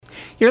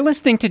You're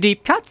listening to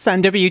Deep Cuts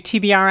on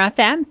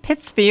WTBR-FM,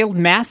 Pittsfield,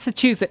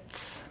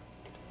 Massachusetts.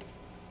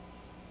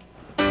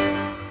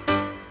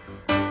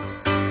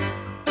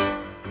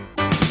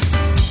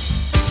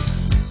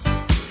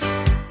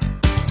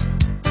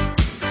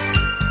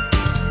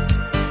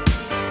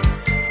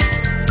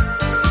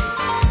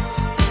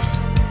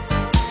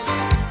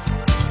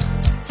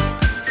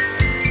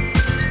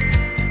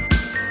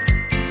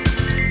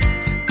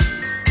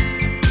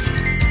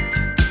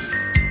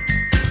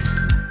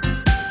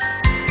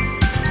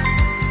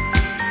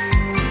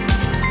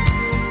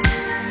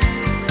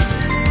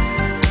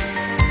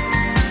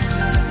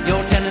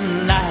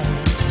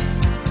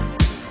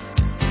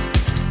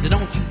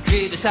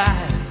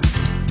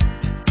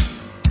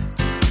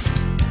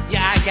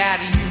 Yeah, I got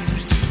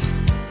used.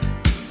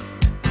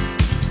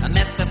 I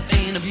messed up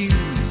and abused.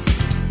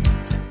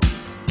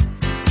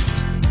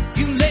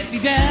 You let me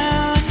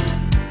down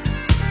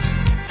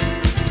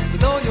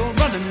with all your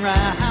running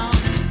around.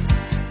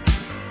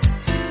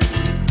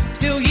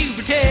 Still you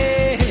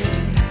pretend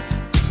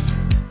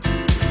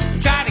and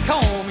try to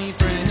call me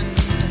friend.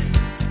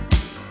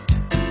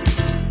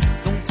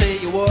 Don't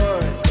say a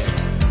word.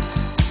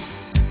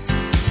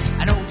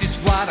 I know just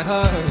what I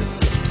heard.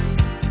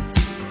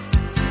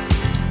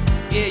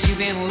 Yeah, you've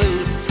been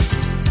loose.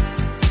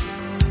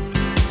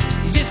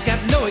 You just got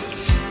no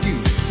excuse.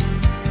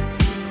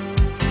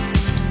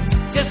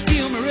 Just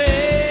feel my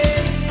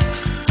rage.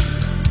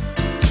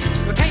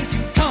 But can't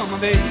you come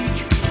of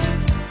age?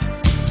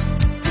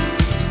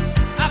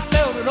 I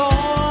felt it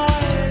all,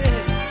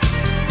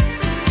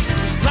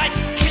 just like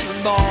a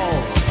cannonball.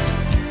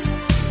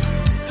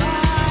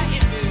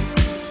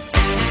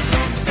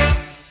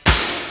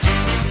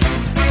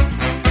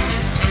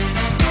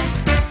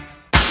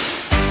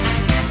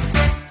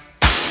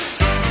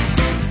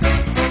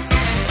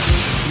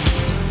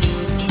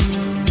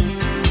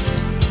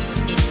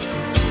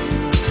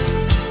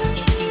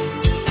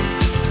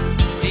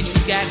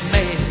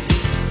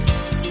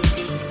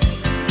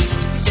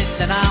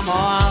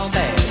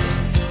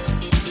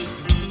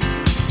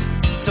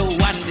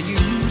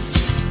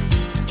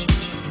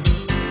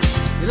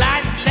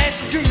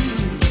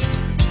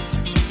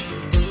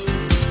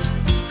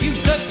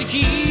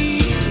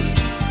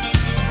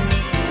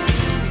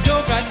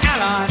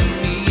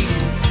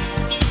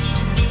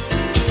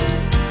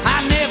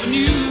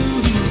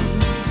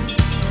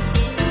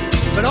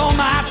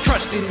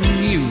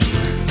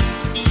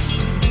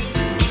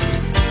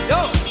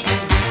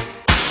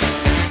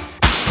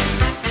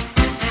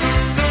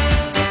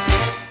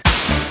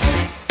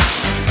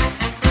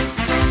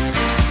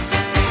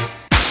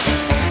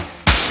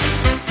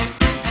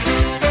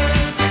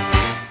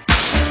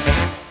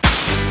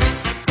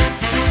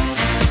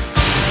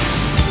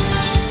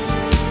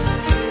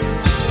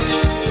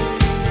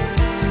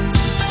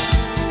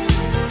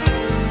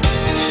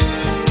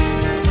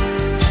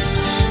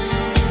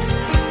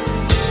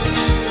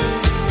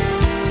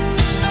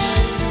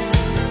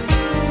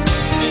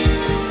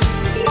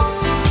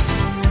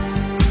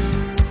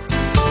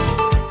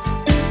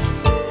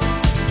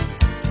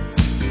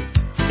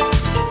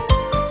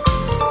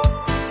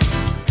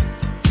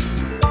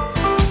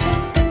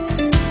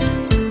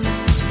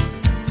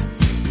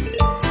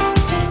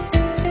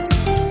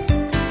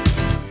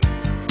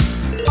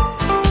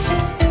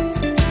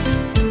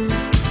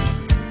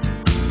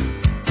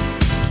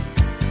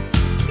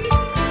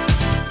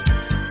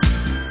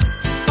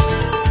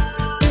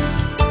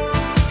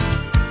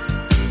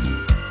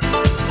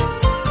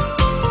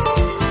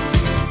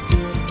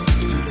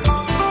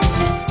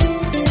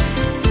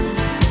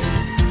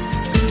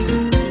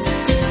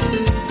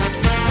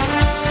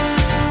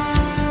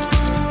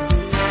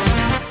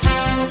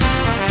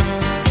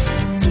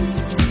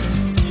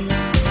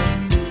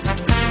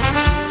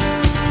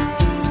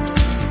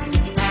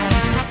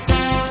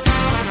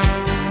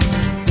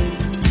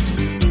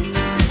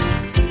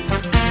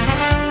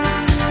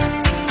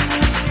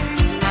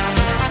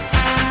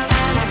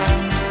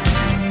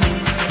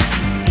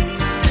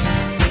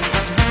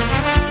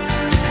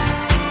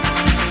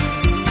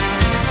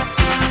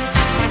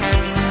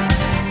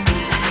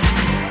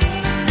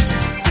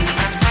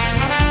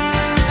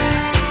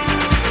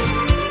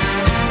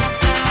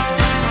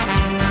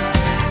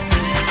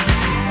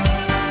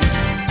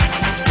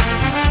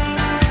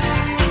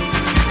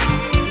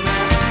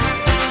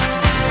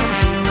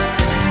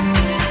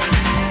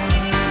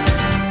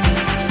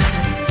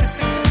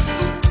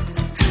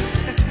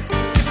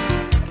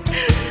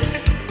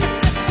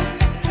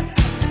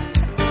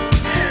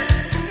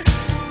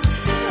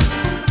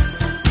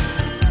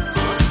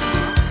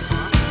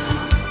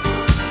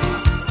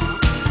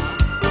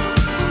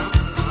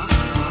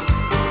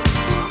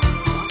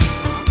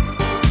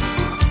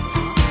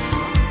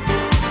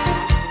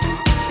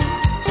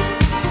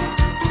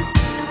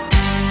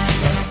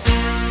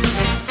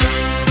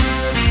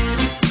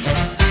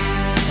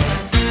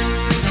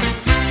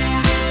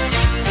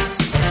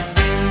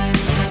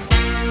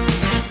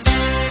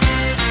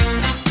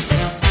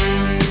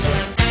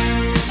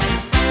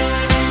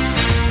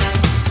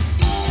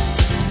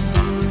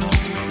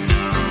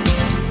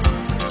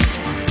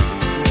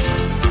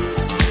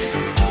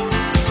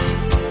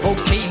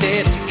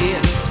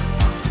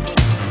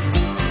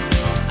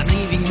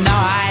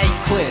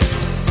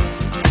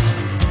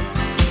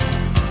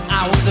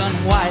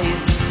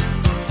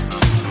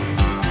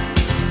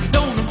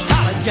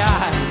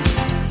 apologize.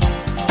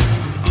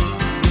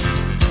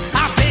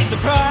 I paid the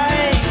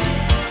price,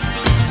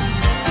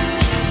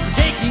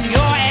 taking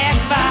your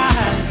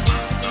advice.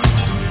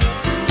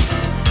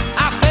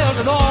 I felt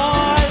it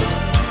all,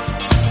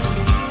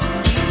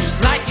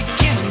 just like a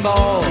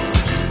cannonball.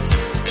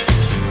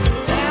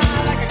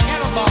 Yeah, like a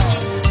cannonball.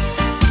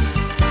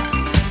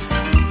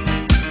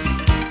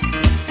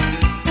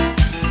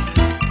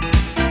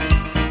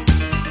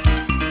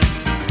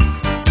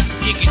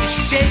 You can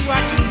say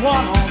what you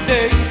want all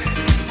day,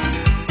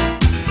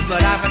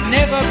 but I've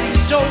never been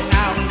so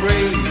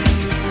outraged.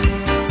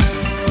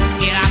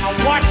 And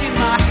I'm washing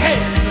my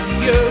hands of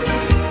you.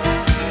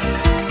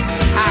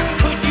 How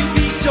could you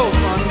be so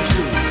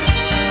untrue?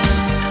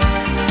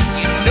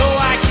 You know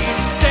I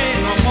can't stay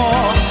no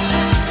more.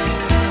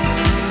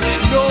 You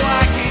know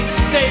I can't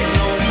stay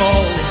no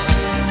more.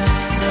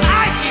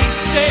 I can't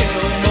stay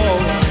no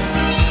more.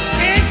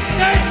 Can't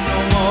stay no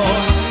more.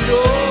 No.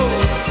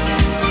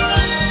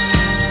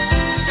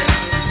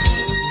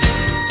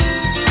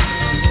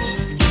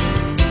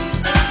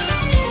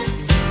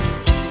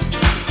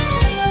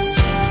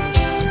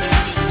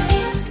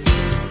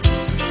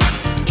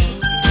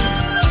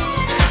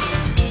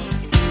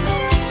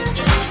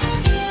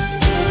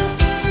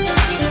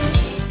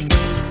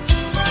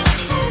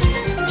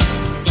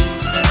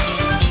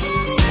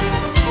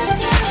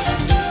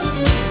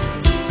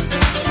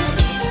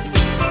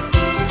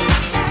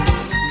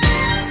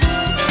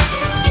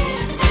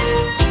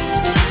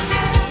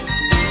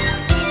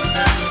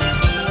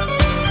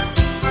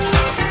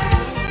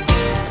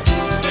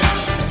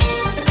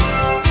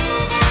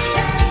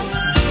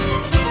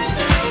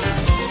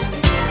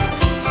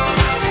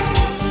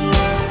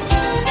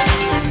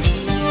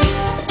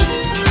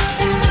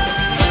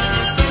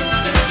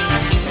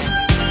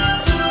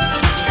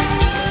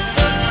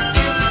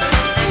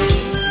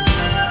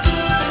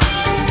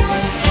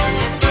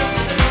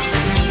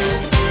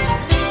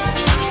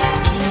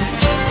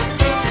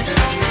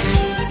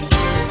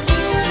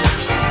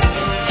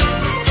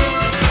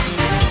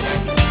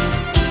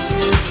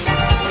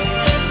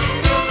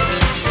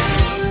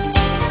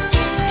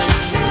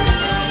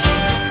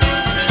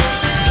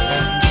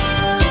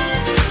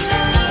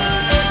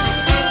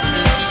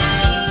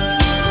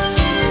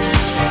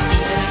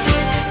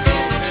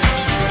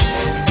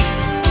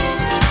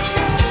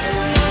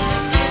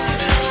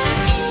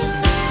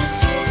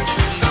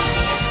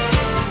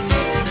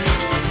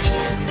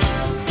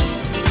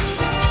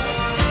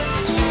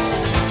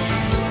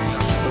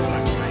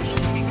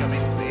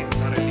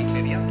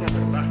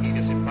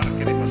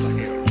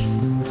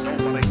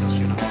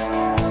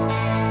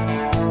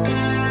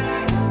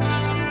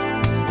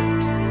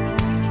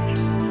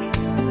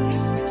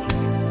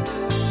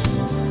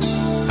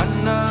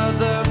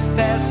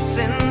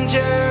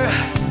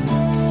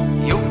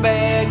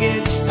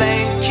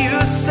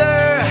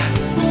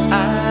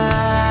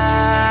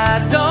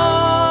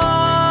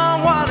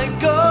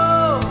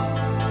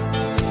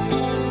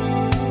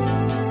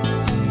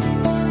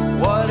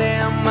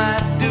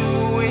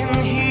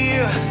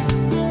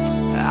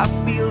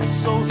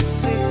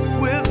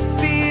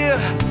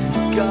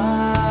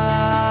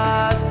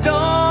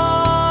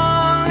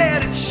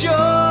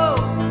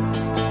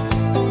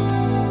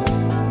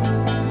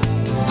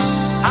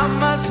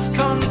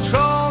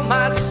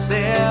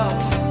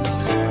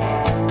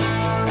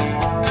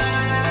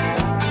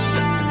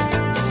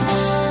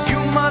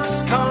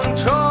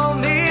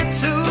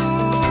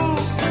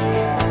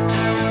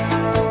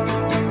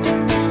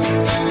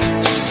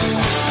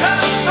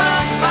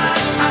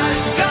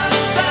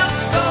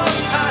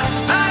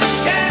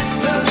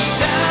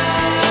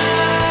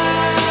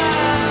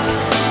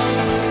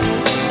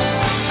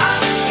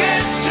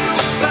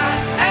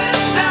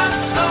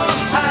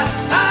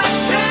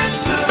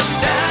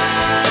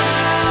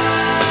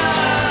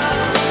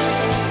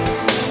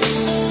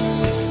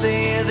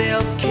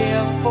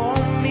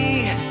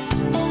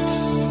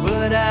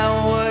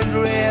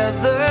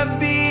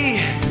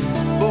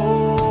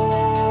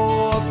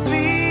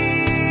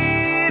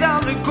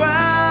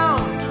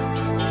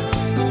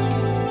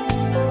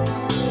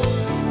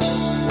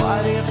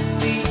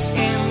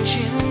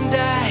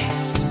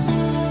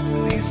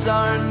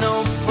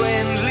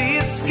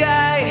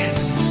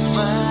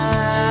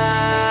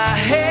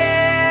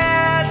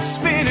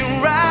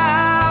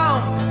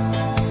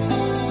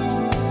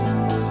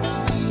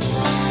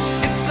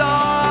 It's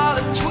all a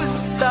twist.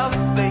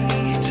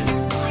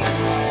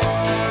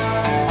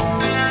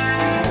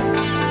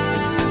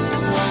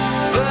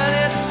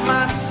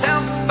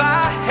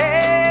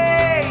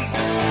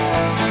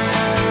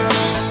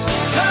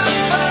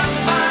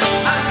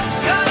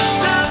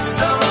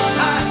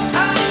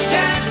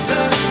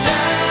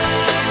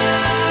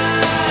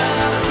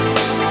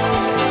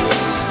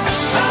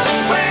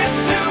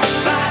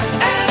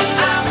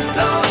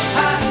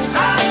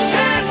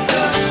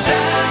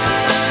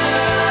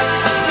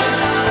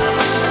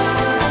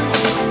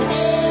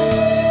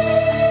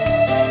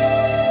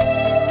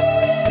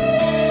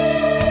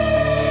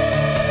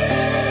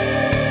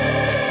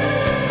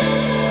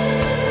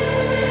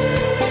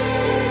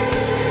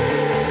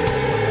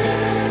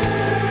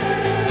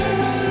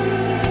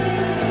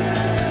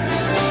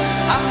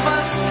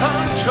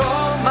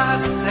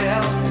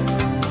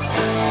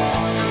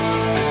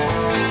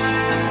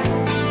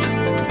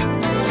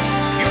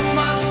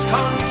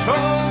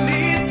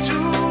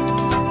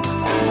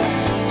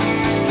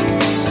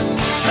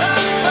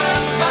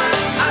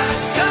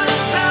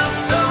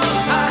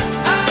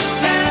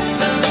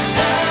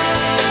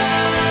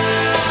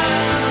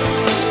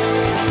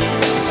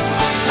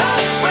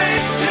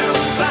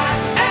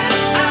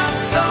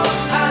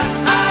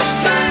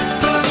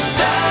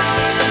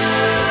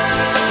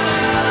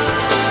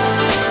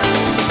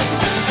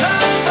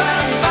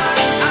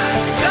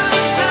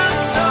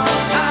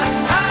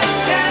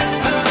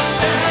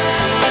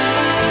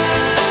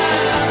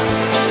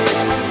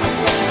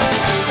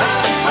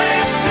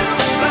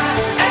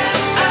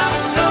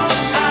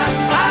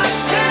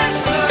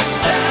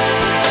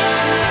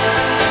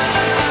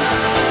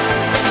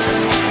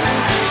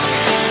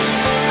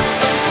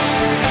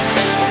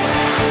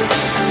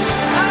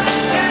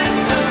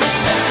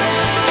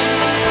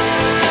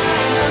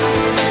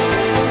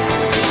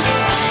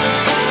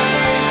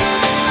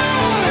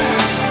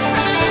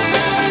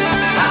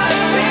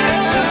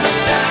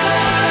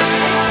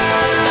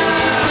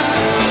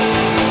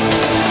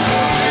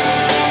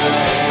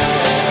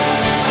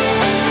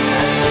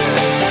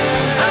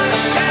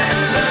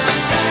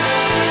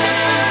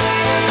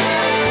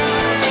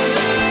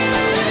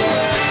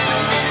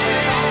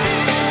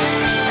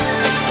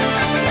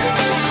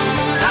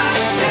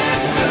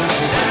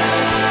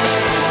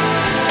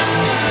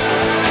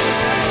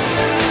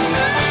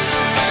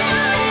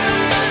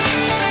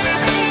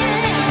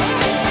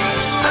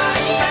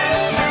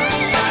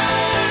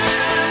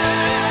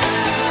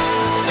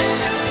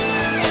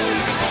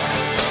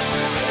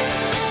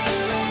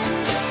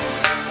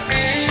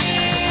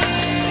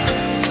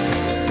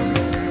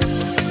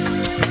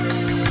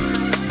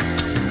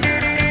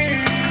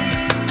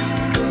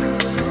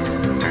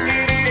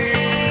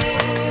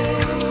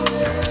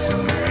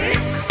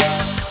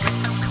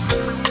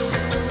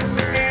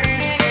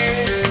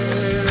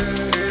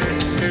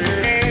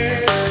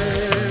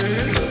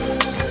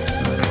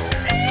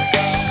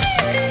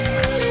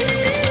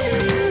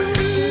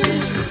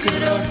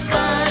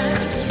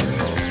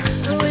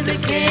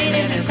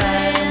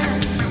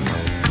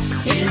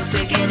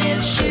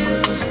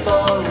 used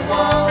for a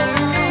wall.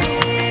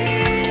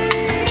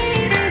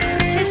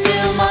 He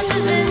still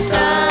marches in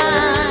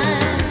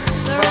time.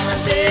 There are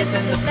those days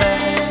in the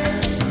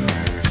band.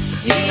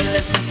 He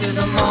listens to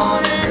the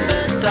morning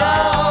birds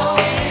call.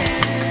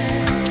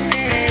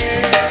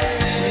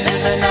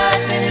 There's a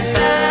knife in his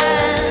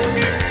back.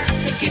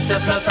 It keeps the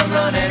blood from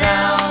running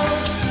out.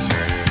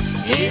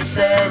 He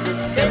says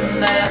it's been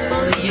there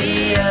for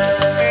years.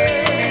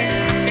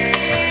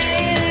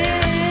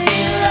 He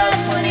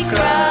laughs when he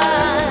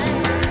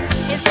cries.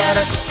 He's got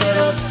a crooked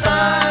old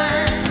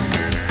spine.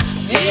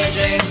 He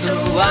drinks a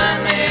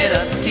wine made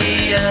of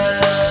tears.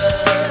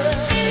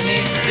 And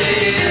he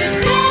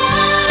says,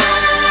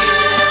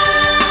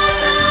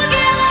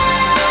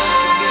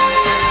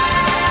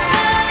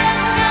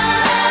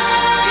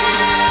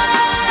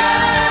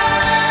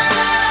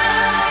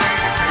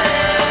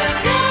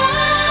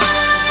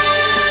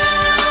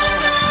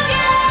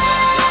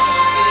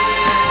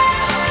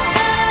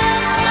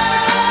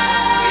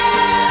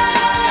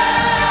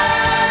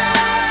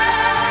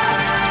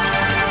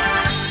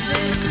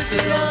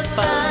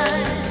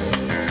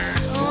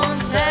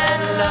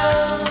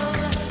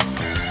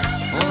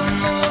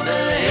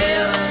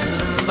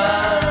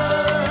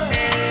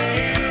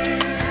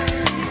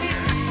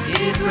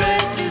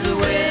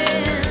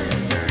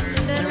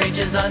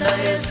 under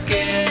his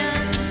skin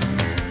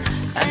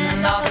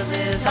and offers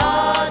his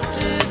heart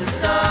to the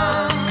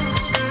sun.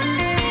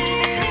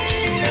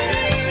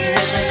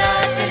 There's a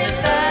knife in his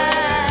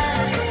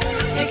back.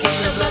 It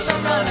keeps the blood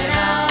from running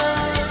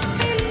out.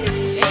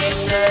 He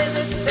says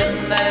it's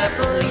been there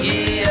for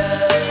years.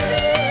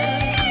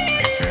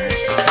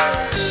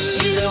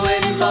 He's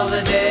waiting for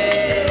the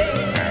day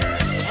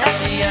at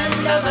the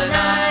end of the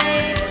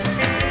night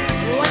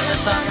when the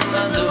sun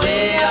burns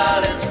away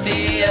all his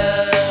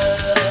fears.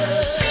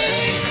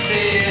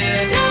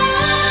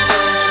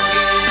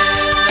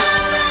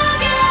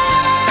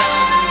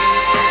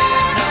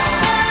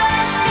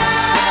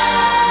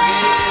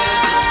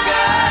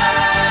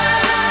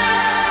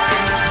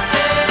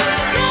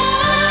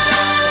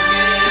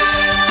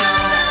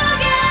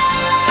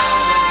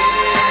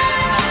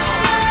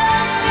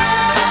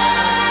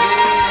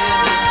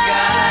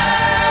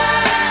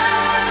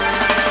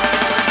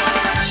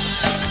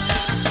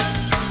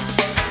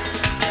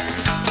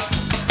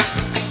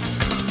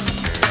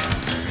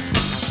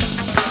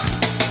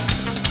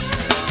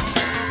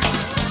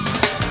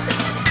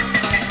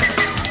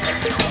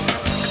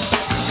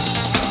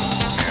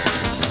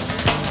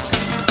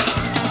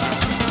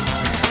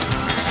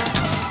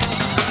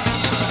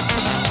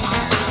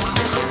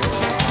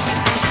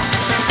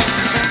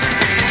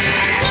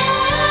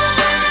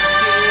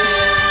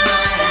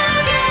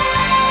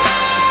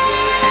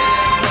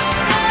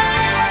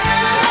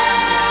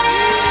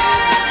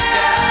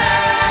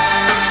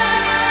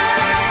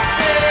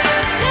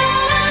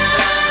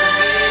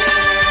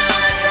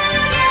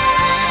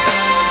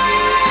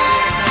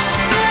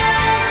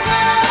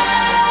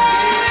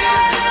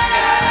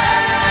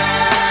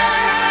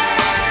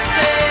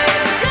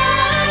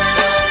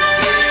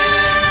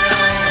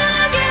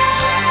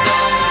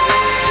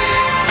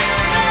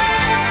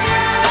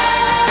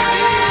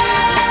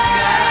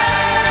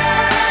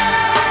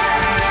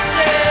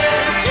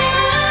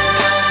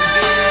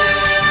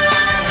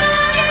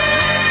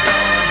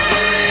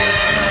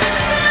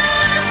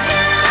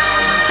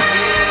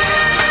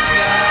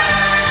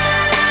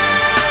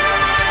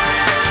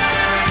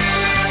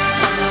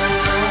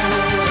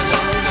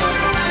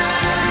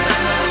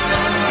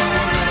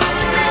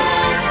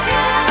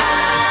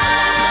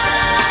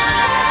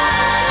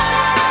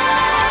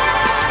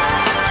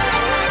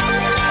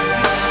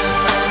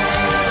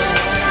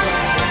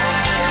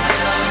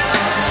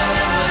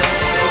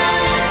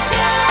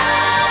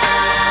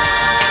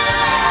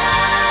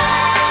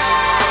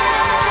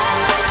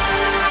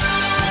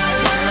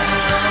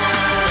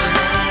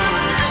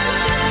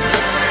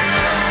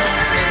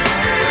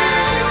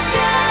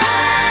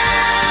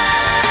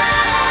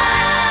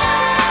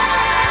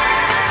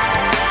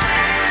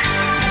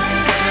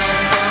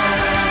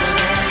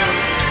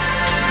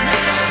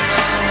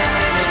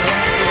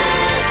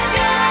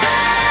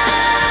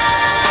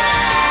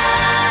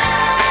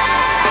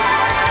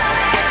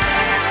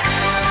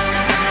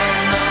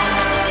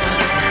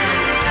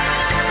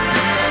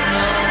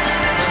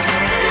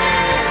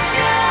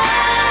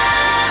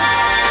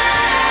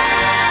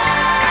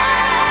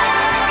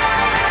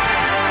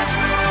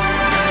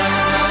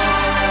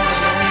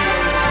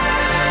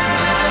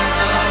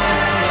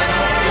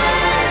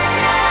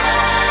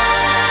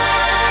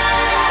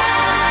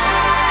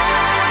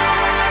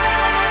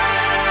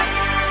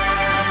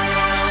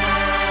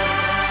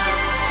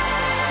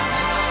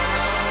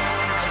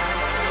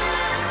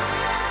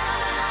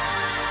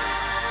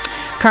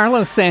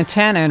 Carlos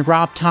Santana and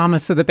Rob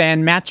Thomas of the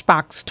band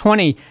Matchbox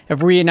 20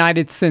 have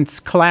reunited since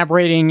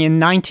collaborating in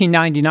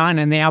 1999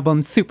 on the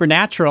album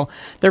Supernatural.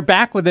 They're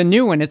back with a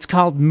new one. It's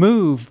called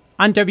Move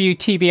on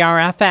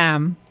WTBR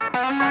FM.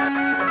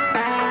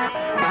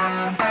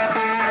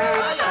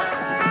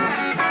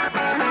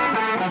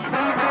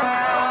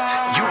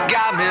 You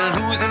got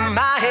me losing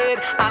my head.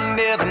 I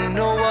never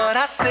know what what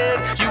I said.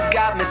 You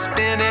got me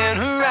spinning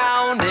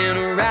around and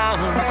around.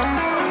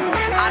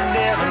 I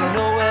never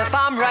know if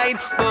I'm right,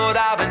 but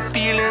I've been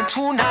feeling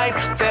tonight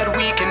that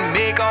we can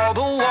make all the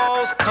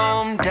walls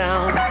come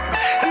down.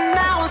 And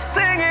now I'm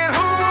singing,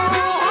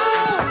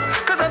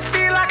 ooh, 'cause I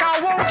feel like I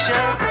want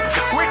you.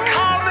 We're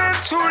coming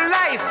to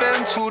life,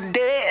 and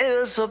today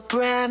is a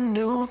brand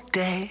new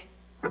day.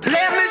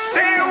 Let me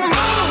see you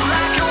move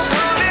like you're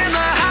burning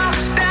the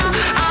house down.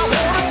 I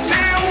wanna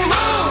see you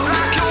move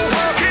like you're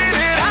working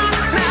it out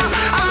now.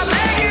 I'm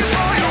begging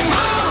for you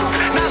move.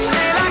 Now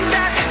stay like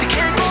that. You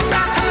can't go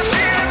back when the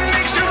feeling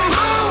makes you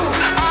move.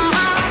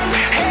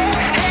 Hey,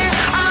 hey,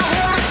 I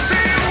wanna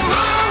see you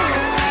move.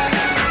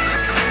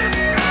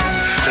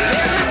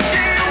 Let me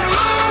see you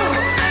move.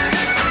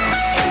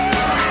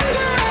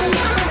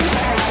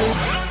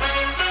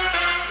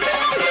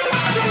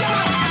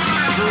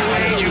 The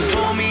way you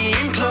pull me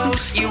in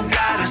close, you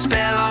got a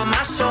spell on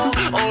my soul.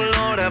 Oh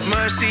Lord have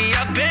mercy,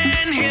 I've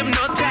been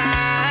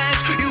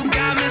hypnotized. You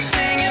got me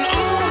singing,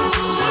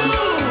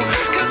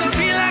 ooh, 'cause I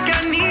feel like I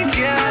need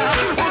you.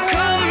 We're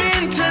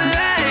coming to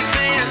life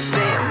and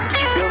damn, did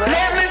you feel that?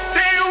 Let me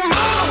see you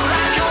move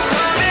like you're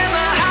burning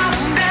the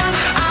house down.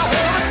 I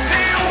wanna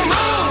see you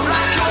move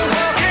like you're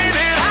working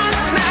it out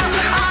now.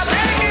 I'm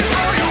begging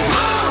for you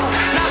move.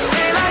 Now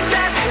stay like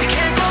that. You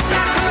can't go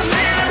back when the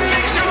feeling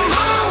makes you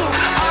move.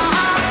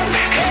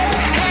 Hey,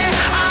 hey,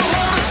 I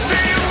wanna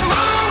see you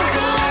move.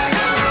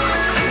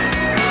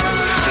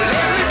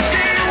 Let me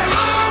see you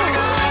move.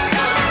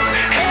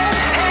 Hey,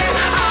 hey,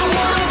 I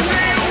wanna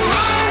see you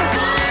move.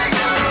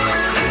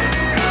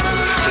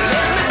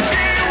 Let me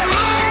see you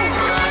move.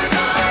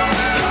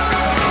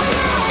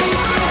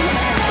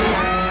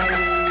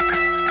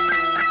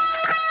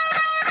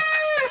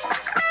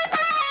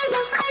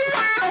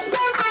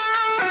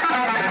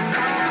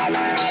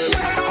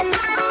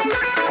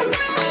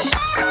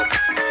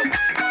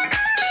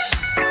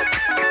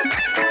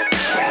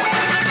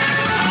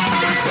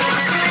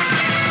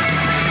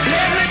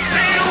 Let me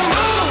see you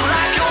move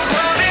like you're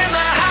burning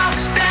the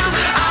house down.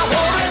 I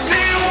wanna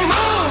see you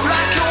move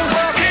like you're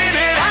working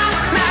it out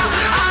now.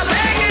 I'm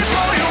begging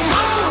for you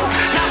move.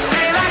 Now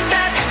stay like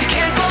that. You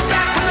can't go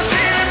back when the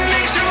feeling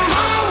makes you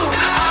move.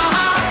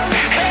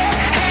 Hey,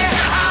 hey,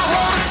 I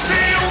wanna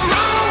see you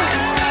move.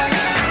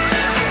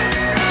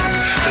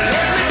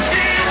 Let me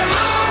see you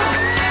move.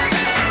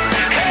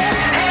 Hey,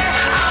 hey,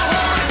 I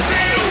wanna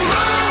see you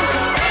move.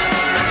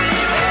 Let me see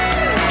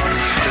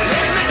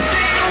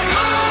you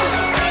move.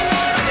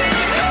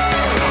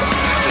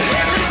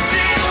 Let me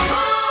see you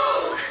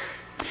move.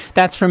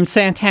 That's from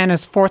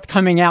Santana's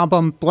forthcoming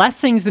album,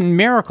 Blessings and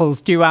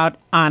Miracles, due out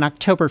on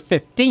October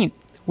 15th.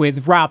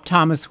 With Rob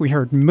Thomas, we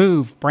heard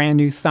Move, brand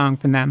new song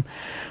from them.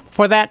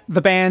 For that,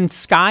 the band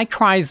Sky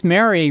Cries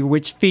Mary,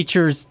 which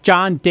features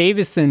John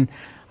Davison,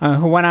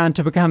 who went on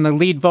to become the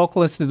lead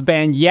vocalist of the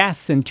band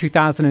Yes in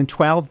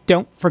 2012.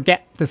 Don't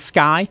Forget the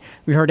Sky.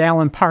 We heard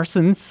Alan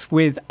Parsons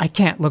with I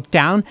Can't Look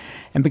Down,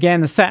 and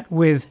began the set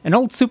with an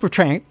old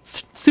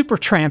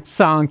Supertramp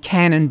song,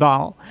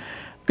 Cannonball.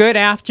 Good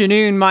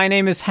afternoon. My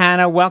name is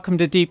Hannah. Welcome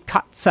to Deep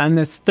Cuts on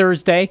this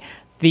Thursday,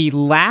 the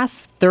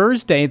last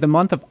Thursday, the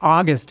month of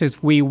August,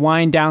 as we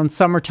wind down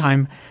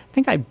summertime. I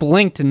think I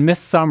blinked and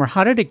missed summer.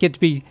 How did it get to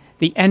be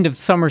the end of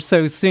summer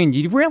so soon?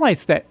 You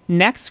realize that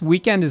next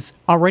weekend is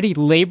already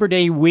Labor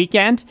Day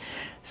weekend?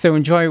 So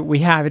enjoy what we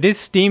have. It is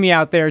steamy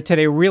out there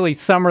today, really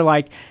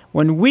summer-like.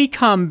 When we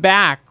come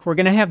back, we're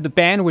going to have the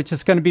band which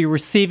is going to be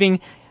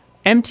receiving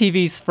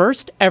MTV's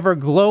first ever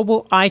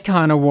Global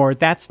Icon Award.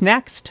 That's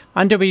next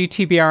on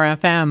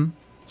WTBR-FM.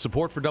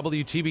 Support for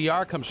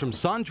WTBR comes from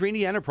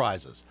Sandrini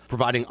Enterprises,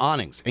 providing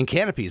awnings and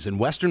canopies in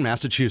Western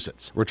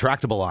Massachusetts.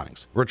 Retractable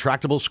awnings,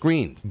 retractable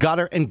screens,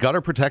 gutter and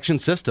gutter protection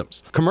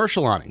systems,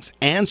 commercial awnings,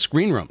 and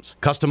screen rooms.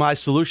 Customized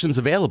solutions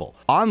available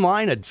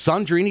online at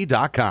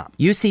sandrini.com.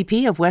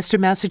 UCP of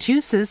Western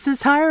Massachusetts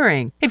is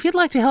hiring. If you'd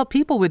like to help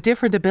people with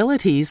different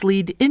abilities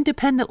lead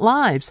independent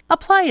lives,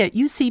 apply at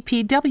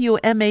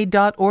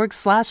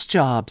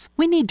ucpwma.org/jobs.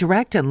 We need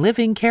direct and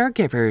living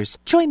caregivers.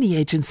 Join the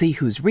agency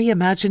who's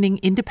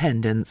reimagining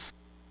independence.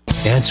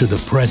 Answer the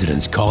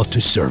president's call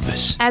to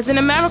service. As an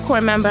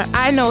AmeriCorps member,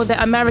 I know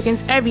that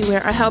Americans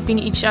everywhere are helping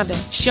each other,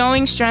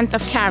 showing strength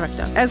of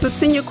character. As a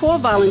Senior Corps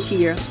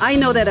volunteer, I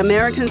know that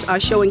Americans are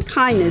showing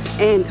kindness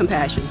and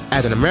compassion.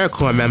 As an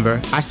AmeriCorps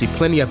member, I see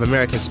plenty of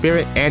American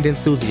spirit and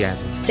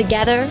enthusiasm.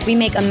 Together, we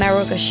make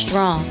America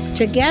strong.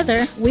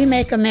 Together, we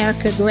make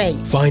America great.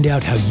 Find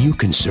out how you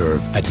can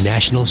serve at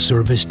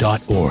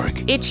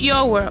nationalservice.org. It's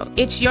your world.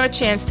 It's your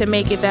chance to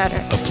make it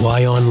better.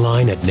 Apply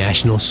online at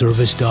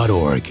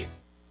nationalservice.org.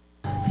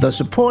 The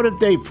Supportive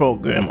Day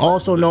Program,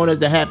 also known as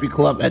the Happy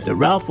Club at the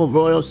Ralph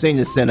Arroyo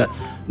Senior Center,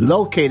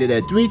 located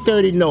at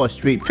 330 North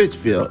Street,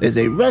 Pittsfield, is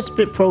a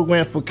respite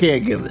program for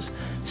caregivers.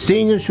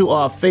 Seniors who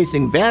are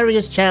facing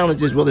various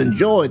challenges will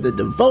enjoy the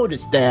devoted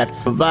staff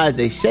provides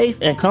a safe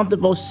and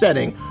comfortable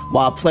setting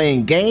while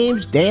playing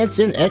games,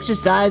 dancing,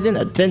 exercising,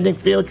 attending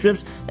field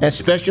trips, and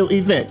special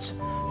events.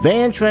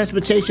 Van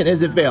transportation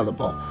is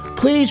available.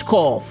 Please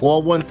call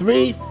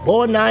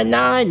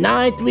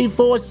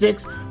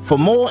 413-499-9346 for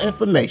more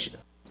information.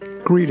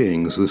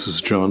 Greetings, this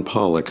is John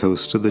Pollock,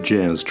 host of the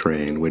Jazz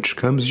Train, which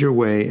comes your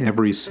way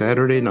every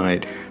Saturday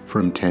night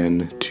from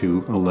 10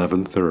 to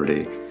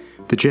 11:30.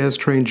 The Jazz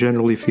Train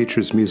generally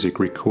features music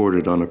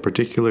recorded on a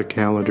particular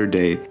calendar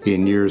date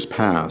in years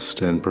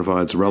past and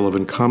provides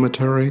relevant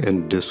commentary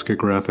and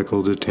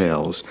discographical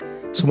details.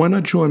 So why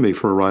not join me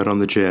for a ride on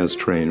the Jazz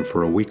Train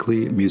for a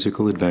weekly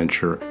musical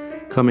adventure,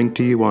 coming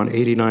to you on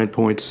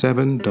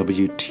 89.7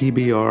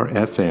 WTBR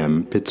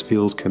FM,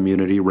 Pittsfield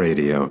Community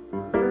Radio.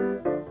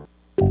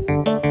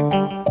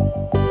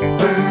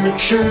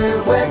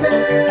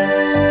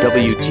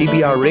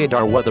 WTBR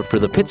radar weather for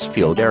the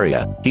Pittsfield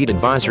area. Heat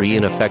advisory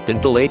in effect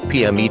until 8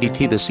 p.m.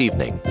 EDT this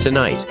evening.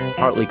 Tonight,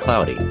 partly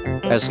cloudy.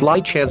 A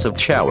slight chance of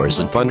showers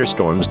and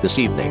thunderstorms this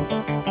evening.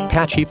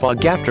 Patchy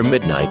fog after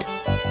midnight.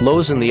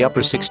 Lows in the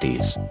upper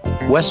 60s.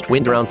 West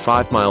wind around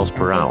 5 miles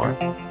per hour.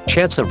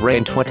 Chance of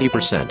rain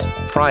 20%.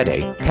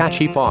 Friday,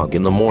 patchy fog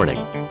in the morning.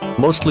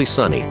 Mostly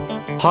sunny.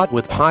 Hot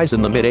with highs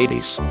in the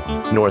mid-80s.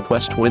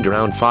 Northwest wind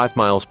around 5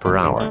 miles per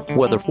hour.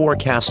 Weather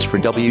forecasts for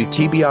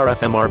WTBR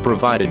FM are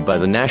provided by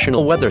the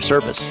National Weather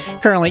Service.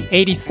 Currently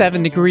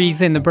 87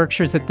 degrees in the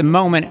Berkshires at the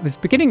moment. I was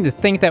beginning to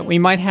think that we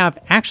might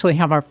actually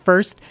have our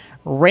first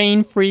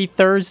rain-free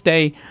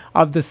Thursday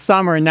of the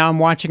summer, and now I'm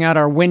watching out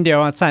our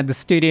window outside the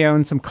studio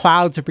and some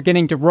clouds are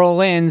beginning to roll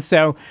in,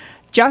 so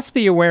just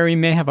be aware we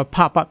may have a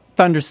pop-up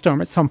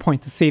thunderstorm at some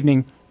point this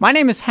evening. My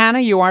name is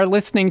Hannah. You are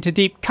listening to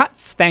Deep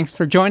Cuts. Thanks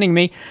for joining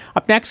me.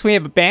 Up next, we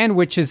have a band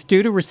which is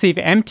due to receive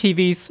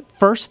MTV's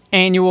first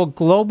annual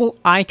Global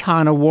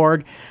Icon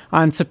Award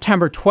on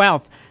September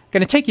 12th. I'm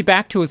going to take you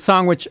back to a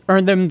song which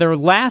earned them their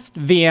last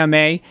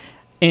VMA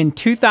in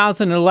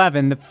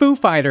 2011, the Foo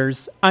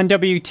Fighters on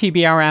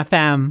WTBR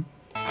FM.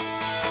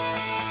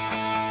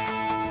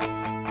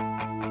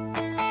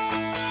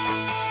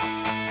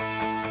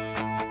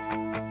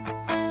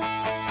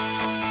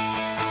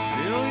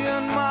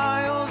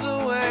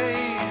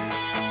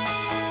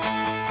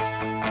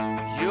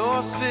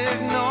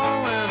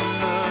 Signal in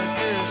the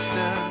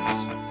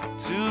distance,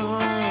 to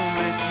whom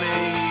it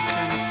may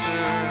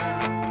concern.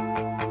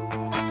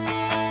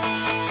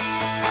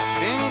 I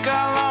think I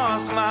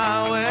lost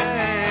my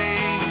way,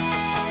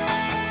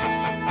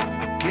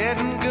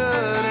 getting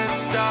good at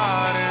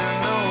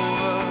starting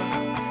over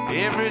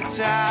every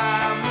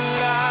time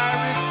that I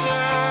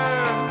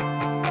return.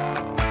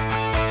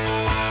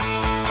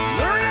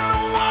 Learning to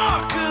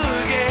walk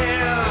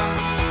again.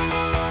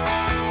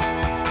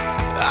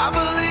 I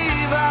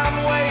believe I've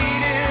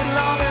waited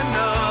long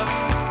enough.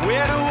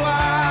 Where do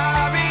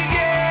I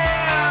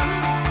begin?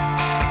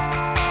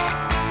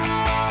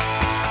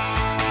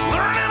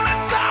 Learning to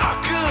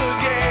talk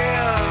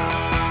again.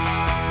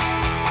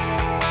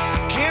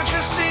 Can't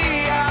you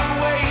see I've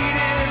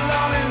waited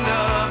long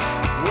enough?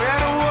 Where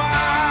do I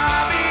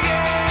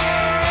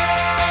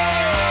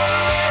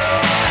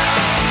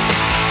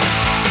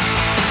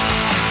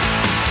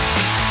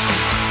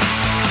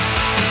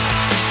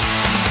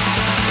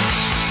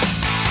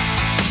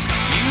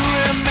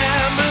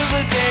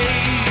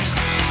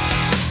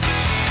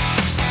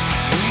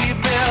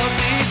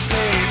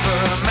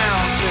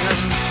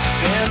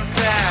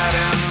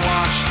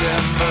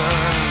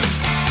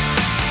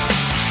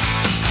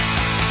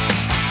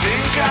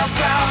I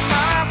found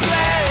my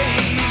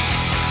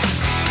place.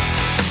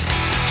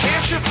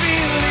 Can't you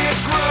feel it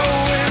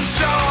growing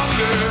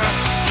stronger?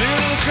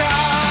 Little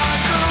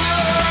conquerors,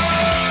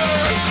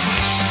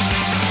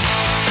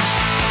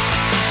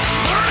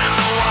 learning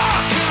to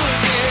walk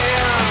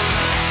again.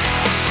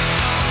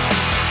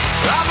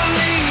 I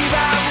believe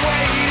I've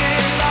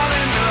waited long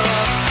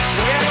enough.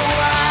 Where do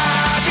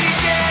I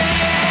begin?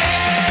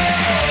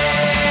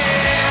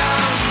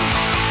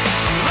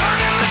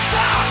 Learning to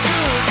talk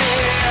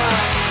again.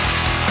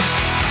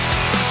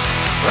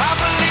 I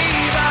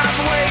believe I've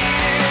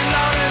waited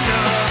long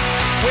enough.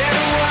 Where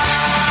do I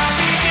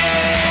begin?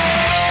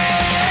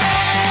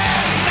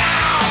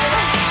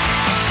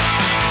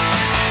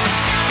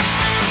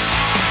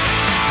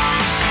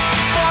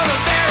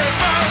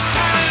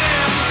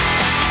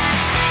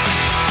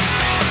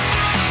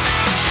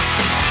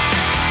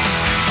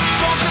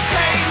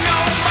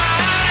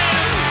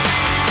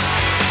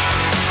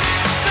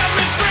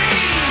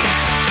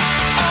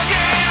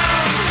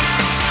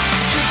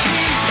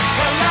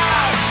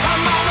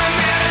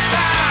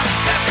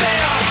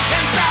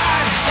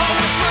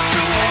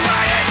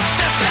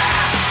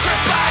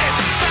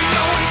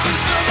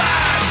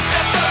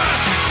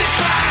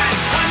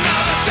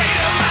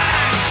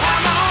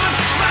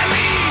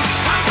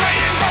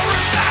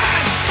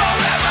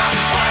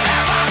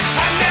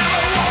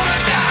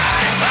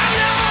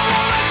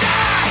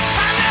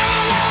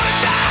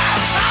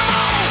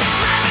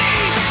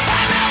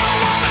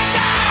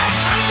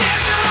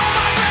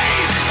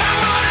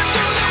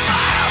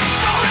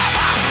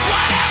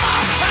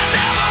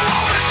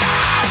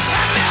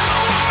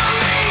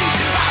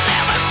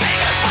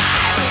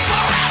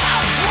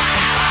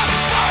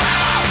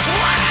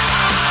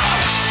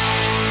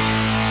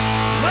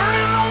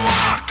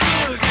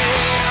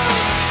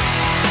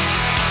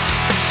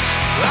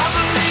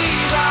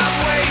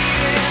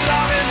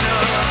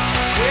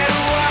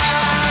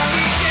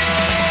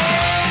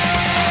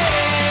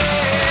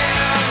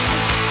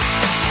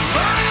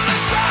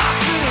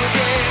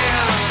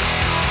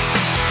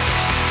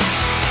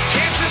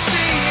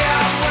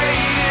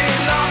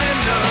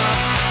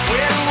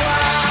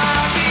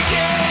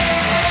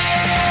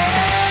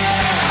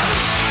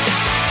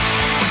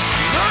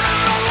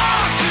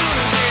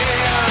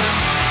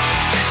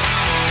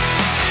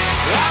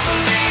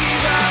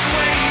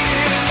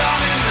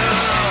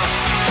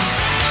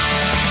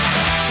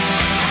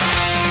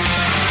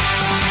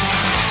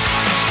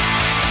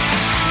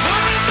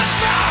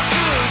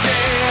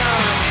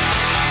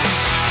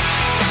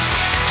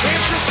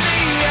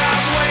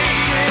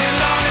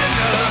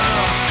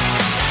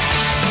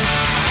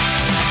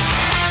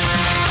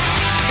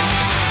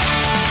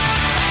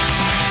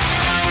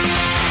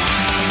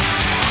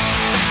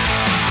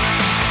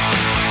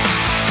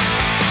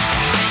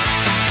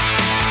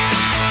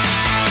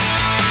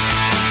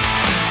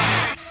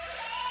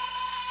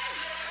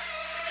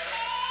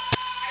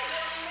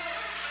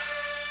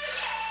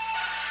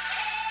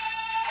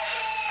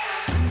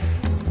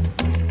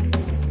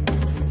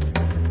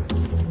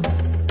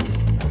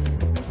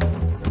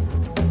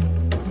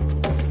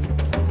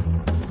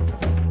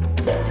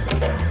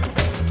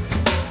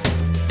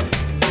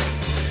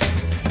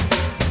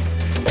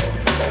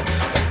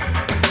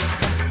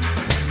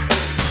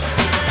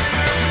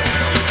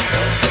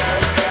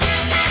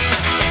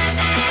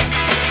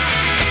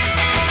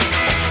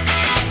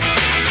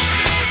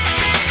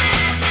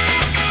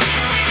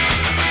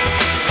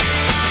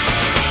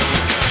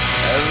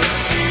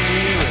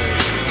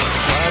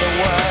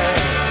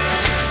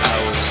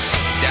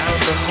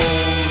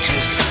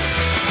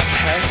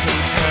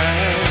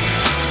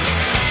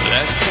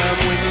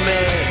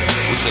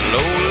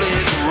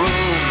 low-lit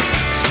room.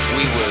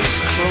 We was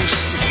close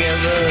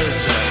together as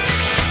a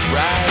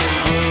bride and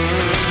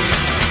groom.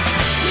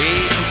 We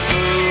ate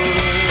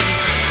food,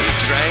 we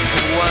drank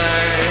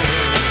wine.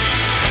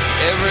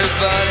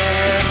 Everybody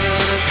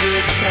having a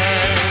good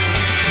time,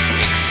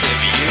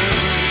 except you.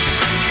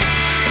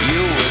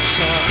 You were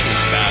talking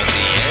about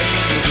the end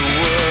of the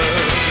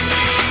world.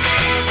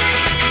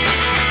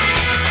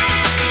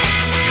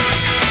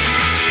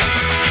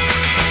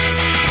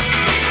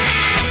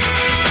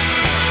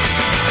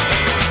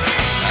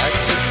 I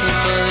took the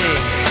money,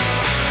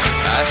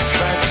 I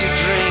spiked your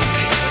drink.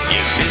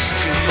 You miss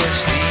too much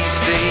these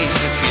days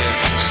if you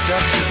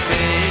stop to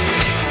think.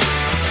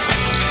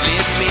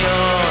 Lead me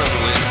on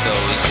with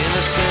those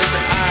innocent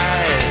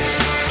eyes.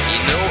 You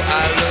know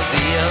I love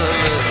the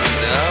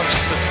element of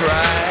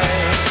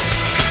surprise.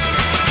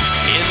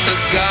 In the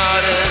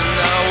garden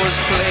I was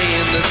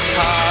playing the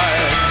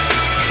tarp.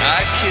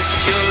 I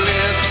kissed your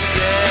lips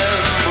and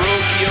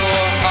broke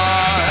your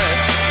heart.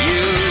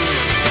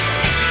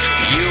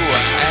 You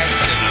were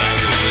acting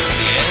like it was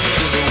the end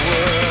of the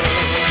world.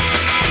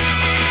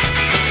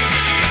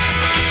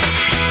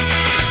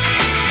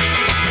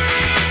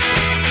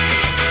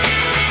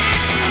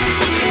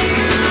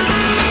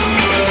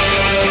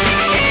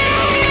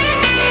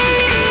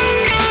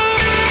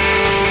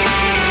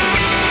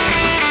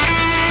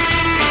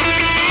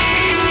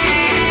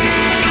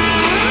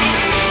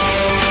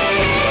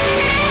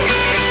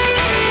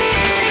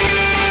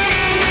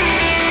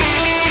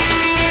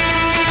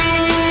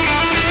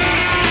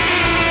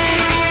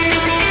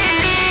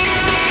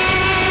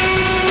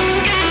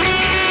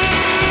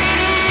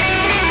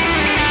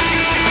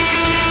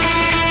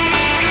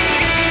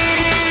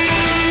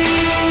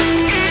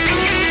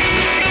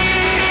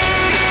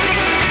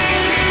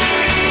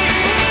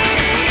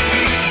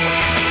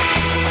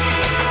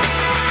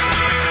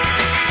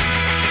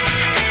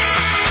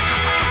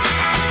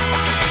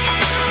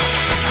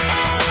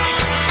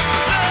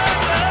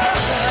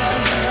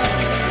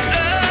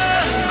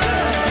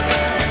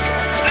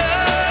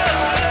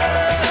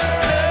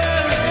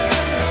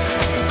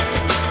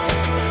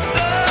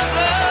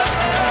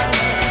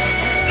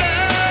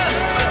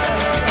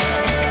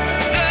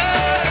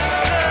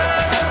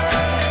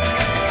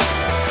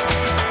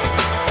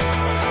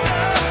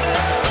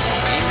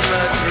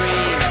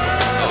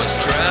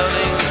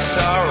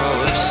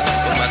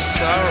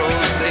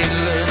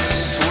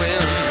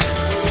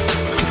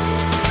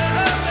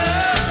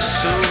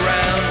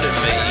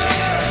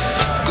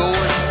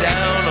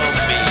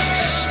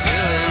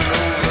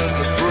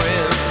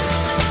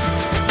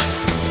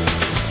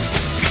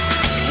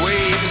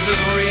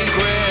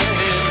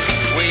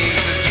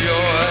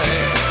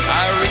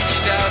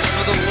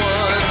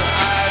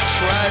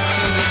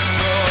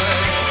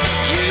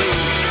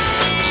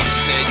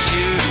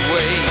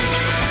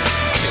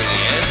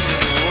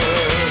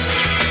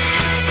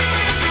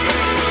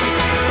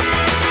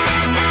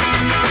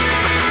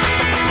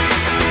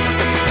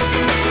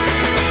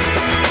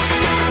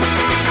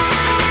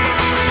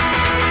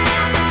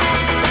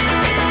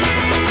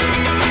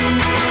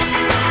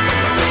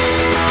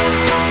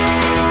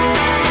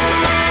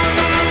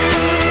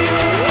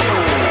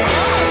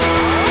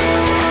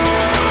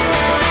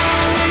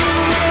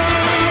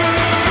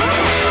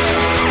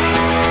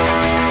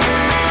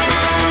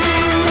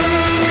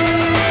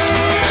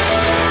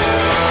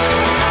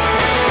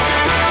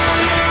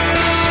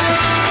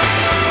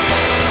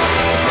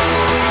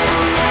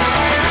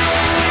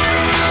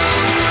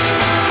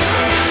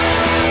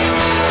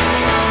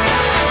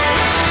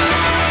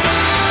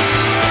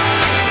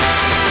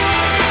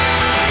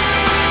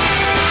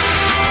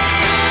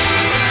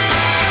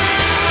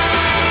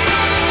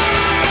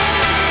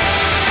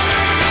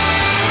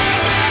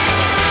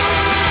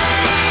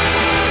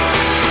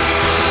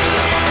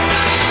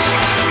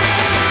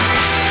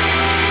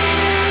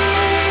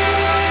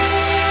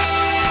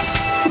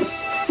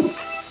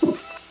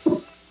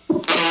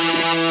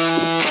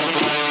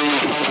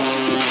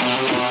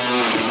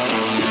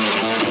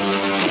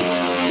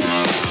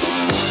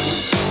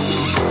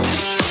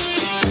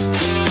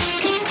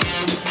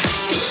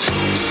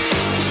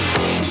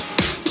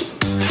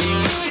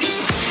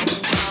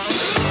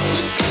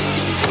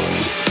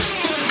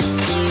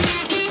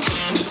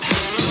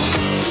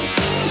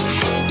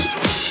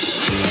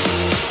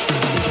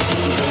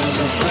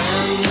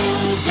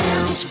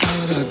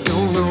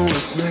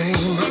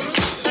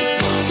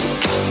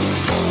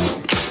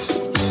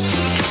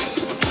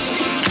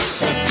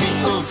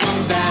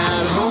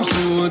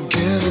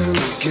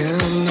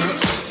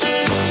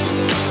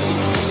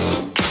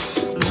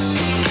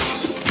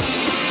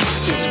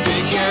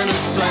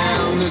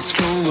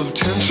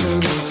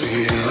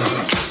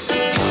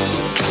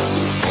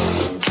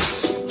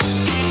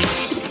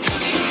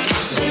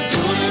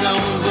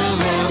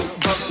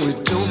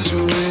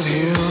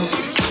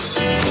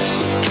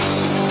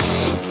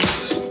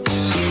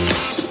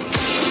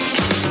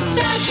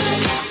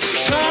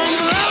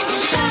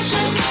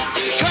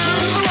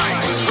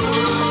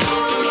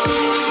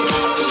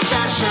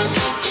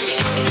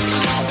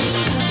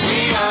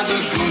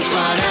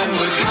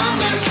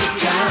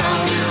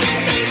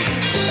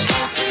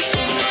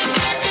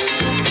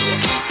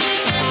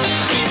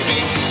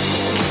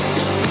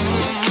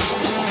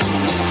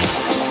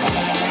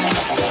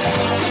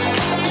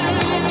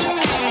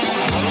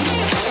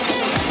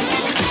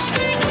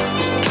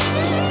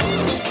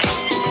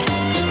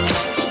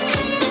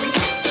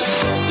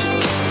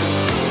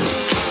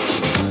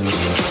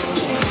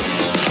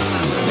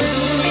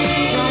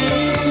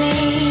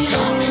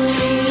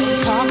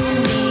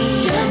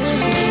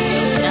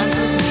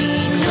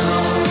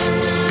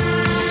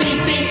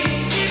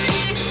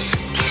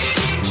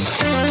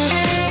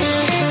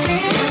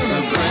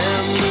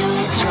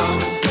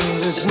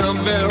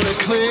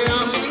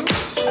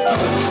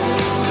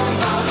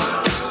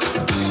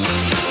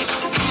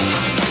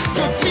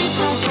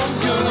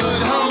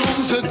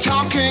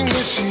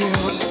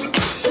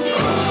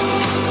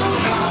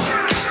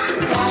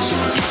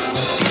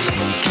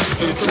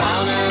 It's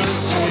loud and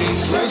it's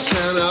tasteless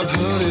and I've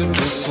heard it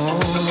before.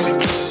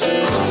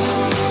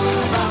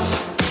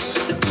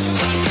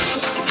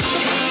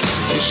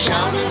 You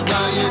shouted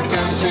while you're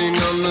dancing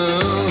on the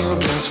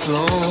dance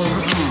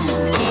floor.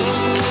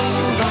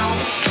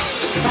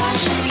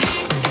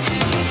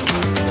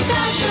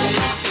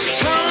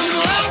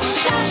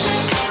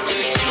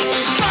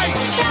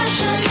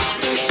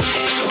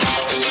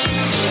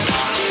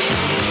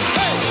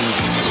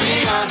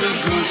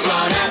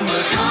 Squad and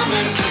we're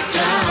coming to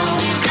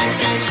town.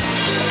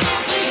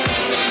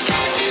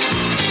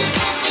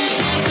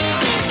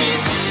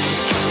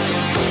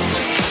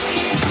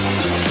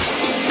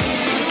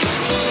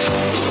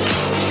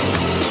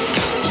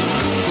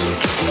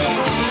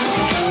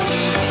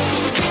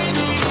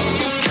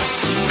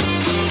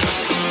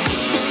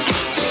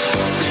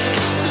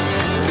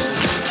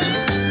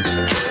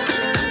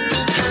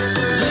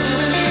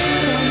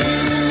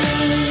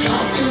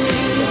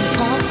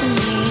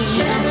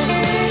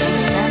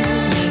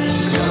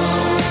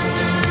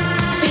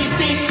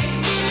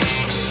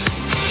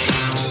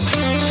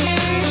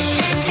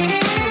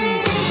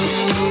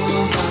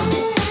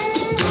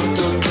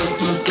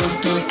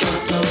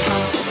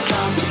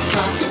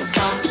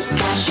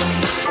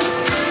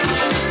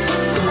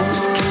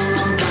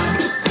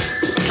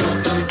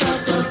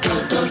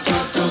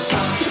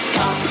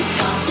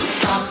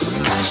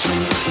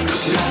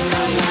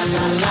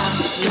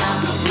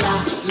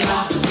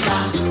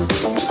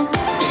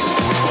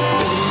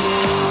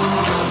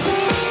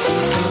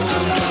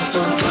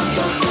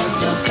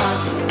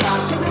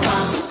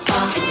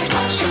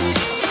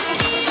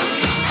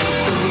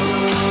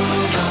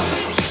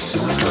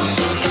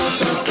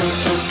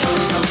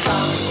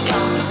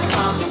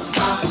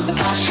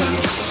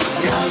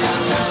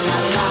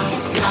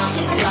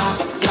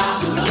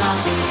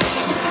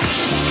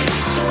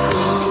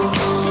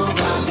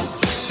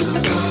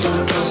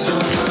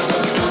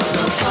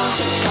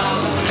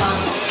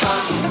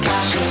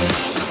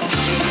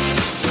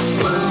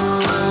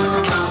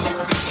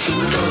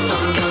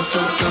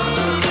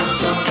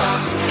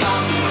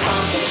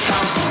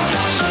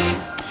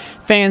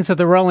 Fans of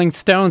the Rolling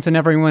Stones and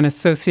everyone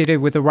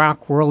associated with the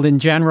rock world in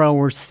general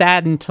were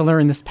saddened to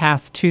learn this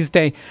past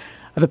Tuesday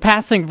of the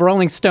passing of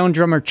Rolling Stone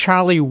drummer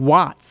Charlie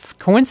Watts.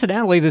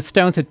 Coincidentally, the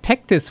Stones had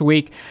picked this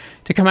week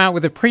to come out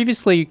with a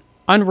previously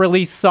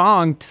unreleased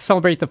song to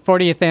celebrate the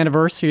 40th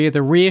anniversary of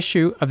the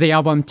reissue of the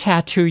album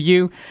Tattoo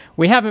You.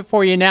 We have it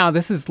for you now.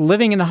 This is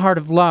Living in the Heart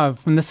of Love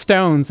from the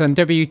Stones on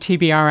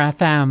WTBR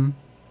FM.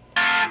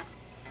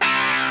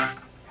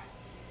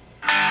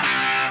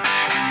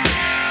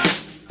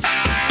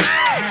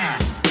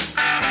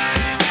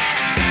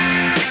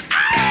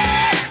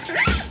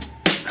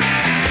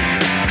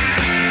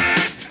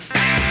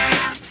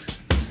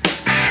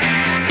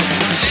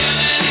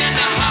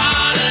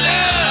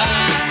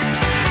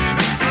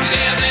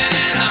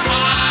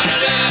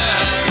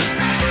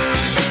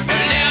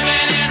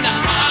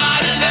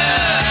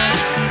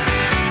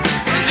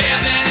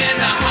 Living in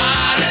the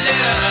heart of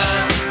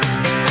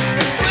love.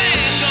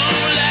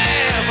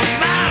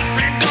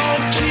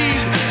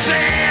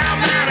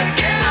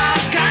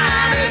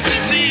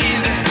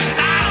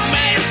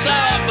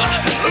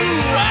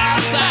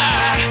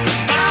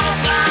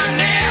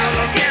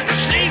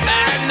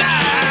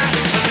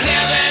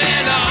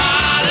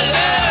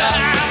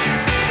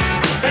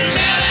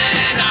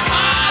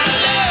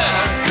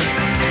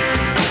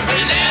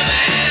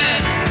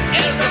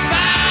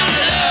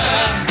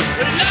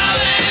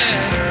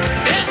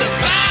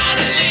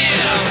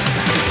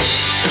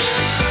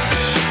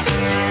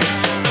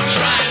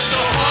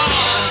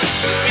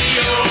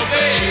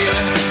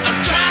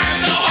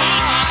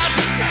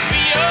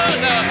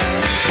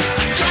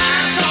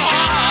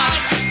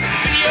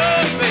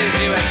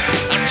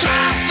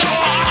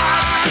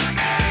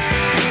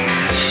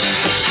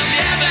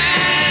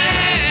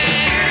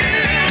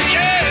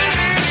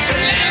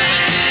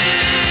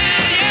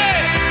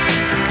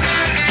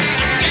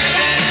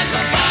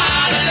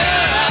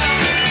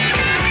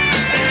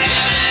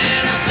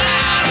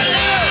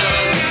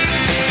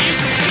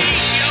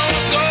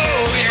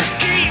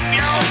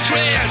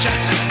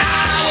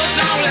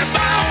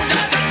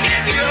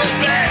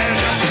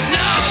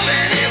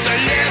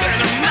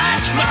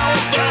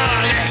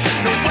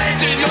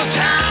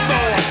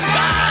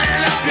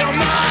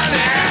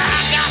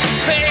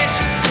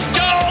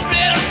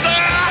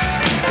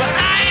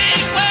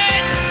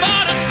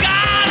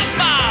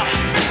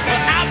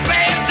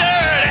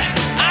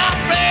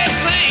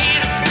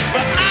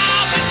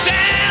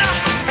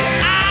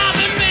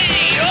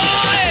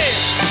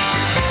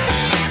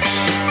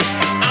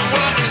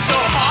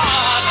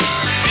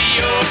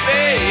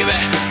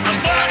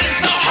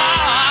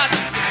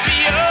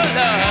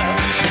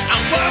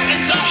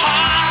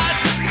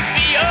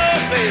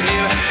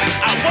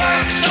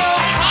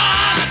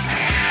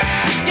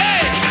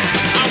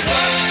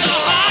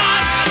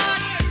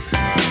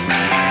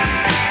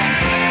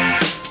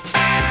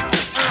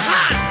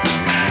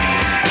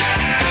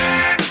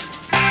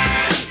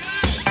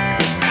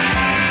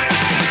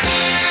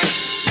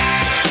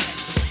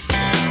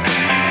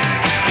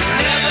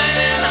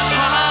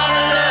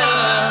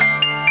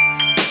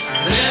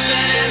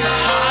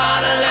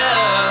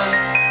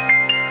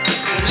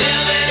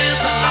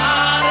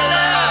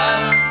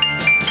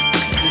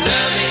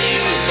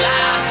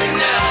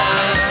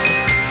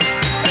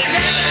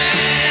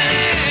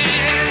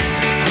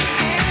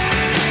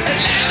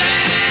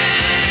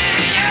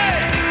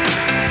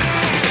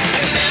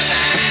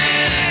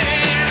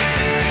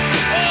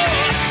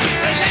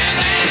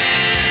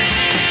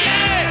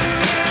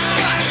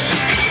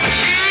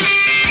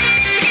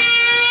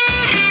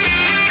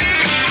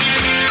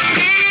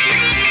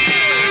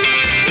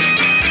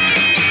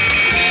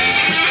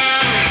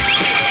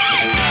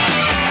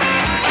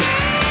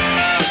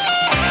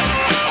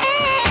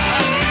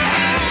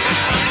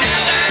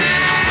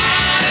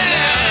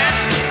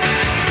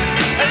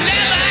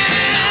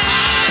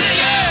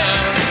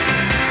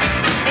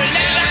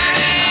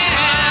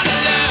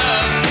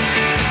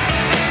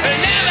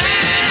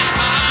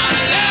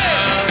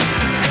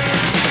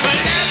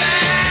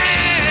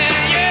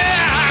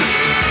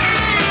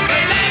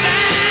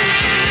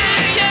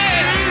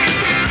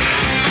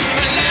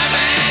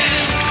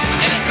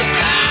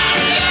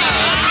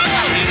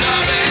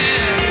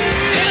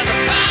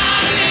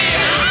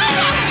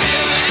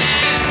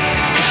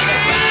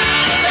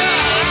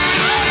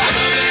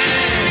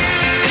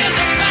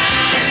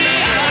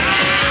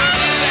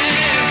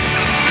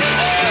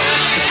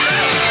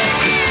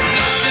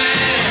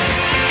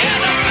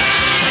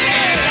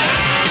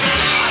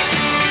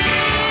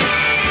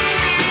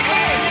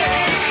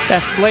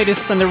 That's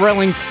latest from the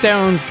Rolling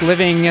Stones,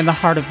 Living in the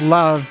Heart of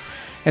Love,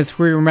 as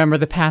we remember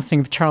the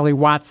passing of Charlie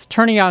Watts,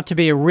 turning out to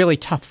be a really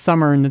tough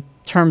summer in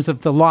terms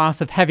of the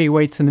loss of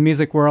heavyweights in the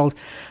music world.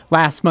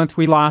 Last month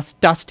we lost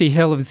Dusty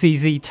Hill of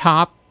ZZ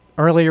Top.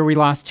 Earlier we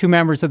lost two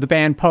members of the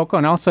band Poco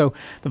and also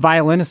the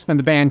violinist from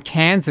the band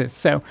Kansas.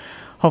 So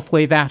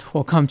hopefully that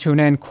will come to an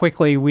end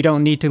quickly. We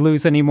don't need to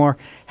lose any more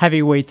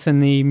heavyweights in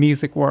the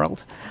music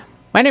world.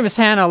 My name is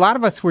Hannah. A lot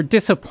of us were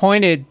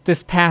disappointed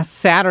this past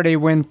Saturday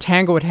when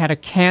Tanglewood had to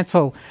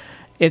cancel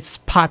its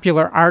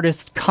popular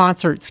artist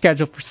concert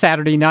scheduled for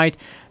Saturday night.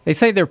 They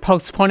say they're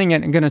postponing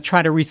it and going to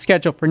try to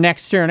reschedule for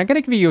next year. And I'm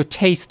going to give you a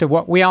taste of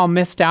what we all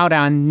missed out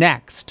on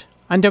next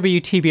on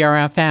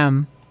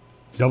WTBR-FM.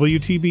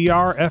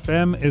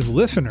 WTBR-FM is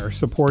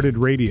listener-supported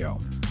radio.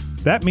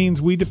 That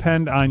means we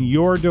depend on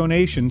your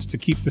donations to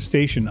keep the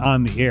station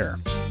on the air.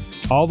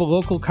 All the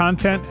local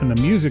content and the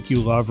music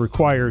you love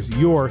requires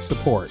your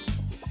support.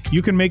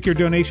 You can make your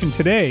donation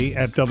today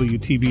at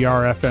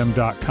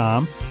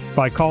WTBRFM.com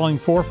by calling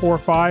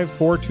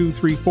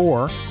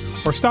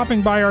 445-4234 or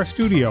stopping by our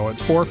studio at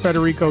 4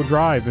 Federico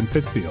Drive in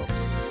Pittsfield.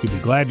 You'll be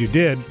glad you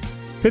did.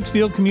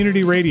 Pittsfield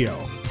Community Radio,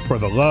 for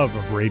the love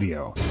of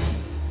radio.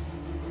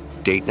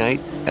 Date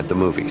night at the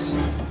movies.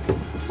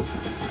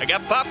 I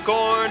got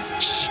popcorn.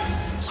 Shh.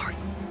 Sorry.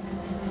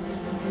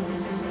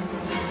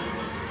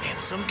 And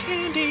some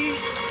candy.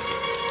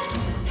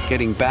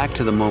 Getting back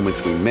to the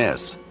moments we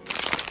miss.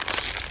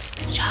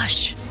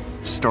 Shush.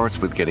 Starts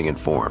with getting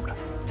informed.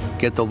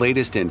 Get the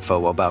latest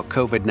info about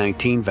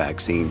COVID-19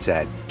 vaccines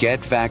at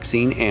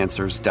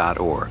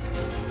getvaccineanswers.org.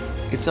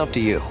 It's up to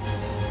you.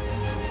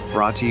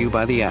 Brought to you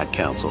by the Ad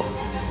Council.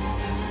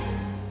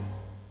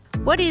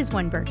 What is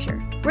One Berkshire?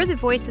 We're the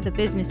voice of the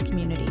business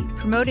community,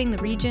 promoting the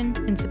region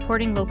and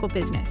supporting local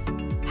business.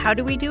 How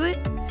do we do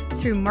it?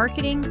 Through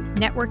marketing,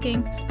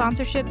 networking,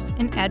 sponsorships,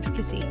 and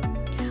advocacy.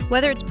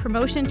 Whether it's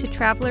promotion to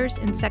travelers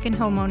and second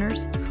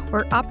homeowners,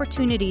 or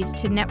opportunities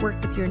to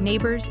network with your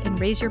neighbors and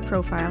raise your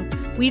profile,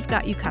 we've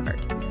got you covered.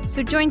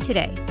 So join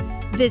today.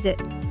 Visit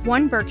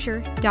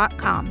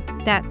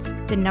oneberkshire.com. That's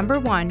the number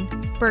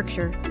 1,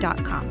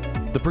 berkshire.com.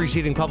 The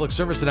preceding public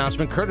service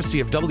announcement courtesy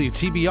of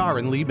WTBR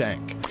in Lee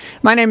Bank.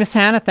 My name is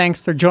Hannah. Thanks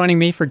for joining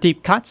me for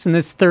Deep Cuts in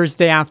this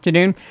Thursday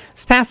afternoon.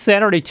 This past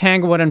Saturday,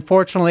 Tanglewood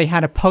unfortunately had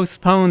to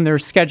postpone their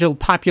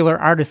scheduled popular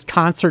artist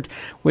concert,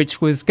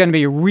 which was going to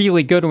be a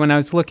really good one. I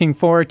was looking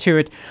forward to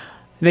it.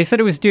 They said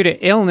it was due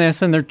to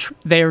illness, and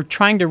they're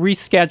trying to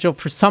reschedule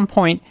for some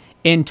point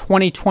in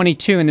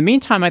 2022. In the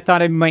meantime, I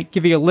thought I might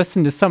give you a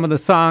listen to some of the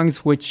songs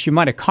which you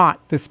might have caught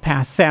this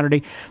past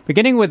Saturday,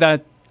 beginning with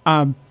a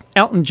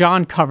Elton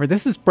John cover.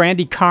 This is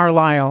Brandi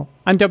Carlile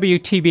on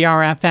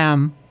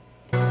WTBR-FM.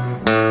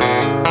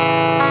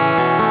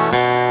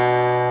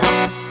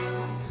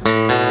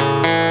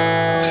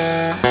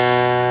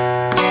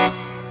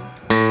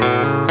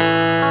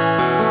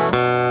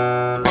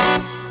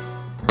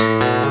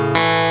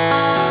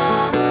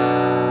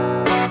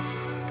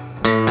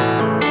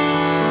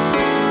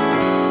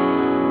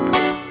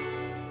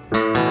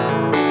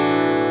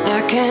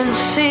 I can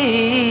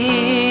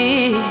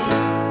see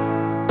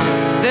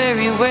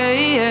very well.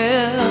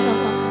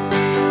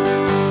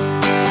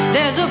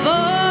 There's a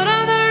boat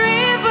on the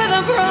reef with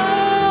a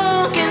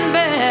broken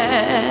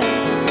back,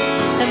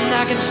 and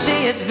I can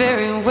see it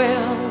very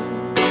well.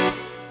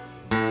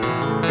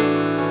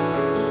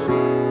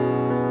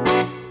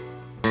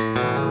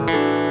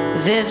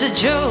 There's a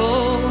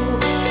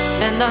joke,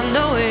 and I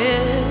know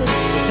it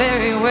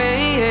very well.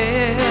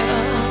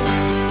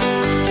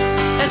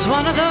 It's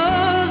one of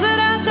those that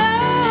I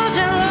told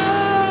you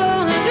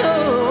long ago.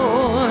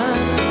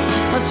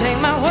 Well, take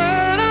my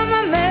word on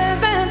the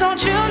man,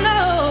 don't you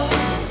know?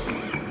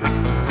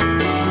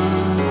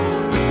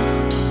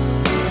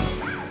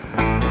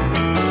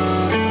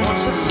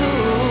 Once a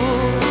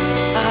fool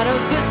had a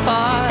good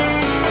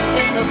part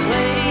in the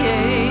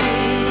play.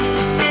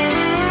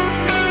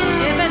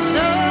 If it's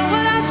so,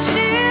 would I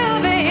still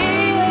be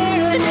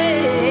here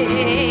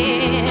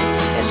today?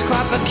 It's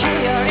quite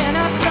peculiar in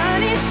a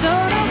funny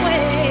sort of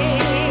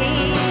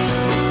way.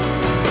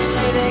 I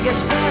think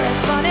it's very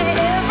funny,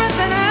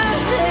 everything I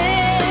say.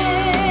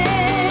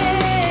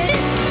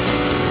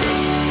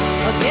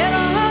 Get a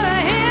load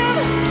of him,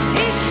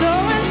 he's so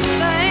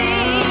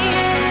insane.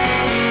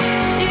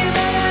 You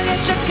better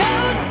get your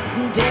coat,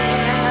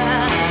 dear.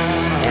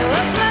 It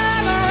looks like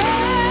a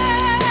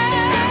ride.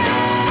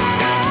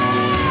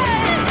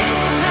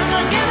 I'm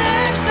looking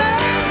next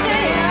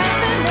Thursday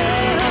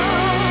afternoon.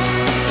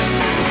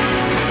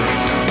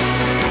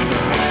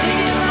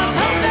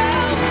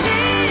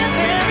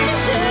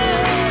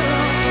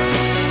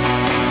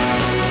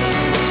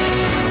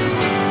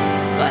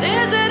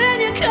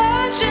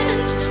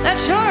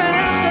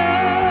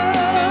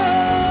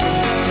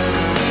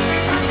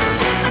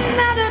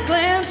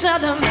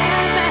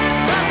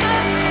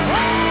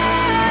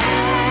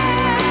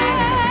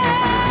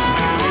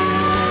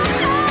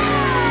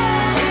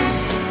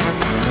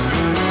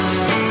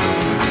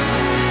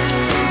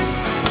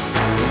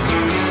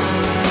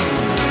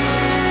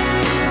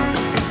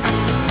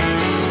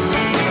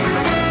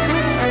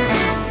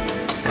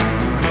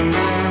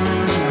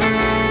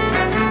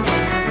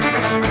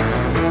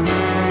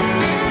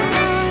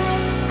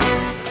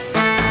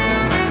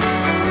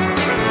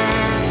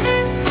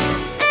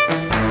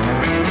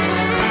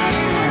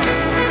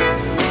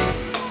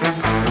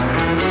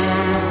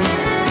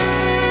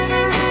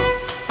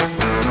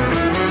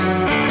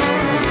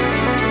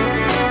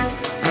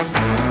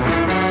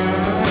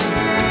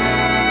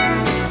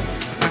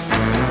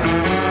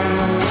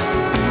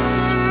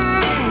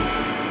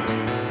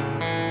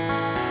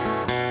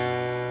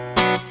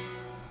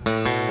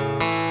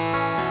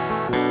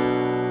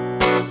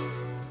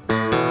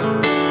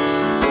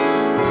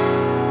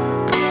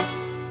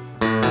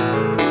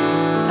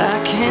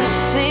 can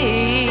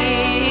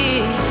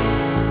see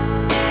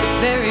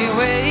very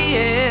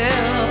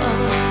well.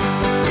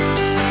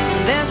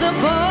 There's a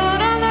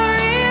boat on the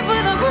reef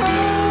with a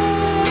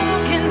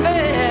broken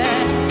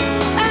bed,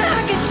 and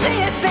I can see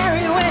it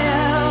very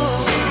well.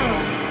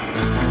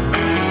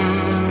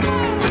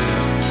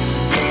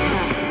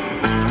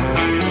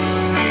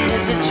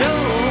 There's a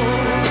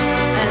joke,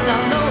 and I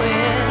know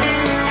it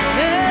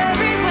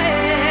very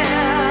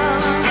well.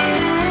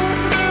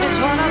 It's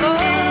one of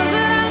those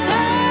that I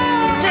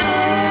told you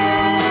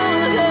long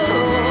ago.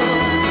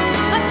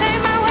 I take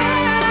my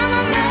word, I'm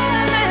a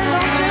madman,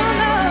 don't you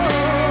know?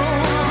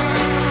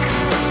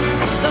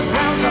 The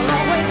ground's a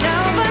long way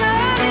down, but I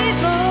need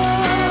more.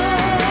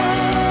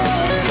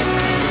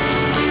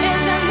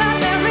 Is there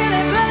nothing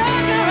really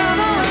black around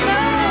the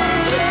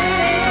windows?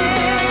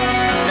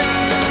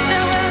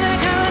 Now when they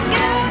come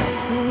again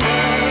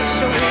next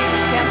week,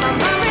 can my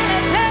mind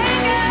really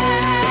take it?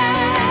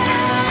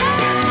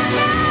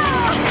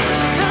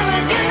 Come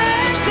again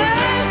next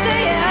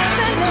Thursday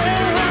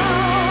afternoon.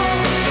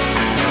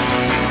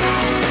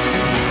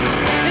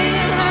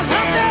 Because I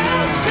hope that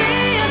I'll see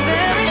you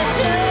very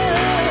soon.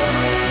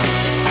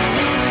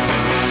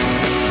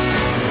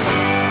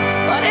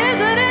 But is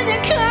it in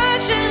your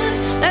conscience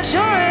that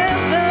you're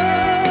after?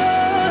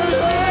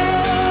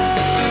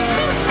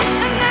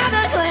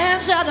 Another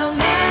glimpse of the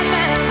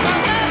madman from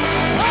the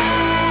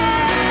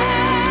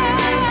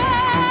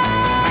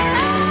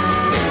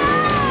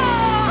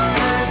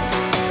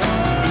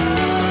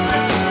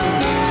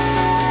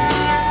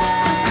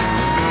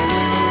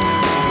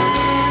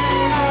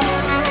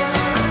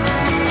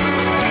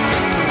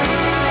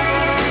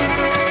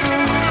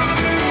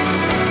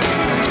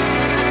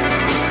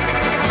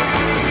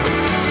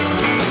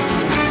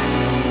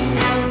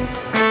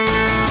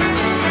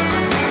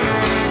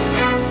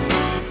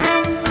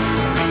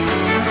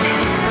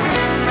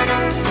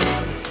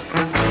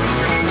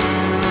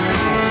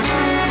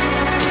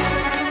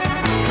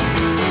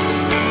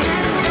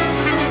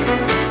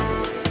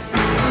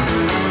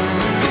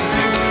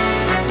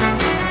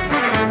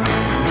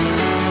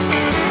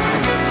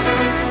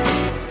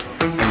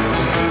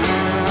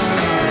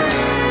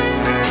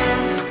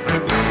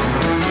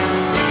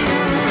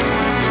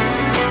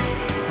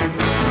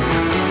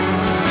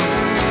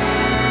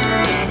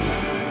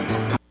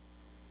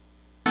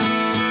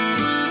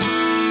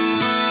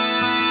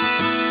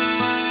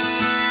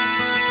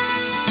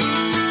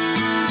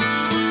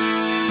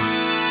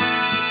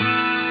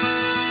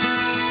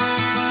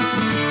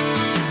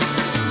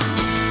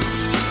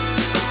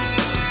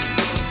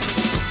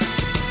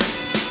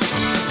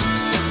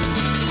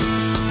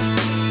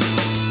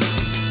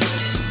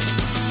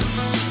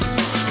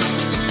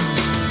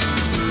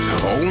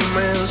Old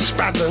man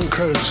spat and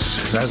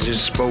cursed as he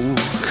spoke.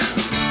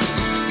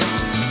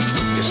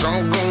 It's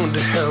all going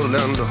to hell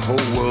and the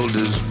whole world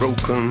is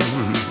broken.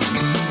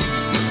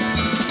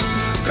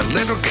 The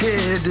little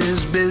kid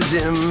is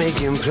busy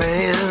making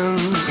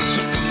plans.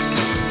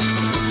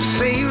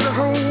 Save the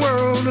whole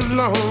world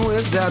along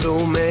with that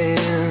old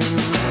man.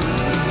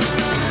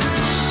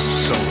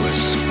 So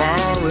as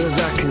far as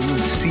I can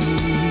see,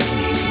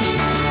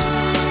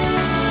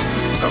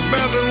 a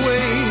better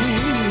way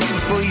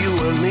for you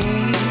and me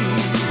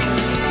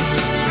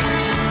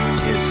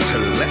is to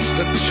let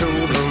the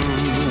children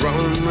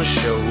run the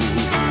show.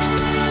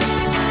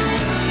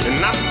 And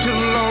not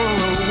too long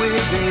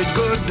we'll be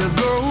good to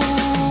go.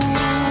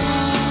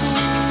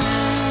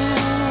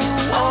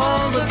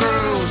 All the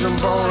girls and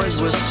boys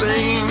will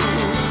sing.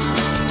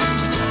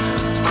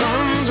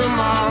 Come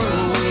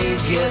tomorrow we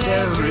get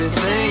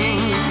everything.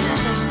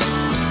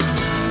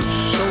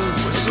 So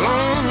as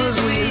long as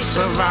we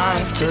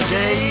survive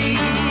today,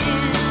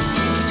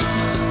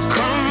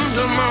 come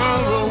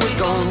tomorrow we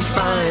gon'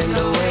 find a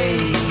way.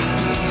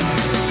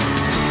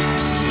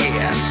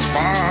 Yeah, as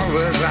far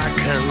as I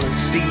can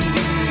see,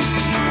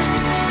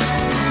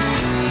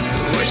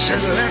 we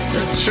should let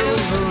the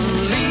children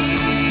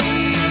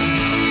lead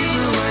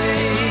the way.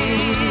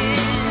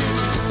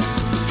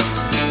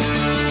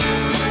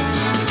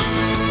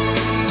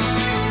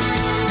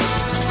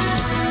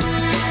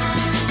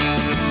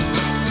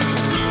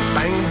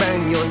 Bang,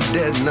 bang, you're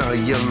dead now,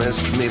 you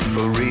missed me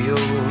for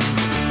real.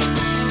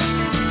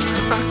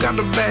 I got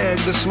a bag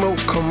to smoke,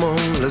 come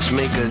on, let's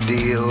make a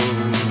deal.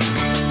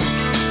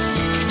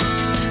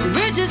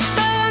 Bridges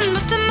burn,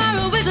 but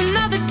tomorrow is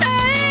another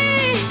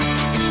day.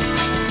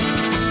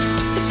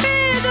 To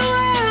feed the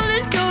world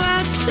and go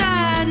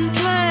outside and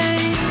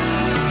play.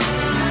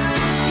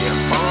 Yeah,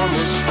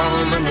 farmers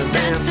farm and the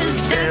dancers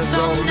dance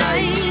all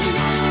night.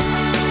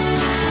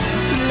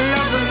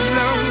 Lovers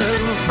love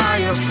and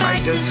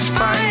firefighters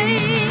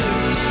fight.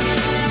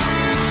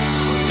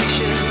 We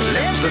should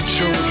let the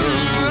children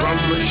run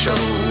the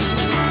show.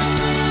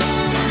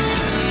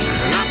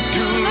 Not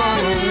too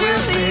long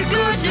we'll be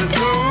good to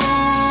go.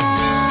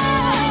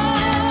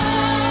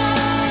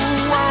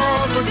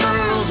 All the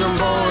girls and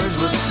boys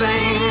will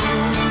sing.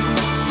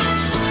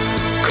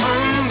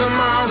 Come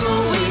tomorrow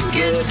we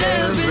get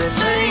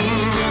everything.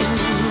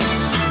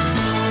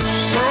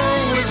 So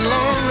as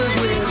long as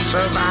we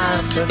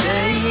survive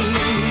today,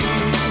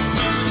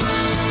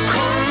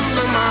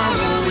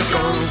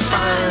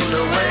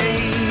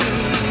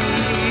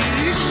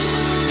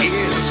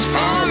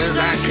 as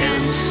I can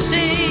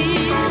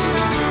see.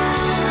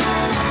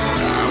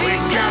 We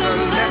gotta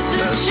let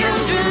the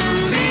children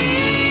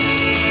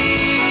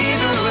lead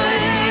the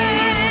way.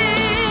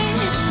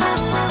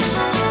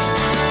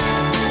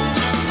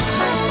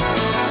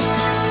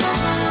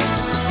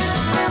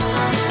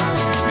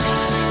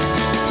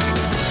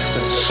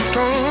 The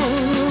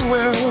storm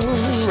will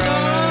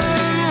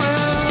rise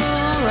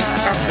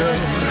after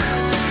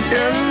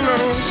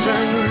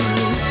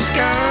innocent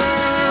sky.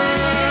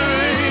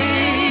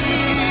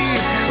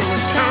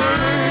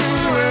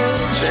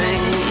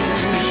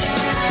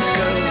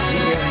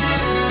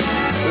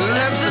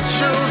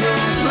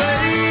 Children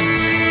play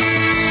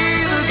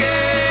the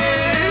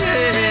game.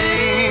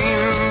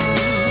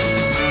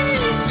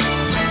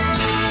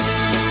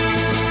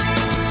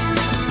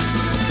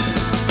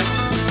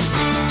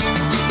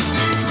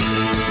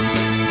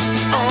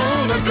 All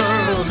the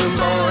girls and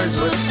boys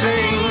will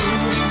sing.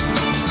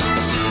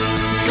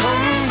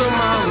 Come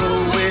tomorrow,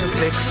 we'll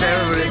fix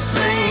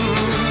everything.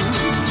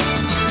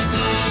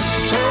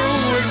 So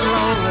as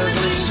long as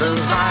we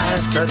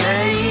survive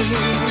today,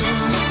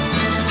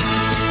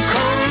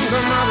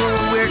 tomorrow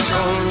we're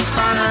gonna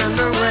find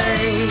a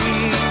way.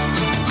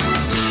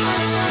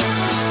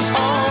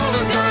 All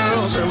the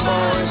girls and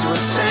boys will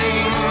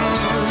sing.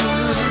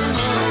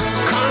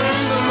 Come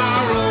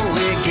tomorrow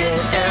we get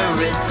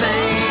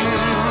everything.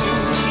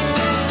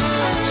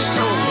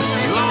 So as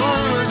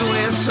long as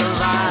we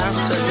survive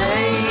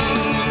today,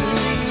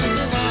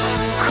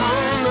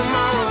 come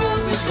tomorrow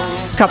we're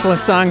gonna. A couple of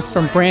songs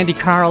from Brandi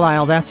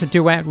Carlile. That's a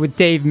duet with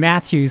Dave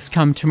Matthews,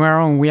 Come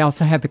Tomorrow. And we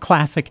also had the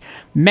classic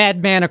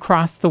Madman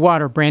Across the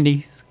Water.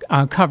 Brandi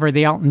covered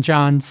the Elton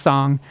John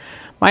song.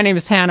 My name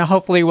is Hannah.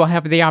 Hopefully we'll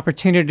have the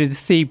opportunity to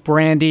see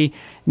Brandi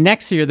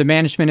next year. The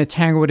management at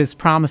Tanglewood is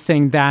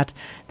promising that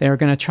they're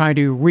going to try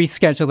to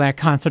reschedule that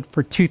concert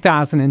for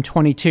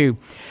 2022.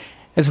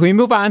 As we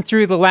move on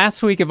through the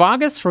last week of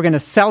August, we're going to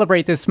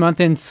celebrate this month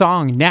in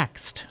song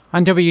next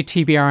on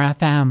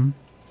WTBR-FM.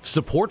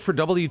 Support for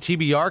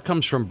WTBR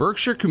comes from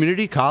Berkshire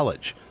Community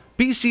College.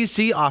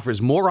 BCC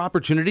offers more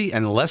opportunity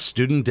and less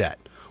student debt,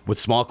 with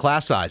small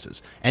class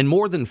sizes and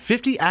more than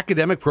 50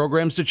 academic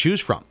programs to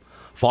choose from.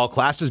 Fall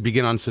classes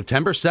begin on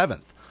September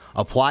 7th.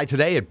 Apply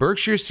today at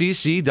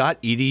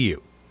berkshirecc.edu.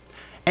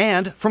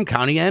 And from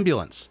County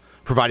Ambulance,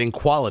 providing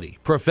quality,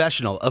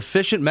 professional,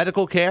 efficient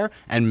medical care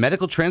and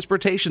medical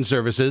transportation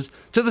services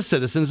to the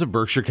citizens of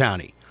Berkshire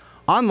County.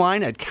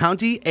 Online at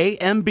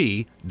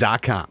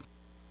countyamb.com.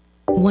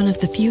 One of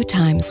the few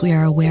times we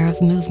are aware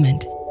of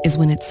movement is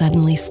when it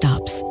suddenly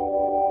stops.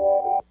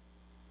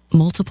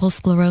 Multiple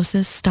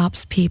sclerosis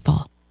stops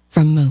people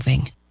from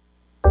moving.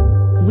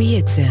 We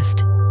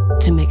exist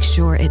to make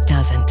sure it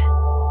doesn't.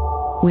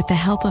 With the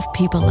help of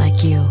people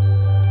like you,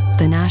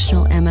 the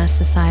National MS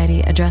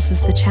Society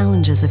addresses the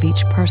challenges of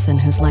each person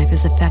whose life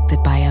is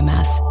affected by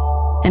MS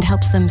and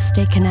helps them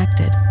stay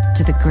connected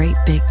to the great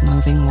big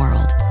moving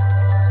world.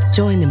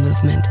 Join the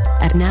movement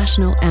at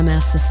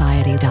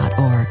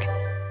nationalmssociety.org.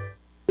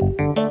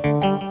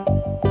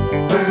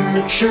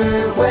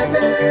 Berkshire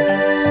weather.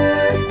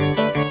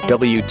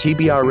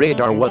 WTBR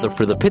radar weather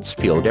for the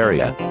Pittsfield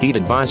area. Heat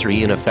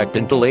advisory in effect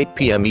until 8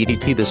 p.m.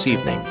 EDT this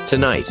evening.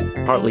 Tonight,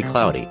 partly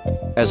cloudy.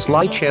 A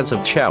slight chance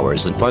of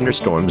showers and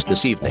thunderstorms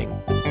this evening.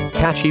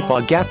 Patchy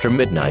fog after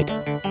midnight.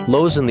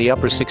 Lows in the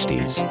upper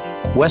 60s.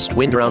 West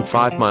wind around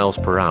 5 miles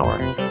per hour.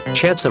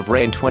 Chance of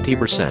rain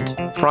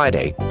 20%.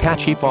 Friday,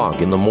 patchy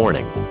fog in the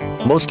morning.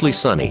 Mostly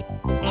sunny.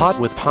 Hot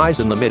with highs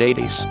in the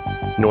mid-80s.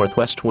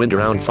 Northwest wind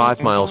around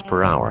 5 miles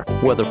per hour.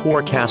 Weather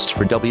forecasts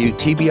for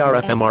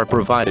WTBR-FM are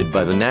provided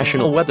by the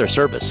National Weather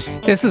Service.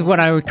 This is what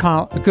I would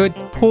call a good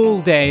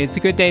pool day. It's a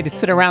good day to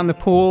sit around the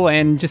pool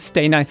and just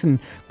stay nice and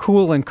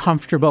cool and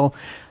comfortable.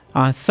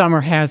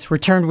 Summer has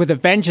returned with a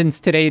vengeance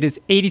today. It is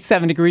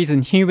 87 degrees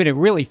and humid. It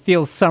really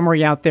feels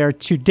summery out there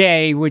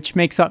today, which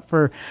makes up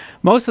for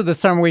most of the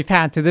summer we've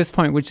had to this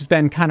point, which has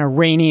been kind of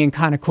rainy and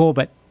kind of cool,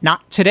 but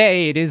not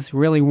today. It is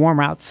really warm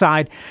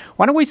outside.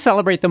 Why don't we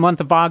celebrate the month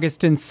of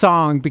August in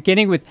song,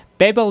 beginning with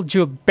Bebel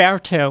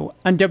Gilberto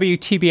on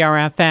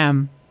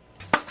WTBR-FM.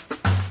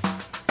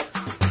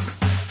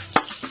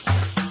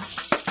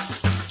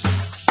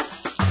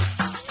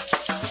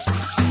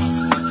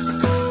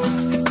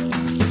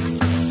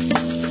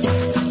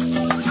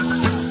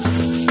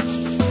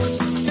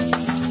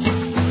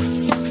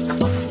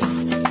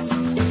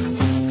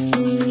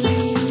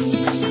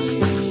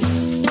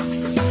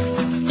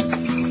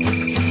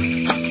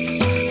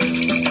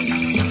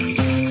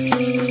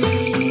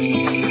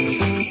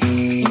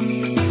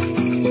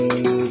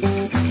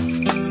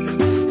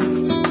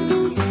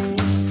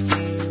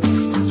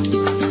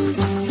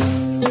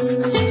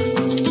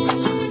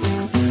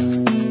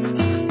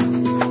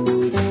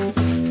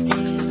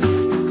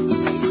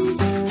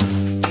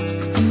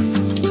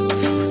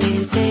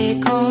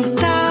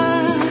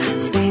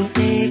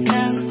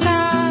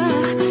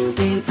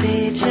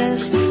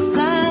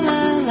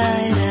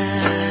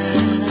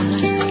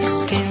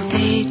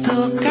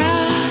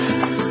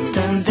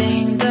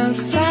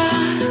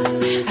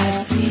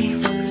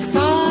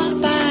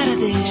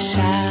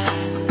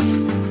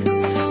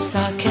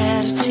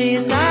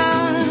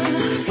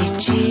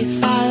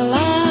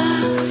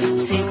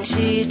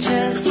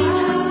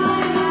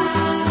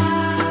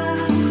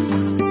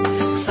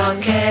 só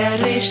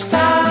quero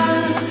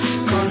estar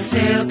com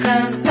seu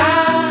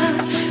cantar,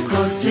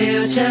 com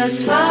seu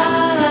just la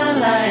la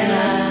la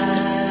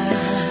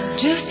la.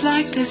 Just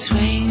like this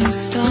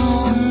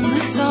rainstorm,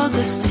 this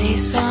August day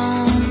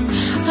song,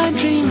 I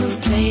dream of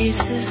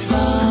places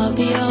far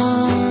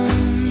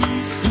beyond.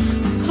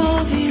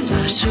 Ouvindo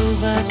a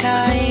chuva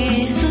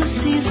cair, do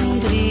cinza um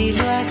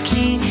brilho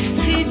aqui,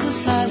 fico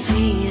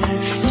sozinha,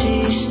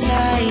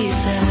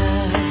 distraída.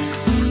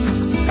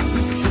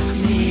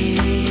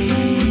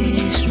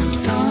 Mesmo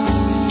tom,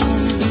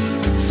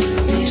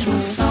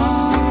 mesmo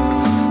som,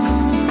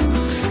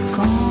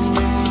 como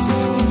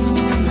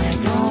é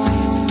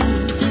bom,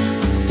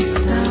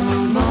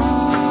 tão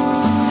bom.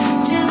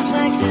 Just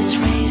like this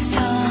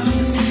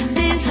rainstorm,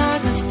 this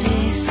August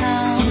day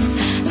sound,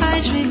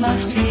 I dream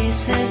of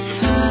places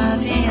far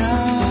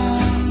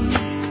beyond.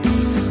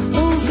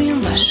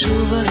 Ouvindo a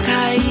chuva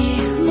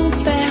cair no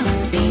pé,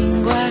 um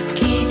pingo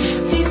aqui,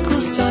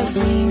 fico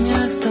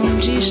sozinha, tão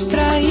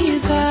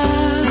distraída.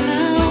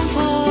 Não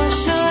vou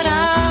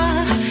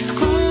chorar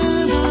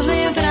quando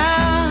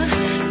lembrar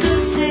do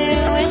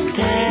seu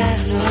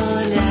eterno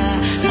olhar.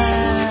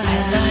 I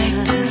like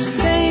to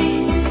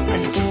sing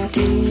and to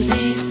do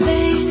these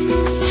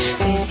things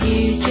with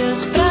you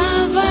just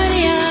pra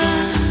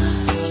variar.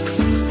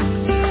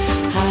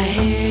 I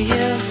hear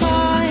your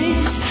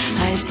voice,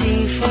 I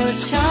sing for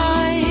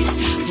choice,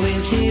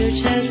 with you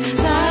just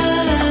la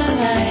la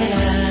la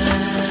la.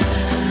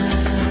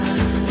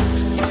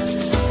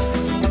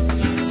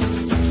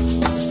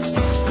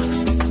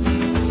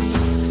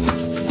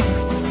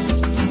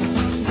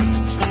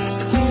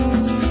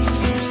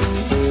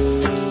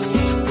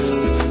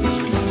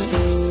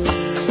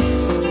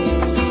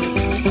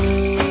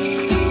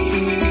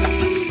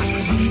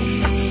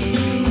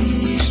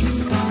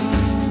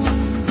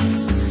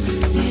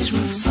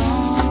 Mesmo som,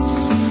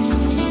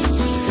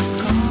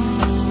 tão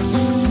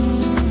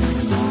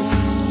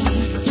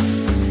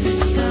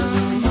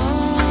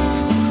bom.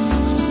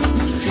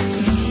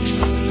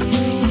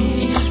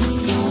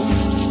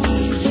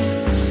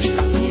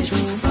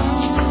 Mesmo som,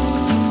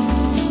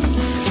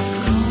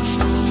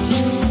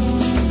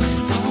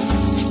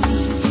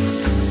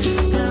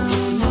 tão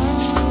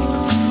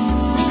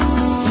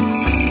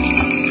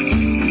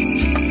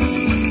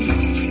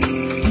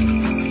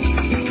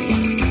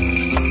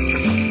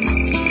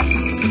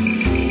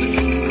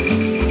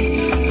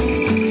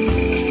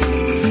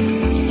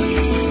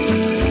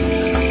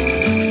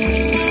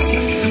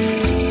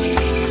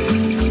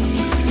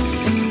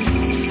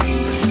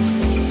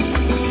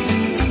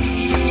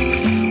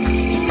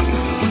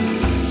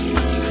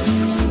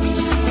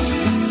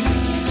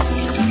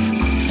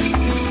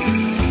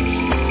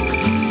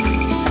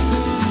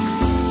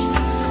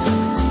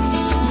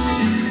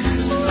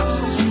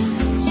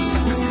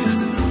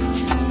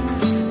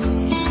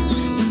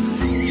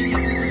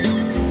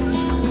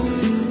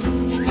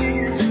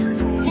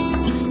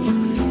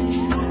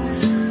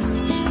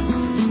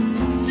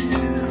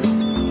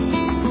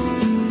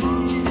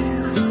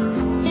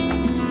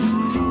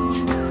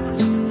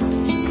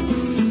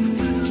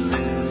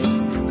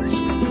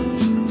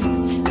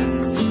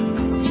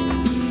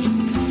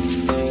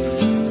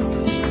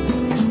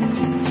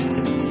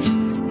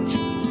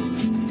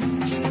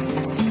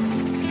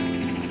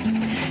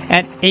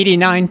At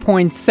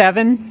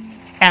 89.7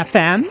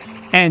 FM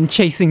and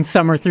chasing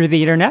summer through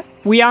the internet,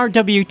 we are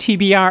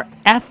WTBR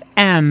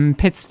FM,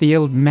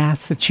 Pittsfield,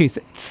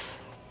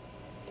 Massachusetts.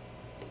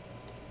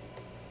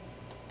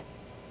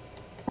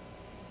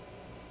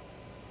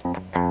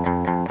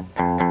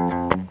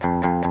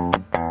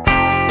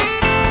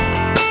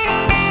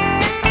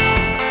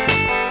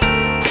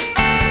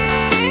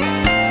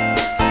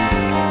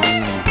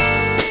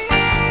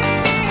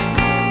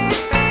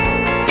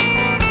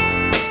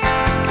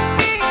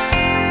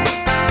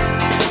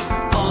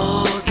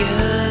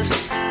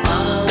 August,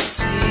 I'll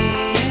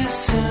see you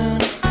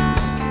soon,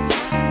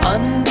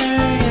 under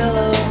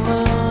yellow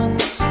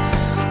moons,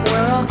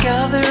 where I'll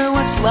gather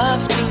what's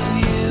left of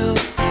you.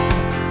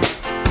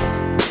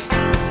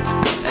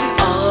 And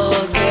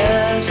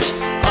August,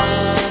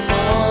 I'm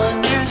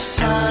on your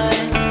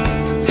side,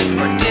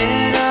 or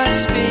did I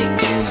speak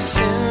too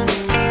soon?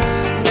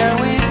 Now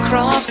we've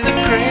crossed the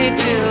great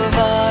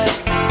divide.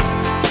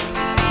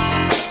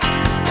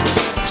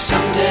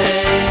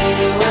 Someday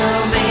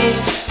we'll meet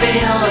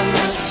beyond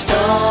the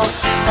stars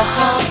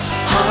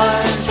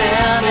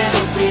and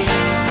it'll be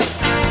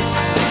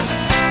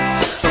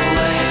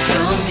away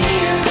from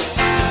here.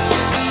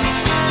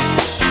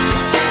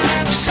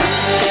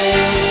 Someday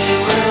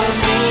we'll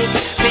meet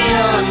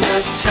beyond the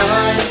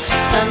time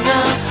and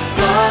the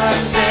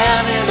bars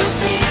and it'll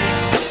be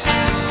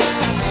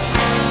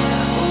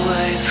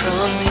away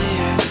from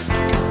here.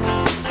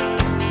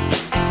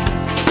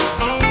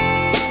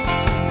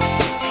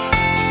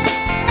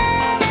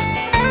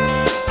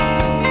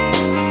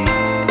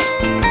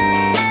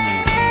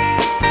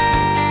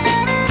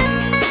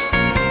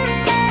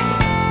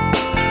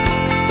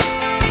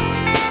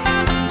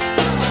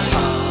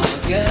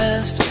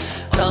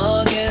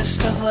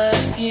 August of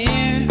last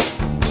year,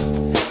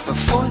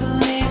 before the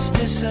leaves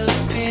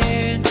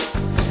disappeared,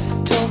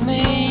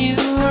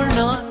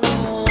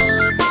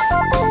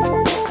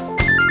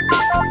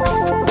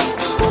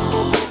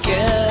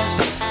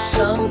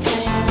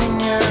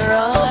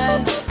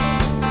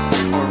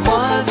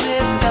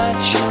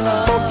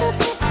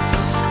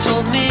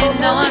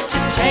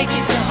 take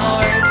it to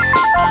heart.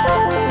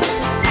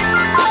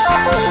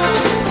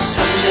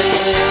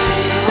 Someday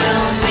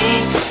we'll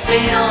meet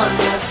beyond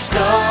the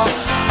stars,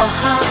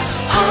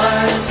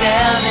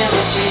 and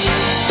it'll be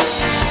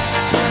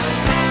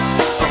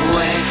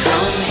away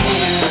from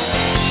here.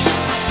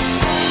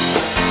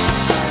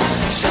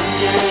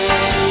 Someday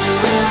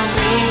we'll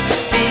meet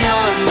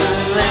beyond the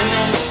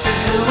limits of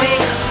who we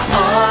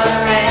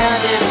are,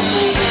 and it'll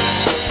be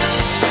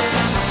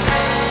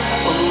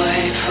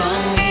away from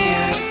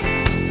here.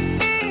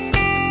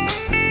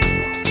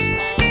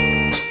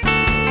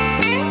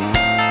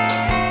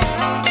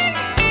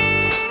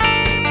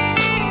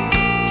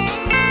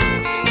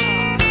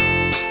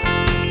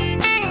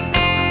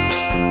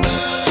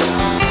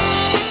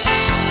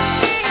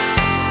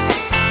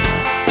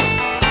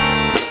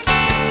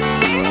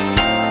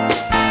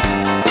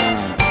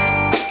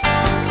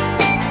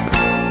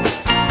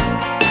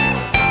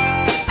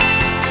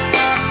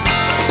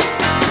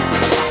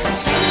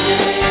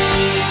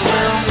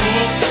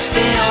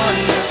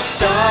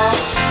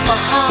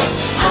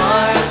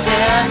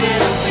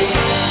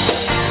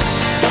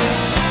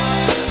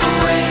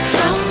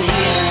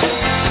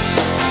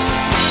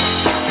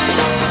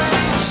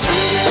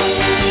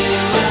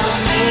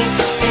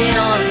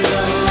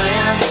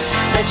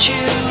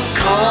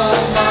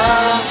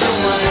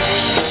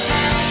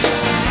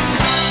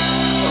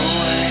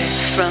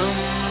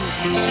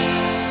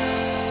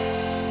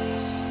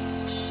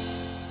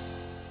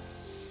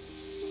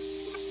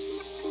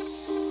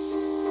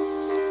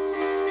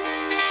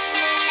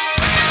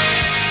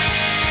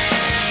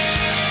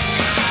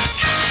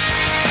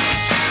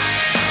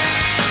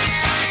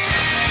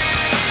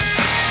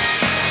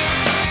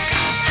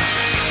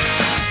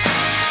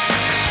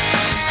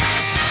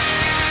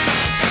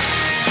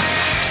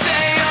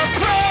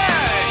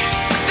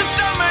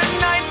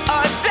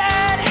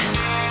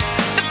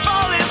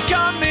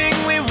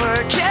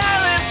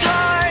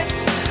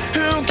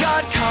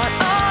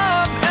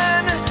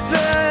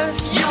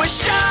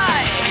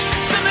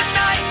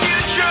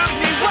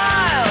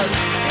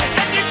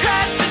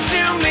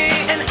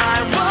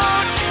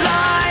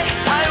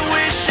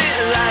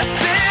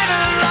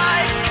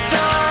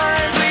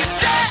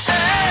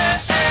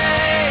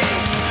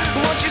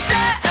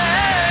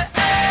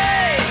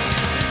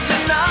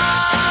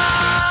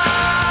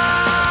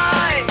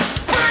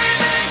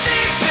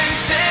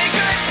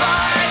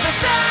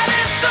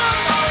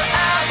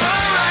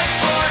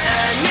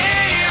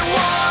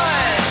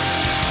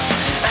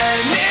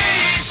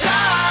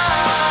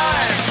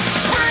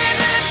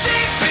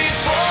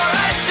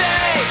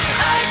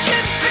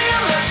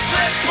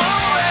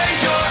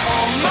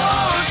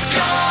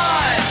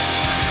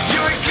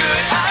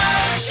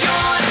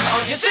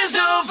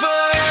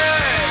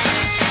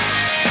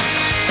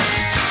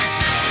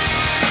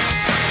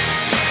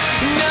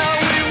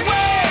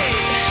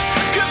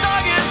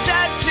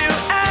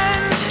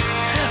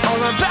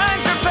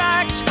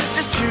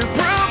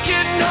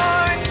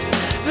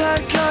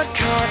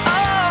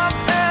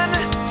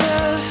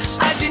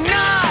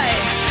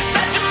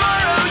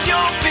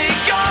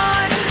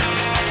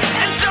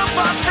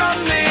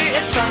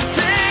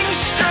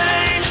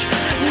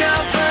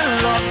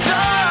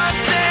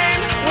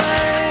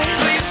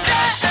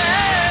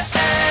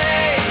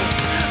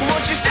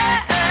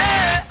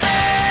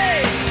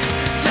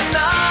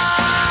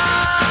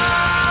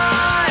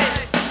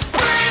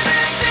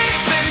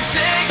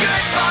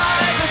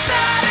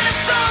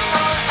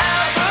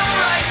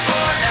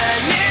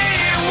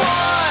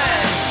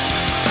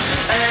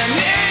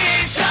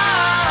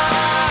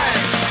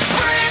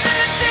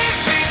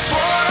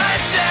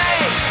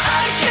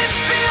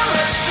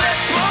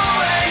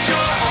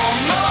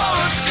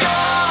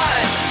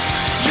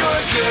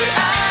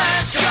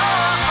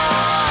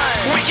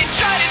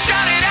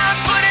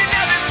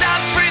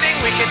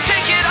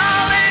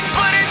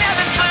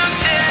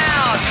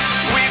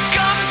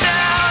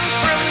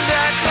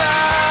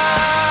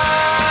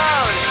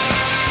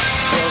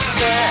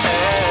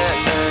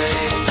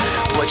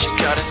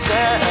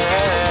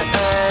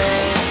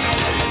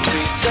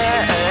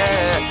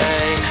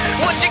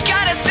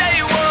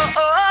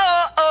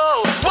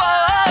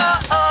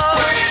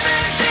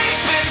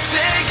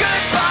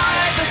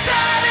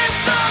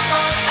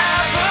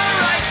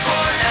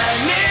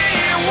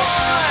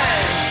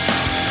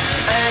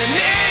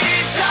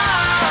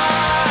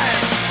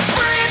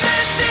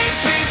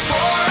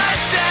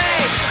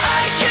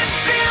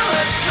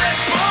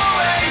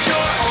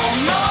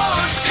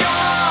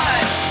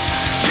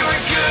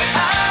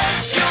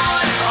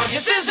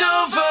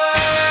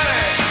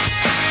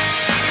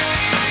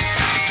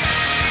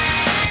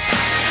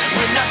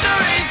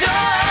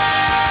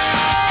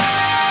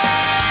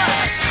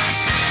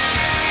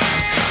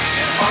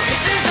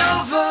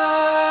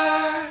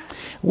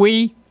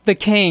 We, the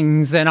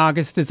Kings, and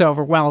August is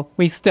over. Well,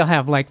 we still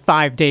have like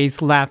 5 days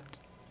left.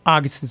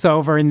 August is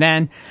over, and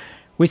then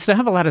we still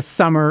have a lot of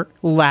summer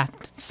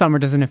left. Summer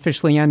doesn't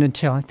officially end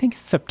until, I think,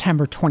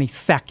 September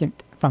 22nd,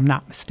 if I'm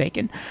not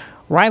mistaken.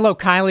 Rilo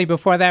Kiley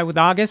before that with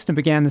August, and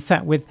began the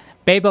set with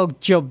Bebel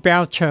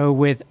Gilberto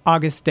with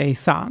August Day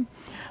Song.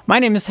 My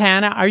name is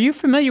Hannah. Are you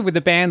familiar with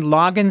the band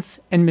Loggins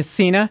and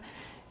Messina?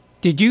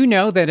 Did you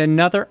know that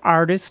another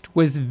artist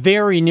was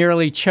very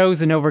nearly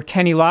chosen over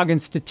Kenny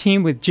Loggins to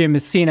team with Jim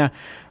Messina?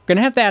 We're going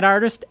to have that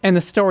artist and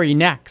the story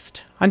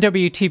next on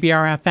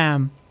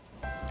WTBR-FM.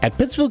 At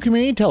Pittsfield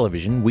Community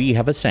Television, we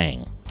have a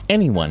saying: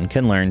 anyone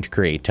can learn to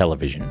create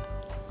television.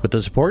 With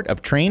the support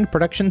of trained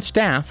production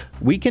staff,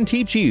 we can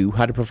teach you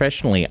how to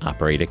professionally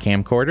operate a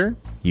camcorder,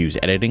 use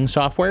editing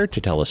software to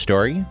tell a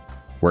story,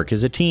 work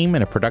as a team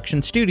in a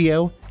production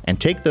studio, and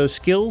take those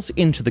skills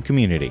into the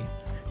community.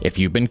 If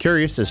you've been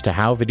curious as to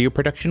how video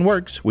production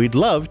works, we'd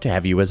love to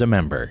have you as a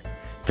member.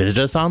 Visit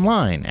us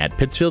online at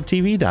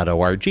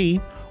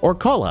pittsfieldtv.org or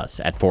call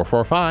us at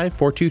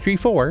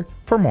 445-4234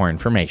 for more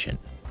information.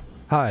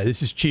 Hi,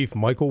 this is Chief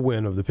Michael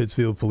Wynn of the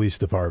Pittsfield Police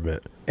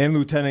Department. And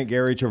Lieutenant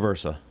Gary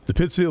Traversa. The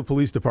Pittsfield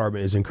Police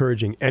Department is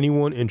encouraging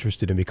anyone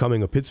interested in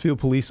becoming a Pittsfield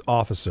police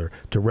officer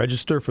to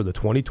register for the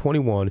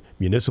 2021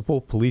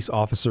 Municipal Police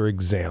Officer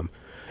Exam.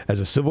 As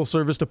a civil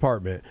service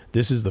department,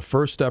 this is the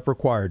first step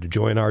required to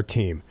join our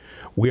team.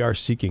 We are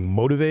seeking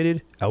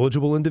motivated,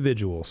 eligible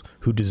individuals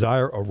who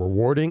desire a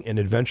rewarding and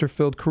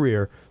adventure-filled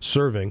career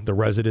serving the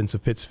residents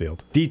of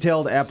Pittsfield.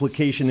 Detailed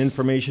application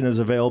information is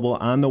available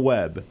on the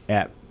web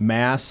at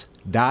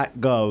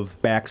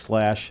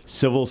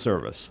mass.gov/civil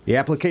service. The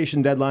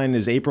application deadline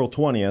is April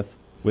 20th,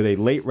 with a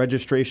late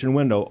registration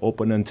window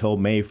open until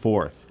May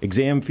 4th.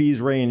 Exam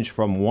fees range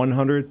from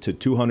 $100 to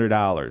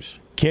 $200.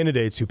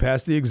 Candidates who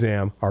pass the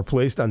exam are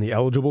placed on the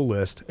eligible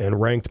list and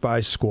ranked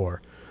by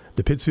score.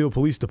 The Pittsfield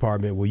Police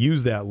Department will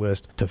use that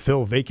list to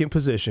fill vacant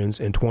positions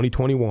in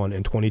 2021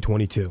 and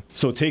 2022.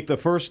 So take the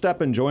first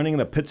step in joining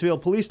the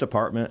Pittsfield Police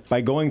Department by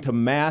going to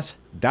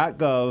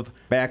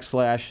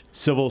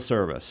mass.gov/civil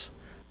service.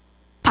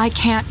 I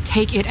can't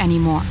take it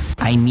anymore.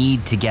 I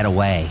need to get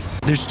away.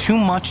 There's too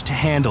much to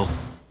handle.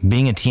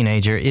 Being a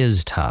teenager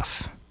is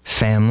tough.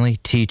 Family,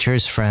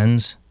 teachers,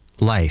 friends,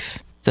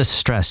 life. The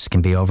stress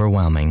can be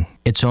overwhelming.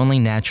 It's only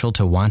natural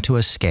to want to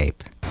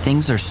escape.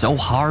 Things are so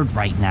hard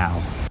right now.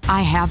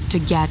 I have to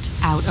get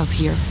out of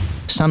here.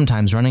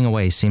 Sometimes running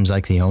away seems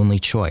like the only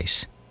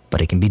choice, but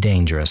it can be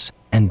dangerous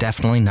and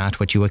definitely not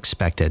what you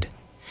expected.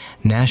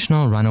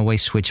 National Runaway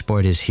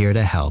Switchboard is here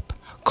to help.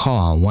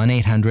 Call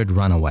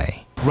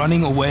 1-800-RUNAWAY.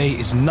 Running away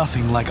is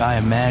nothing like I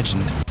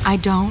imagined. I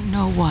don't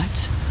know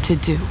what to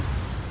do.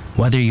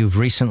 Whether you've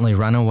recently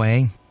run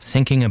away,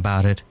 thinking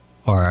about it,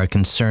 or are a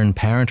concerned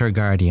parent or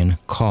guardian,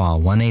 call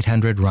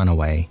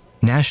 1-800-RUNAWAY.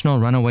 National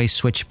Runaway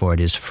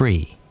Switchboard is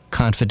free,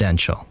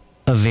 confidential,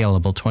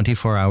 available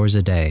 24 hours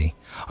a day,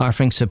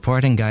 offering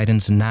support and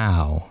guidance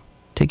now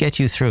to get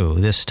you through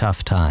this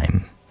tough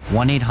time.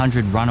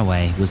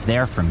 1-800-RUNAWAY was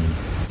there for me.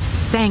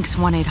 Thanks,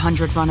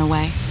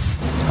 1-800-RUNAWAY.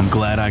 I'm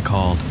glad I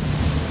called.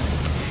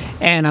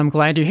 And I'm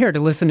glad you're here to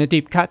listen to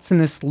Deep Cuts in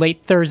this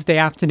late Thursday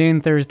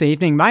afternoon, Thursday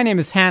evening. My name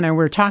is Hannah.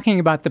 We're talking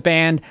about the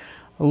band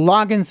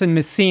Loggins and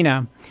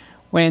Messina.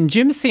 When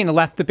Jim Messina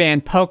left the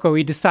band Poco,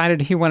 he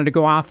decided he wanted to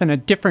go off in a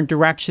different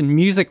direction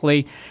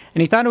musically,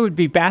 and he thought it would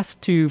be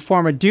best to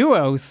form a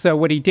duo. So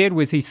what he did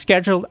was he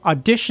scheduled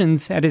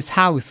auditions at his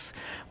house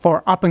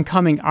for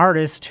up-and-coming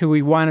artists who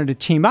he wanted to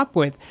team up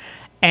with.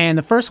 And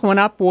the first one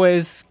up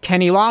was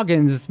Kenny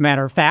Loggins, as a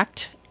matter of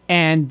fact.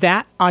 And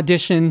that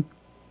audition,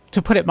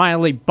 to put it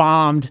mildly,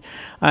 bombed.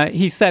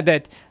 He said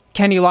that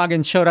Kenny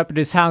Loggins showed up at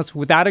his house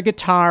without a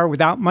guitar,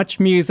 without much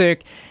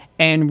music,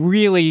 and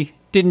really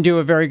didn't do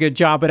a very good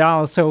job at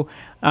all. So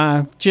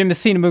Jim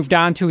Messina moved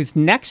on to his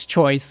next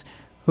choice,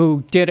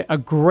 who did a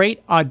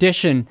great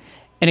audition.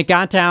 And it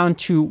got down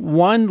to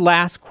one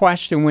last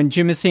question when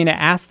Jim Messina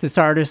asked this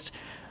artist,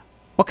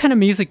 "What kind of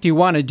music do you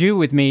want to do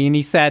with me?" And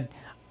he said,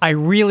 "I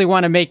really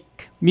want to make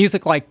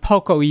music like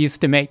Poco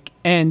used to make."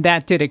 And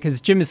that did it, because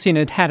Jim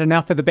Messina had had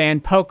enough of the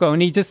band Poco,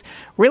 and he just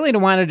really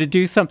wanted to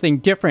do something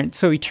different.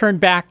 So he turned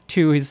back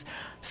to his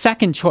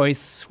second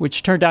choice,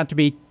 which turned out to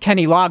be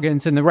Kenny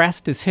Loggins, and the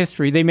rest is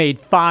history. They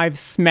made 5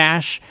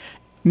 smash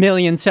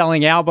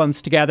million-selling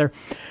albums together.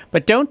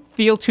 But don't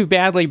feel too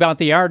badly about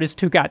the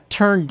artist who got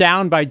turned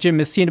down by Jim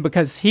Messina,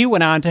 because he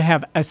went on to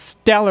have a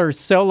stellar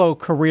solo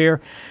career,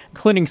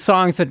 including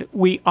songs that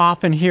we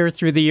often hear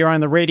through the year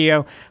on the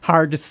radio.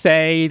 Hard to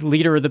Say,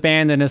 Leader of the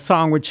Band, and a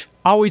song which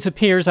always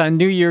appears on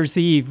New Year's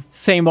Eve,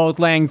 Same Old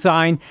Lang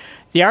Syne.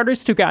 The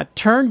artist who got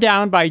turned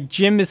down by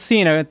Jim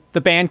Messina, the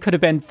band could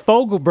have been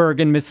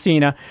Fogelberg and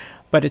Messina,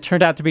 but it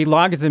turned out to be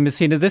Loggins and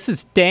Messina. This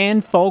is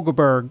Dan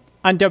Fogelberg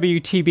on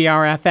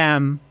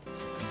WTBR-FM.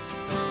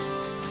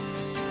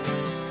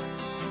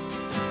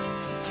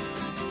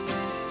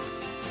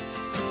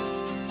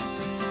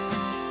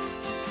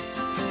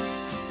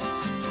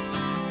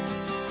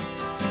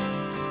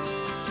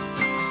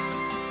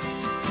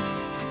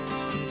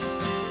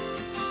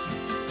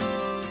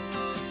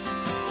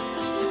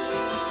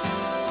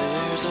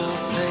 There's a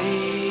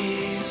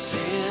place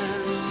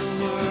in the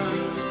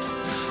world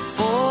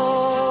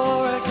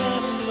for a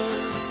gambler.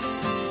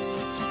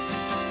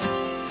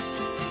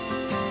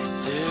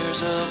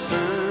 There's a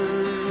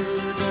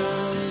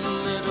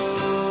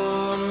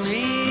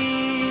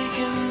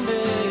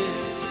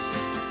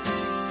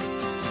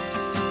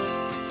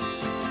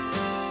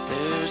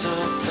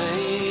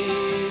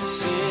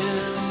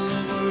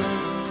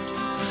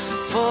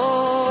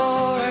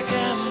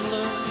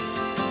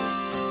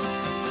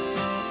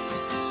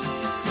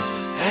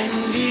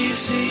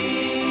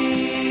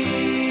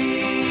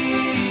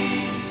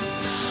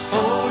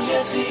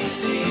yes he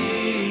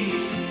sees,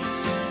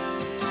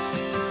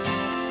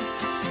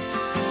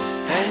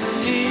 and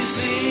he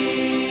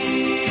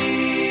sees,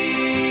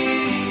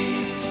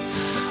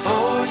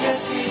 oh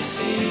yes he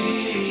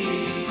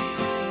sees.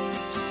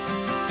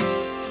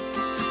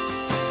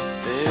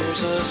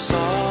 There's a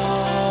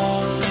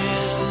song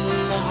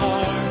in the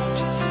heart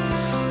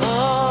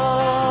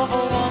of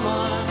a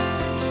woman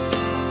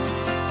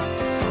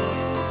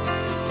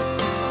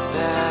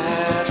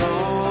that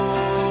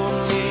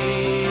only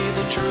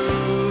the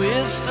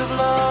truest of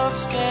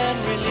loves can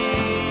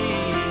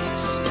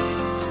release.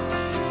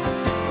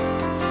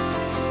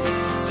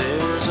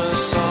 There's a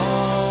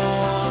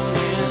song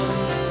in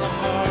the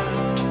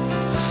heart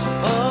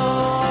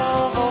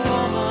of a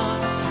woman.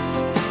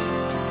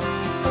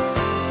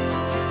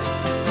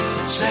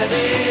 Set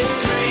it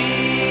free,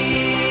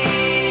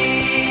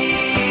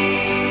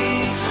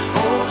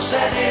 oh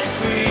set it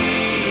free,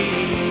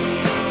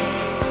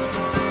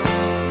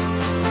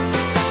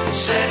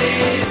 set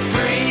it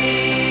free,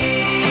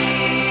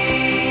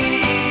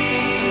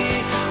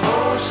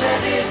 oh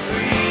set it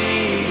free,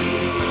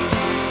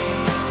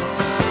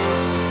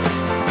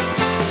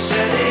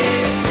 set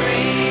it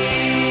free,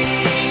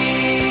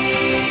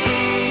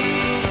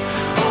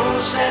 oh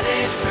set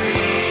it free.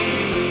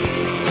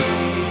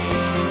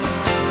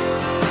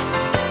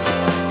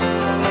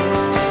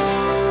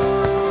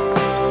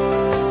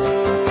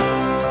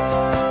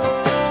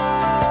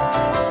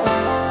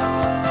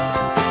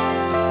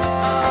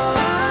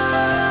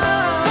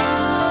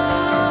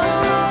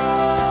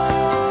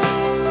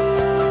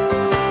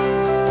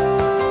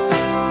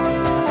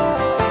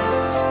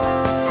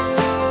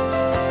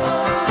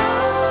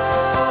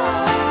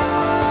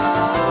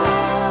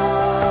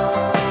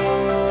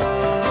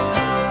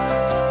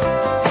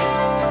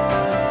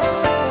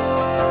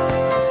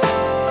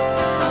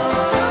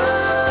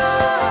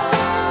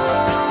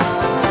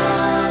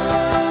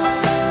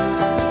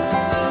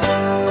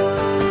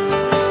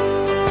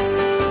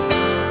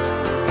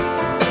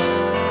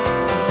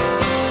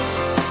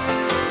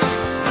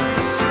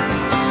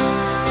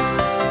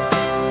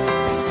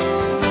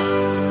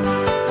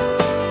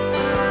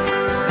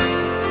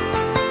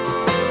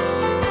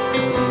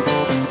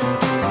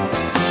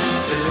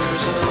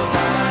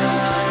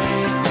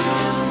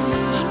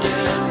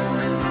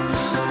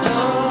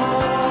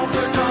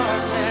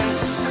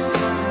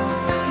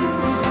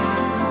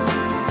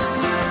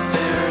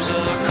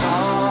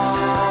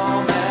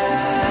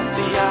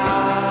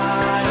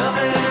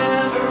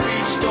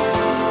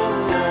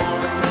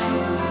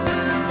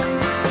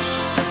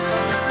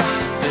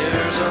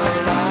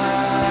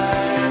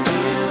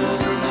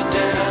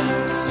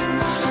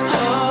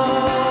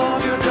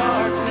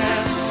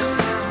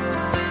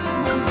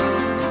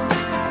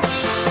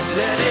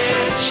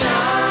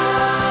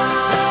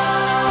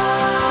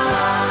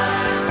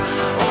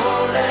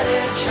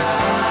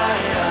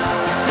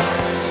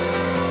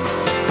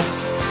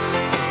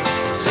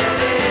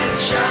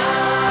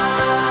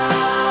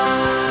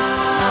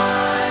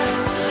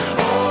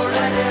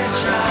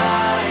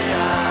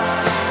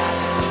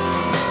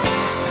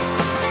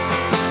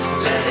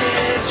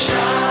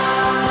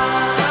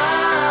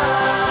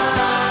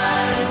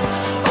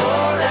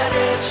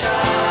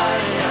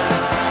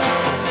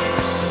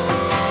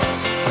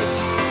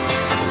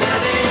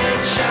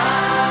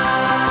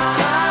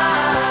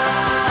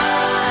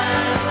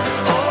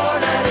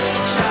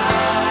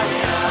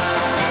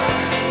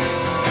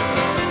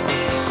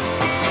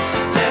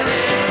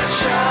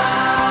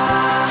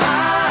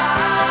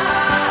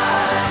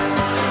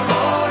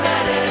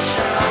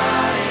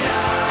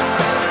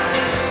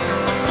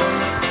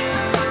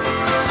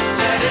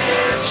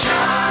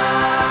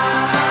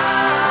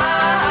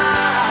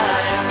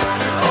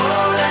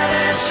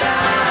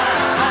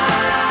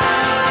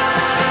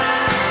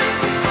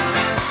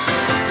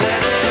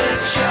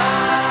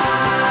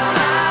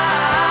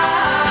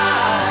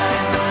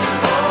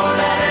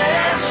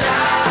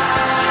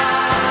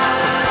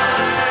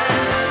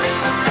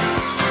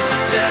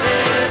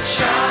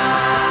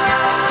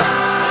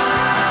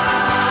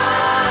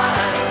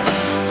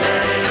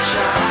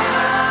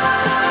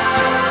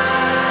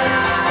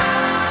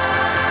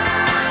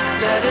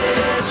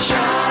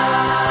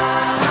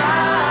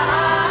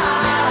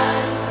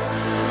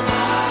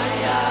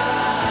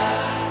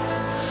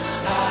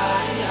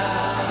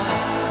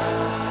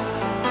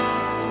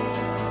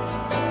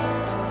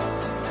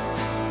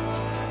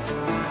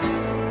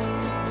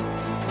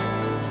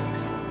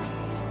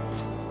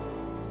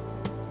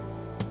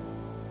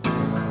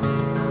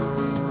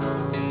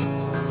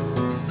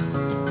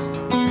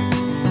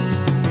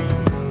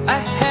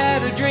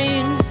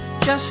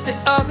 Just the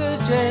other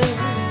day,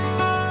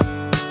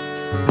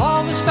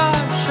 all the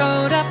stars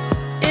showed up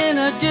in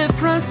a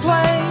different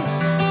place.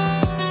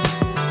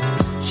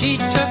 She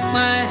took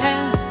my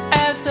hand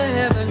as the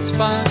heavens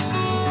spun,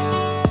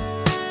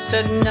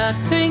 said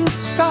nothing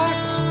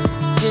starts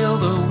till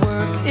the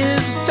work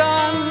is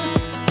done.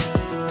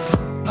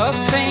 A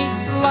faint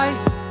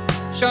light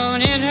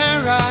shone in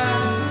her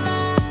eyes.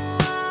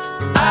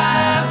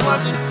 I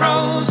wasn't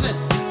frozen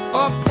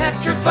or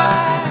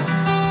petrified.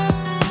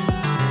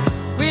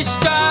 We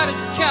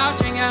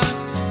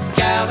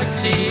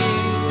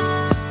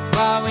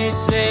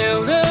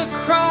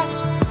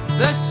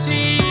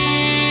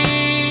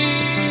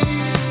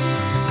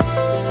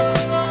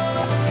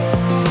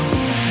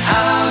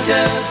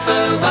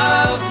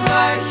love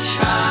light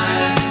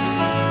shine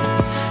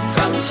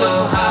from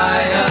so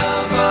high above?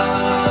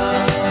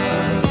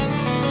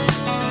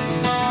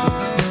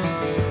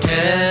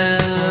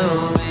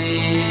 Tell me,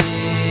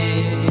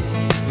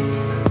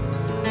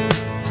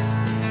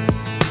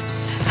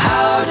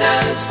 how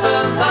does the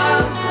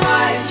love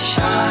light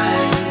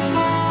shine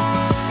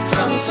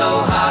from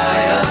so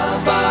high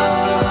above?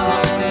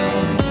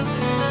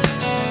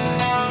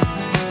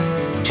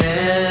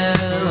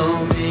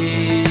 Tell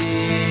me.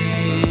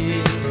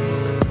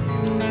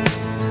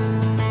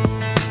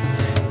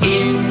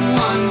 In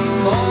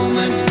one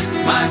moment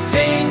my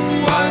fate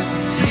was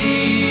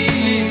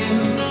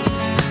sealed,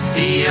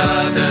 the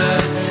other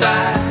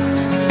side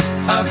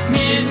of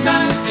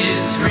midnight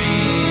is real.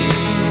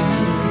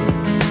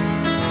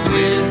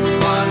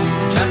 With one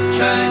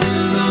touch I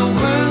knew the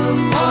world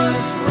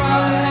was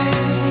right,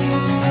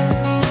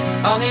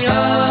 on the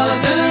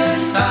other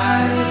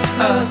side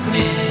of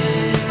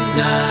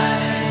midnight.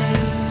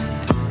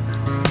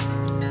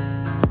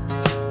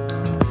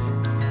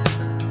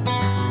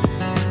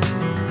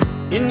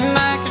 In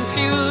my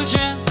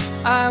confusion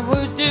I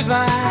would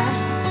divide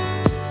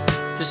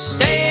to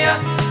stay up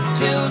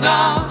till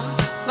dawn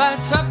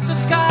lights up the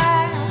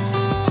sky.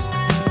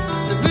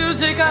 The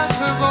music of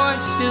her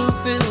voice still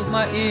filled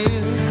my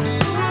ears,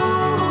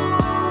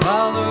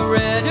 while the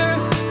red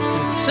earth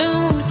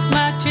consumed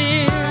my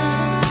tears.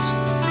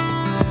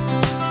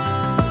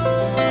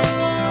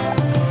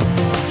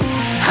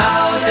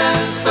 How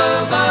does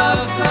the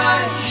love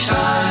light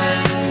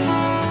shine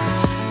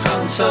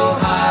from so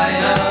high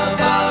above?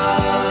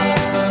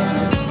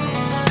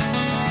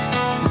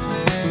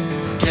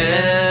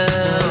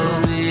 Tell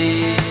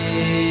me,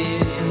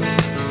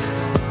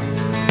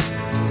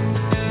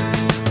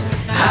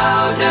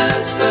 how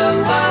does the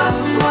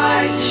love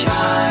light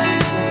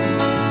shine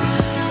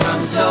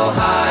from so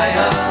high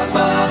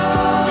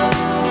above?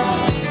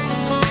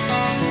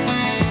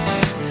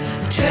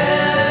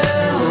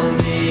 Tell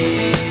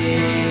me,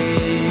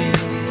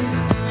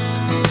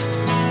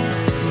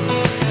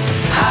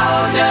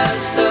 how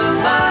does the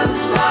love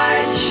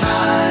light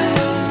shine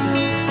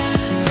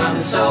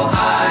from so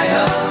high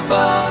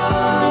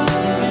above?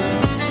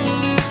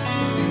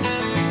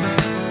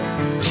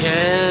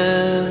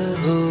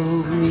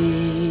 Tell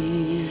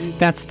me.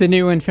 That's the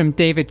new one from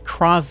David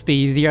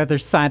Crosby, The Other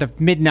Side of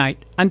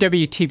Midnight, on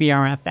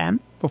WTBR FM.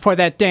 Before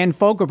that, Dan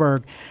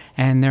Fogelberg,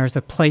 and There's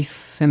a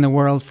Place in the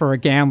World for a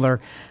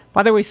Gambler.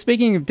 By the way,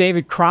 speaking of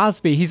David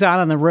Crosby, he's out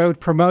on the road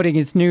promoting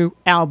his new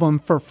album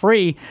for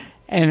free,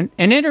 and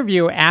an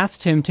interview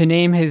asked him to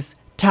name his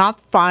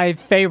top 5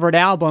 favorite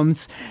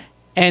albums,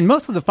 and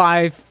most of the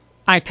 5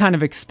 I kind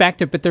of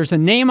expected, but there's a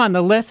name on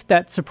the list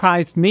that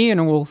surprised me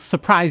and will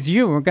surprise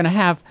you. We're going to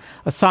have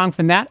a song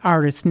from that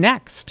artist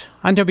next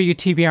on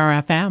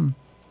WTBR FM.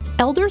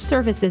 Elder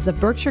Services of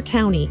Berkshire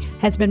County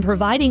has been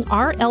providing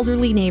our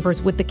elderly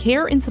neighbors with the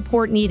care and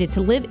support needed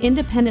to live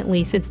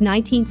independently since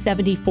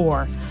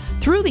 1974.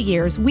 Through the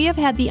years, we have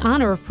had the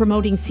honor of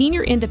promoting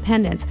senior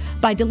independence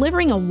by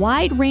delivering a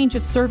wide range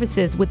of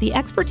services with the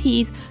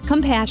expertise,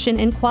 compassion,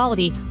 and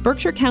quality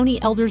Berkshire County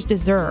elders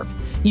deserve.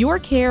 Your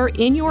care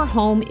in your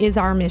home is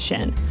our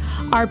mission.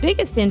 Our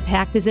biggest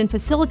impact is in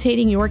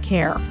facilitating your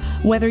care.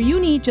 Whether you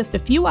need just a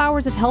few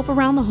hours of help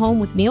around the home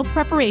with meal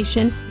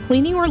preparation,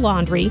 cleaning or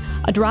laundry,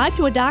 a drive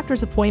to a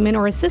doctor's appointment,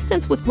 or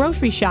assistance with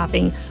grocery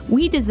shopping,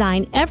 we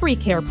design every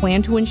care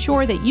plan to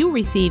ensure that you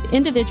receive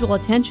individual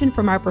attention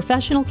from our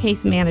professional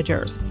case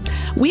managers.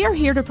 We are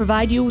here to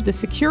provide you with the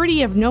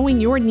security of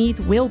knowing your needs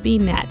will be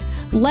met.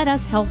 Let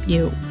us help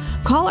you.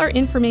 Call our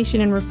Information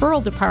and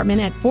Referral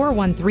Department at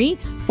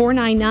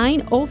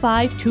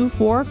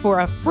 413-499-0524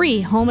 for a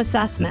free home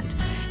assessment.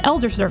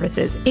 Elder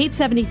Services,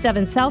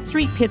 877 South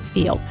Street,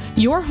 Pittsfield.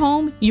 Your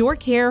home, your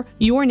care,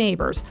 your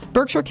neighbors.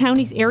 Berkshire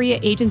County's Area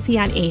Agency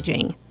on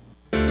Aging.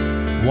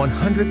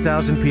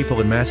 100,000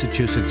 people in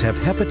Massachusetts have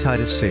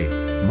hepatitis C.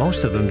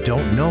 Most of them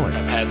don't know it.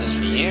 I've had this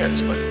for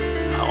years, but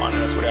how on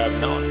earth would I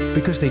have known it?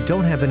 Because they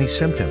don't have any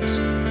symptoms.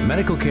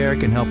 Medical care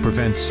can help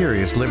prevent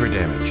serious liver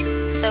damage.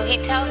 So he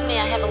tells me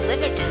I have a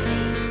liver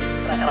disease.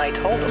 And I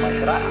told him, I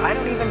said, I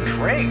don't even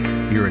drink.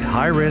 You're at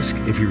high risk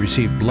if you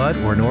receive blood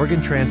or an organ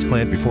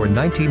transplant before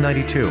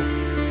 1992,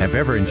 have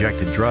ever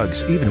injected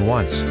drugs even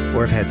once,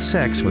 or have had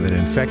sex with an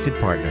infected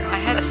partner. I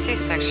had a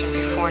C-section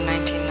before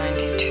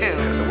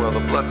 1992. Well, the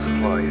blood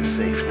supply is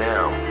safe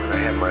now. When I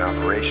had my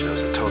operation, it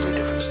was a totally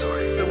different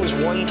story. It was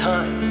one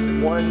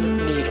time, one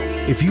needle.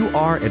 If you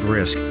are at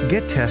risk,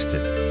 get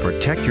tested.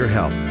 Protect your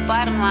health.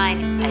 Bottom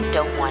line, I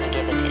don't want to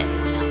give it to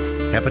anyone else.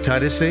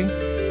 Hepatitis C?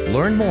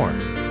 Learn more.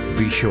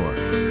 Be sure.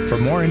 For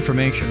more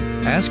information,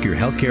 ask your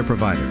healthcare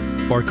provider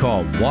or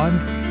call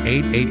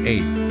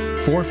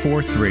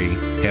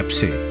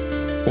 1-888-443-HEP-C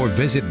or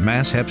visit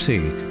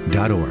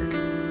masshepc.org.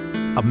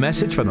 A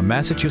message from the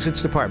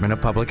Massachusetts Department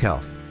of Public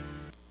Health.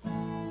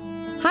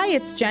 Hi,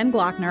 it's Jen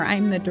Glockner.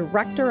 I'm the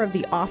director of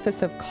the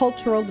Office of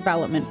Cultural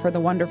Development for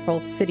the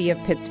wonderful city of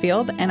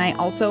Pittsfield, and I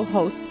also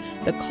host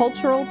the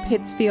Cultural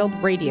Pittsfield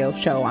radio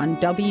show on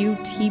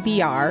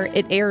WTBR.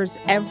 It airs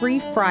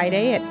every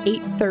Friday at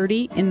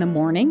 8:30 in the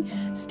morning.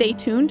 Stay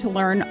tuned to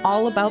learn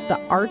all about the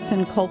arts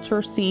and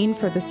culture scene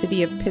for the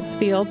city of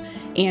Pittsfield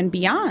and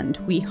beyond.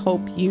 We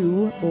hope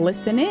you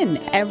listen in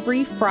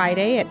every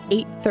Friday at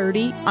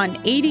 8:30 on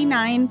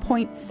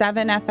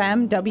 89.7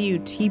 FM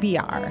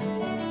WTBR.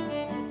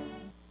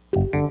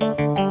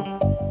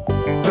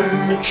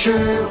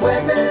 Berkshire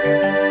weather.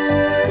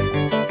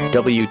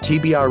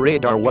 WTBR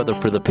radar weather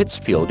for the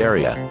Pittsfield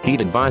area. Heat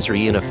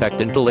advisory in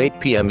effect until 8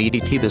 p.m.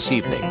 EDT this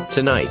evening.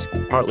 Tonight,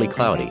 partly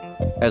cloudy.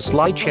 A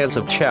slight chance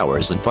of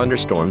showers and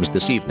thunderstorms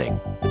this evening.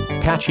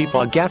 Patchy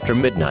fog after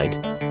midnight.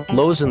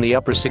 Lows in the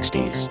upper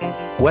 60s.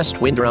 West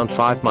wind around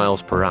 5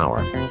 miles per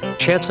hour.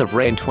 Chance of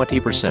rain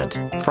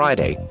 20%.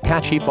 Friday,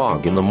 patchy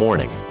fog in the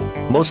morning.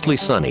 Mostly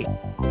sunny.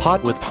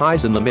 Hot with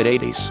highs in the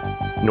mid-80s.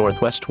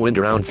 Northwest wind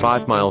around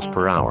 5 miles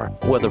per hour.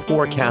 Weather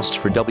forecasts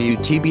for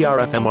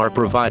WTBR-FM are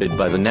provided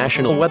by the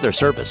National Weather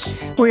Service.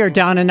 We are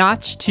down a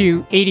notch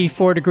to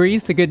 84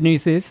 degrees. The good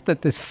news is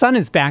that the sun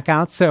is back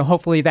out, so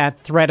hopefully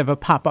that threat of a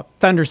pop-up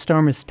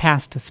thunderstorm has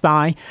passed us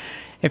by.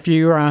 If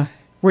you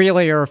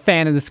really are a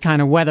fan of this kind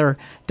of weather,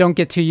 don't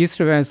get too used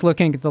to it. I was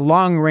looking at the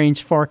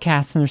long-range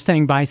forecast, and they're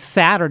saying by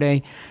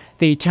Saturday,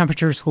 the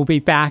temperatures will be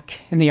back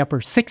in the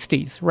upper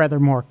 60s, rather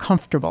more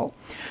comfortable.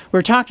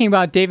 We're talking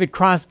about David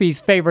Crosby's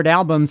favorite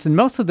albums, and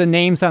most of the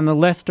names on the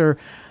list are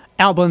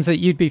albums that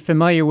you'd be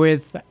familiar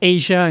with: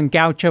 Asia and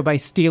Gaucho by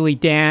Steely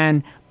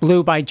Dan,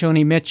 Blue by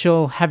Joni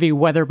Mitchell, Heavy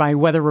Weather by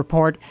Weather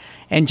Report,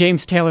 and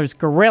James Taylor's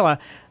Gorilla.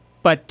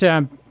 But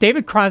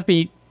David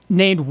Crosby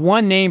named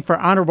one name for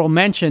honorable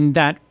mention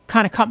that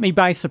kind of caught me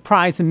by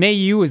surprise, and may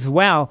you as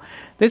well.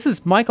 This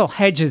is Michael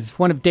Hedges,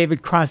 one of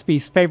David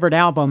Crosby's favorite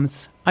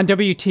albums, on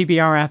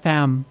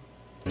WTBR-FM.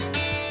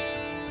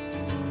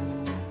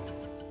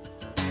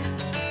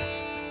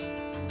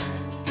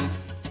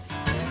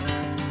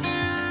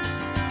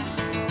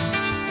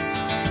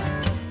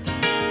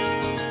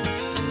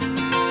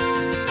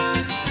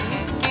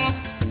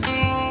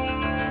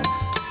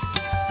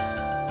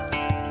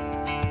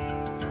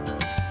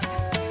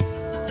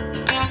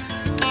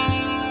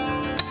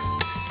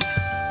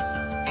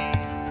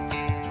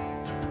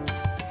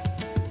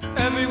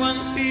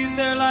 Everyone sees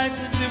their life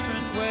a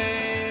different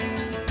way.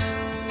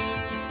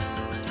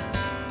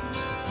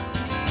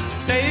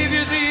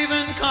 Saviors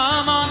even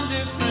come on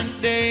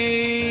different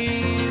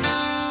days,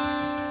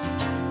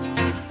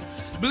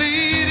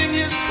 bleeding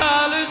his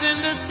colors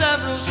into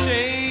several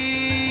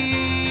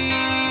shades.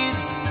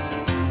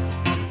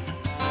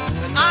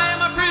 But I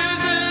am a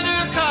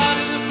prisoner caught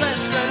in the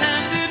flesh,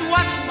 red-handed,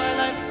 watching my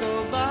life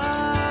go by.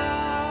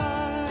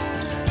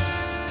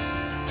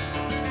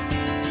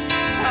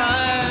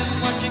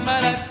 I'm watching my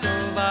life go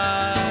by.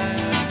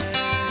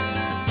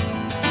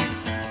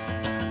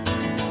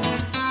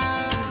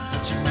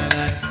 Watching my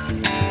life.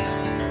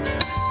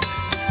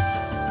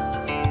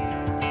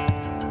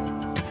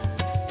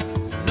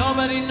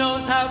 Nobody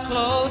knows how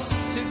close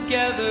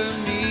together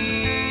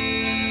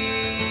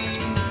means.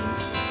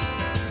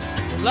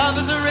 Love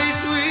is a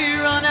race we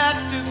run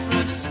at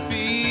different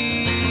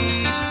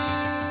speeds,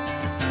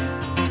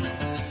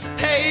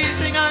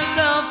 pacing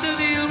ourselves to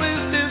deal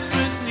with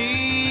different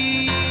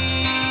needs.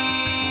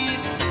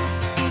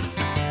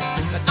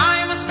 But I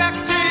am a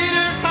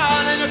spectator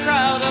caught in a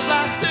crowd of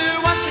laughter,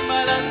 watching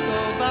my life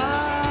go by.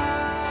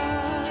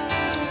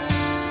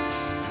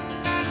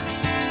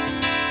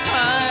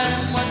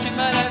 I'm watching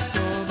my life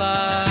go by.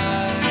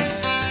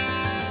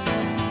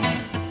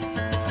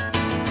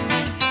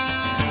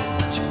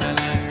 Watching my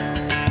life.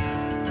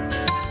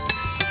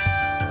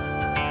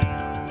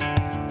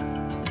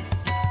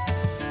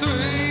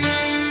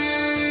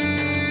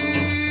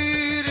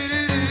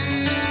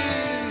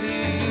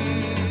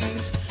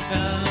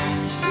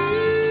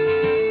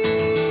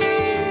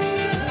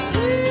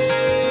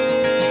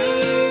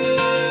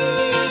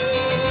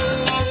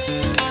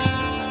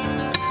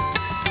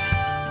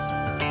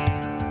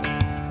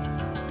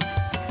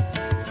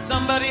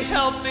 Somebody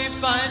help me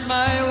find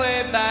my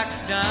way back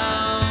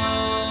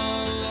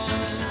down.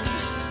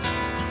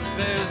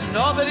 There's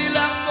nobody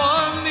left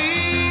for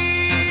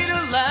me to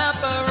lap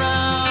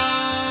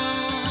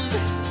around.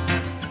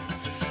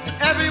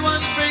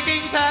 Everyone's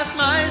breaking past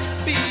my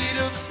speed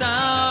of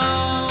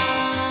sound.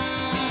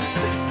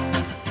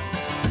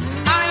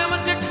 I am a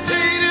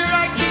dictator,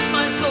 I keep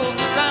my soul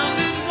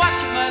surrounded,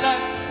 watching my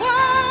life,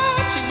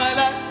 watching my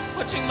life,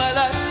 watching my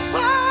life,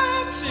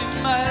 watching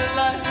my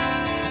life.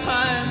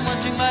 I'm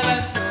watching my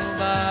life go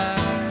by.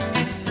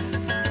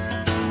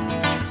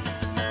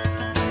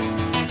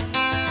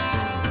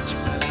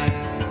 Watching my life.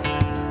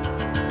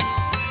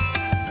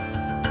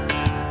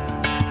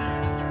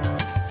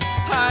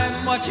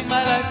 I'm watching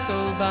my life go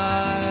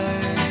by.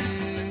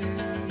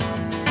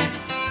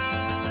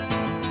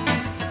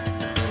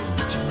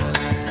 Watching my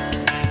life.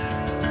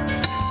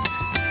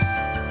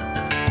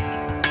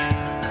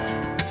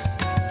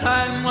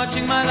 I'm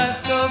watching my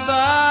life go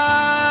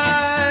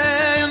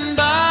by, and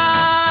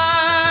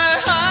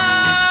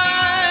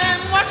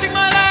I'm watching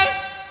my life.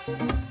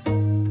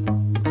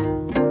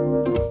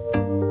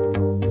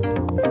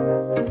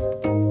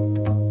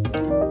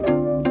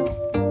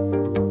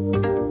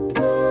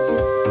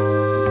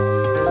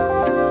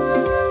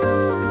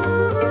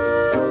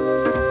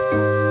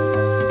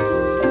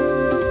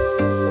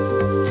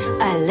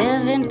 I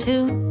live in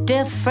two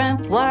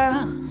different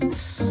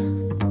worlds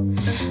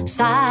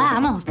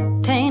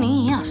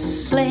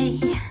simultaneously.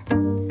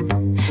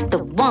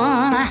 The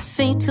one I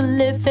seem to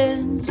live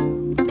in,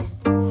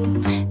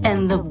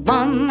 and the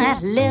one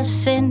that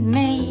lives in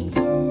me.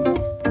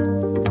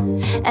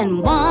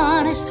 And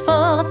one is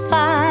full of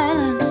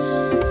violence,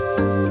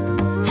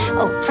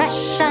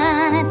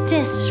 oppression and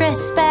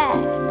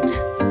disrespect.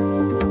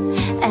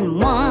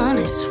 And one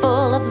is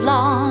full of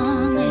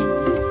longing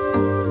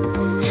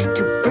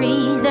to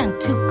breathe and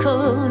to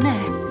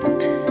connect.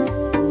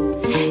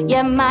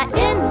 Yeah, my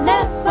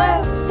inner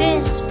world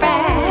is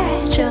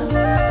fragile,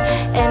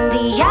 and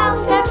the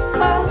outer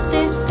world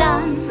is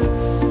done.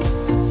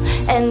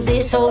 And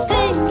this whole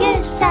thing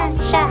is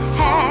such a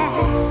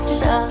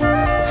hassle.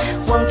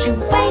 Won't you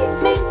wake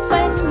me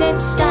when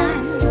it's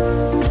done?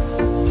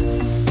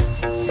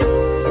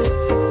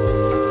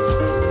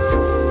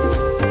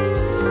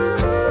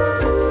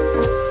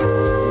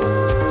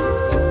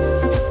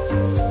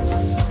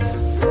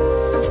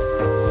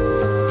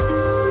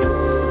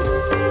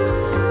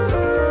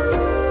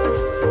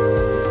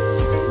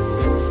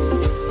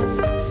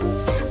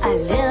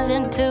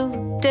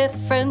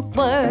 Different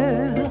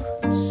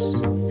worlds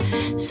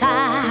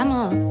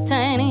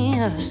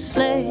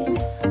simultaneously.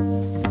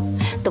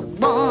 The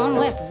one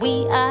where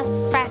we are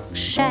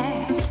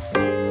fractured,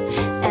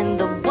 and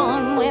the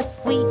one where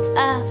we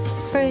are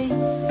free.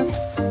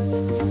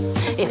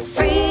 If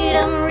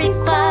freedom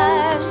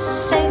requires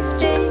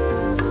safety,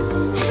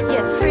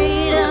 yeah,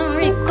 freedom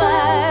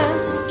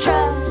requires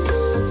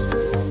trust.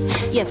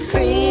 Yeah,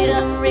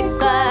 freedom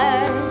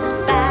requires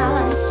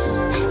balance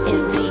in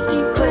the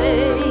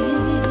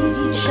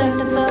equation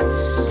of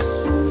us.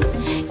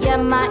 Yeah,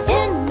 my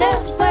inner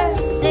world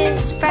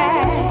is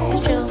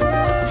fragile,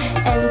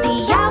 and the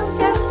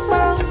outer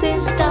world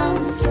is done.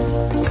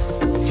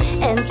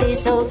 And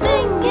this whole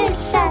thing is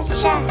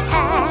such a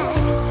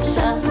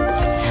hassle.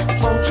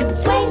 Won't you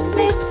wake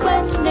me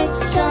when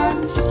it's done?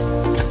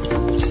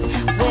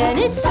 When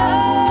it's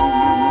done.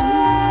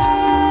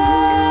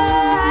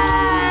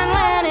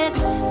 When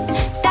it's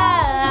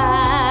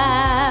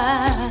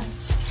done.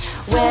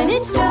 When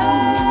it's done.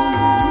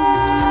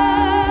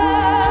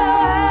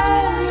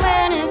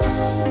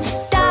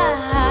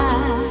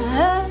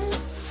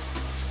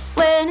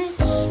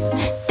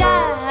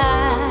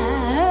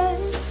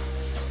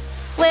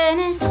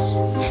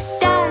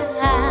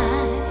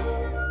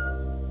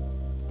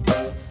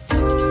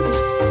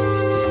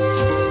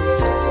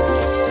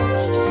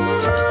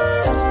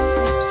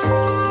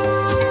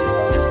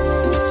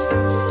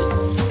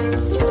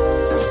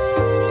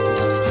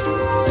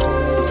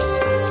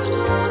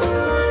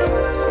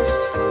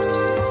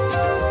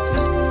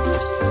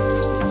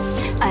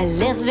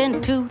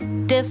 Two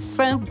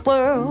different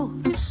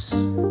worlds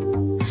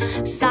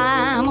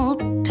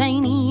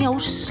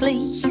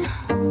simultaneously,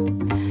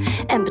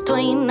 and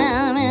between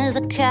them is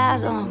a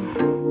chasm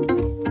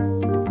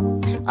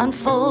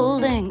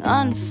unfolding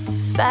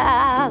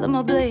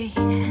unfathomably.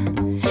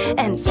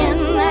 And in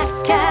that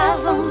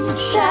chasm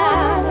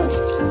shadow,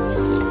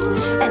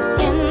 and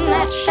in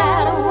that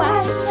shadow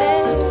I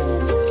stay,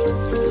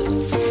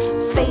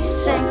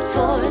 facing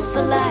towards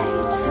the light.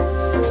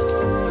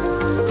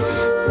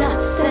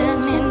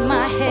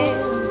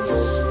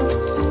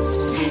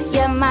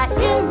 My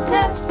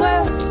inner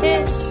world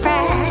is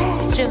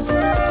fragile,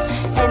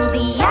 and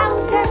the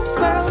outer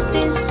world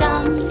is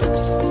done.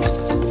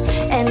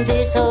 And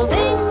this whole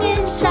thing is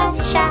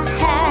such a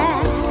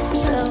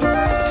hassle.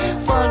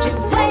 Won't you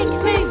wake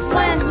me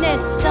when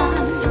it's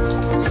done?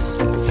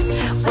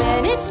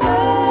 When it's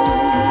done.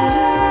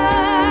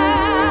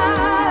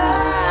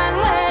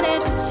 When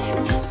it's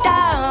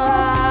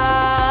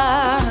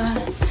done.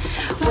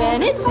 When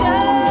it's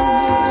done.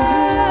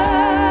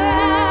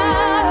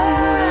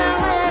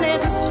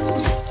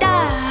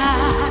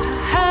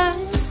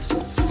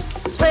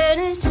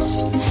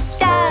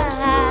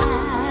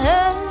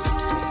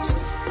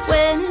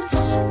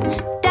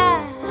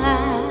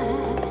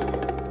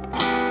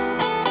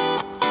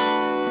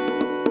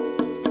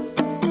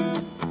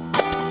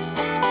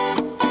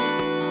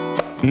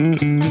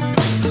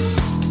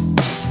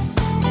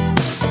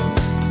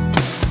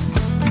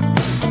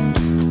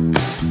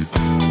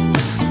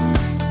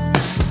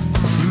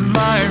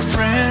 My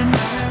friend,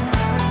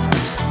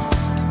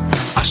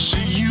 I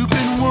see you've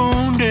been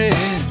wounded.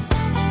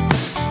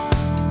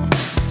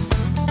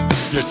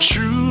 Your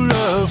true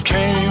love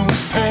came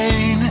with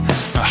pain,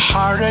 a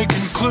heartache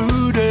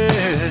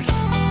included.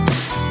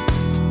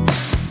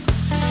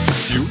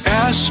 You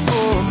asked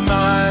for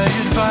my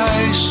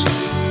advice,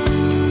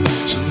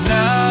 so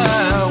now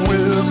I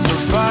will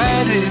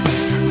provide it.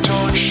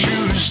 Don't you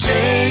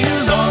stay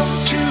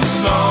alone too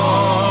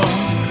long.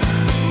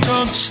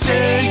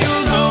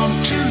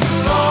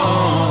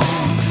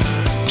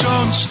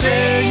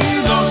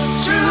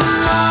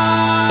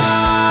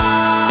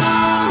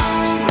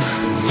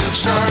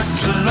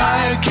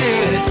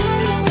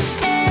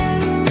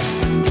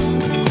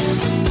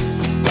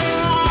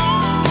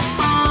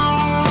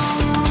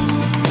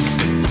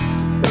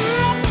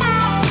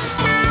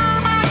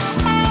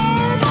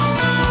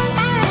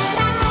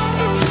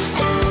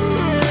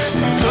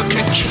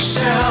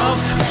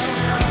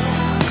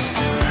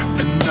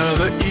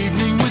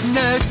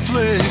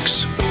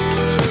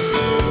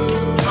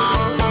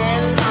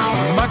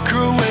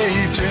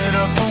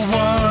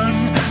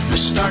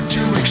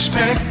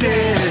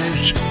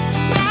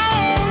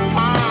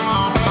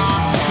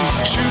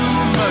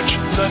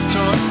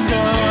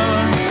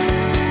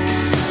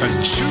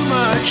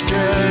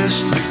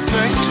 just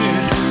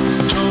neglected.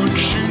 Don't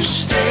you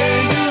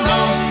stay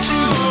alone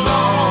too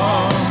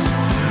long.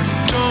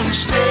 Don't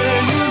stay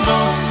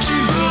alone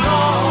too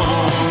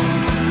long.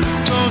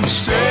 Don't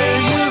stay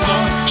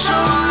alone so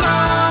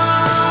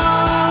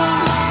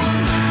long.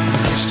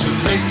 It's too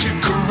late to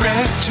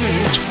correct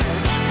it.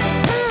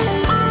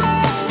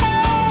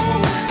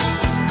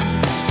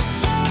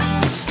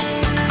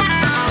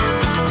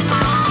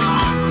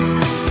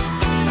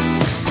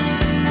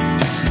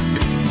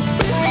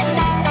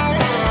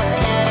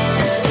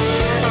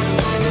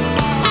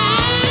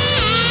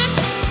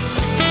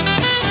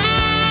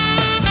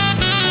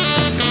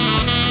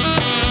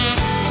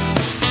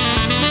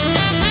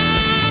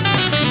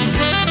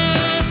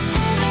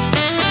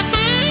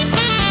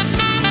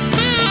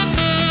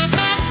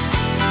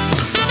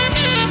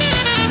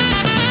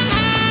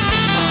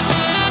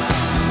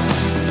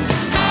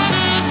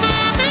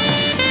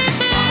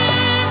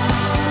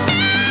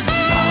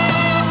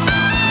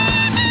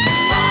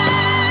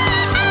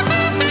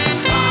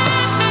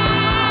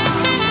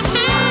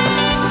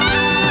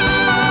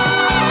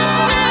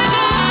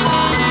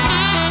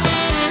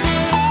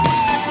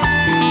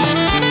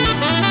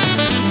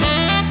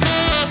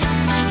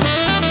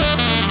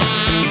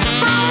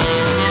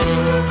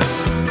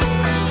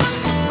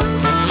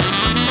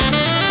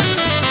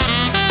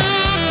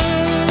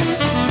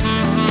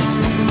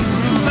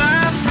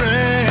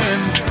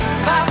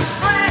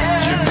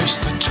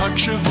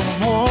 Touch of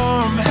a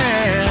warm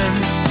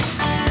hand,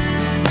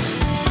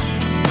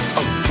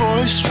 a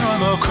voice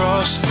from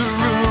across the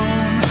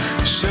room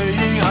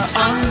saying I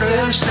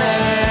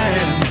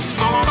understand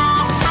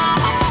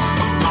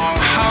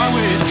how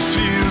it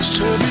feels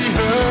to be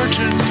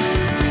hurting,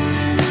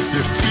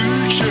 the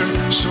future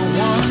so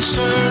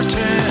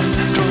uncertain.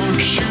 Don't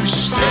you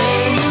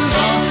stay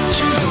alone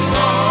too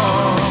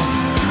long.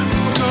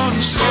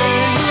 Don't stay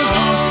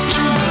alone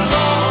too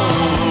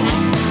long.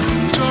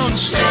 Don't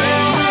stay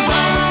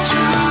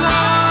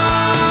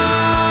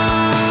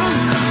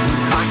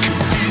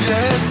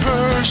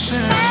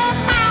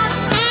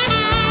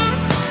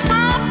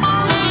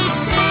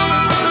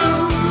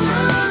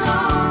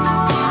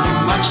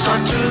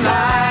start to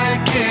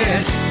like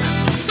it.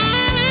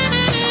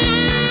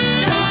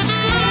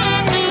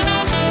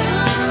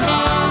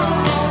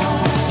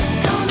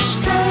 Don't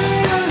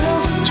stay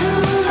alone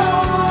too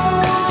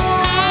long.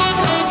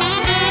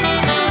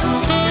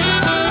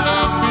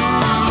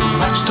 You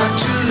might start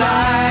to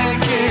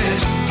like it.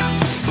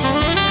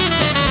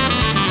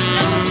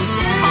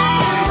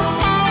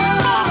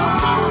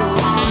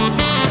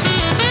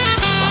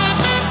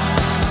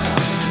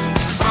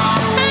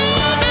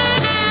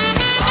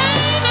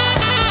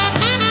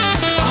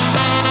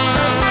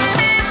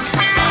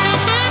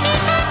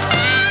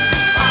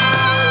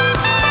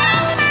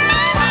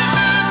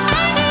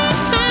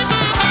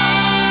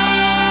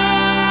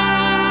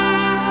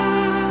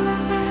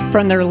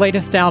 From their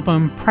latest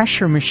album,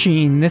 Pressure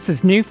Machine, this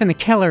is new from the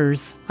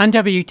Killers on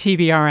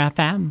WTBR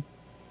FM.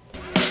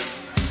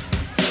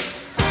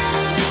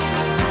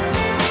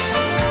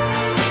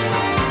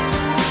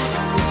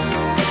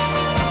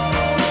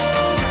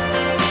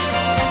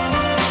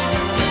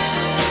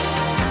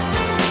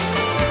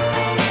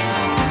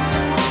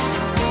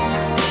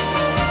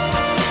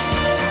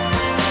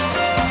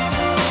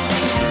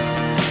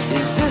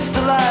 Is this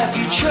the life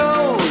you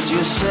chose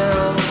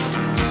yourself?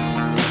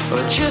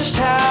 Or just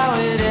how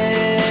it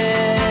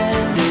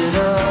ended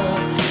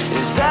up?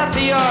 Is that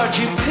the art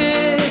you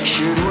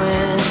pictured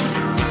when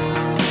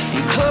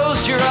you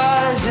closed your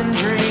eyes and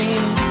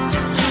dreamed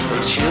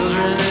of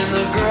children in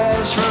the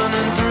grass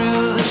running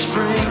through the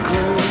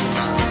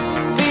sprinklers,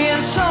 being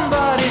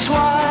somebody's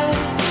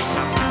wife?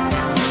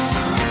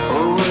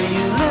 Or were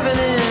you living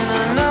in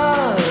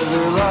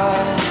another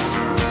life?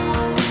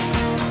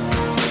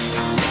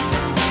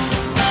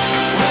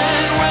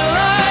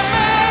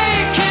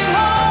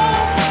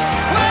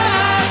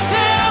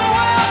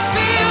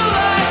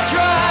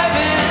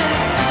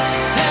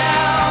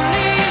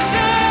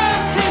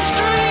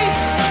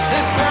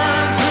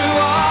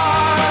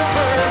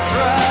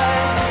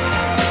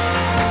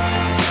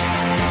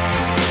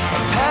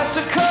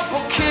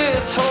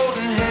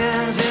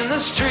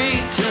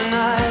 Street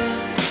tonight,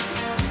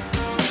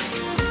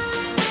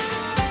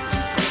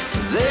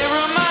 they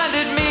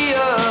reminded me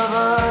of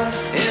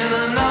us in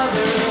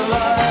another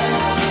life.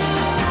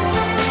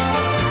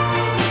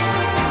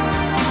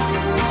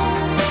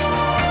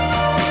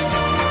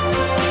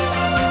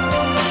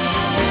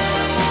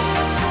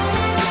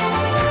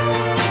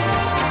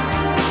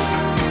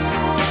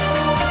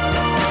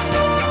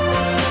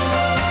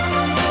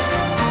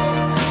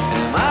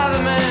 Am I the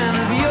man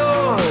of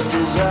your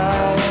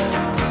desire?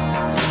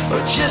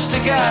 Just a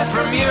guy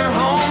from your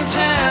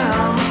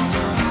hometown?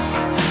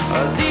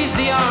 Are these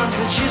the arms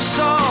that you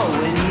saw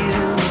when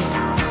you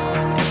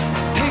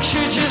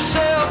pictured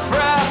yourself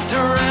wrapped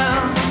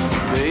around?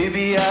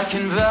 Baby, I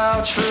can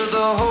vouch for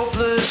the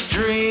hopeless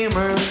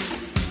dreamer.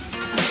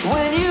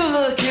 When you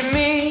look at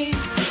me,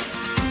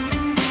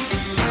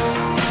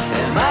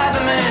 am I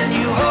the man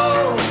you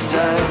hoped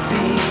I'd be?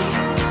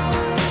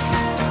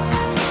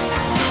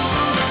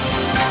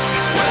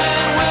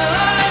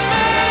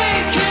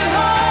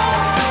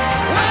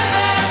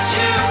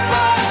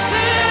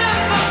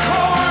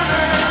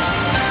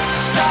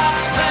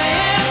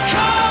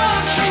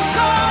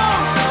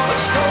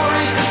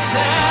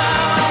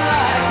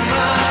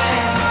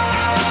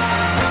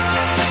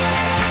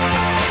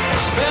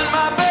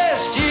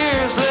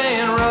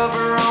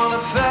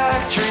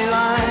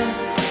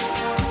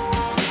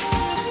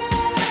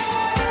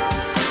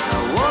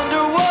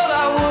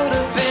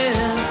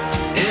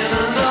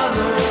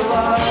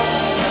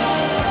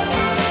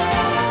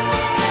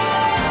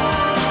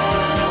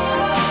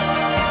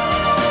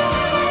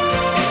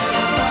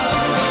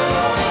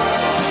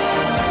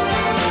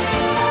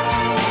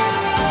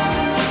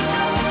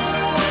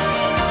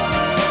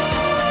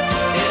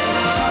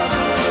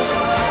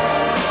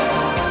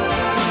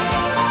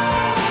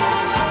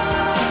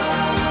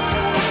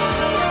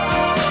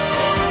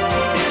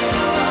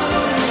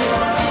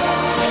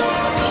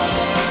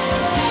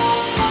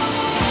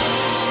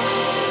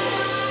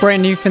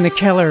 Brand new from The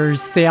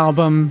Killers, the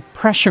album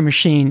Pressure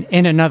Machine,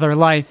 In Another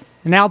Life,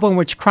 an album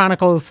which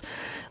chronicles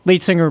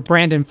lead singer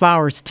Brandon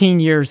Flowers' teen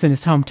years in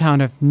his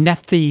hometown of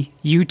Nephthys,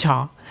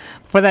 Utah.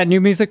 For that,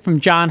 new music from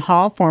John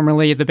Hall,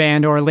 formerly of the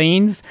band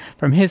Orleans,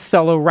 from his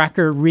solo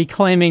record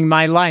Reclaiming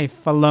My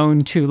Life,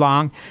 Alone Too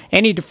Long.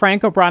 Annie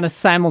DeFranco brought us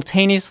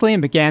simultaneously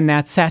and began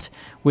that set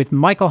with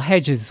Michael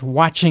Hedges,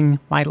 Watching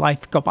My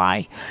Life Go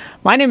By.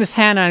 My name is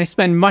Hannah, and I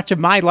spend much of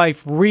my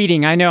life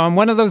reading. I know I'm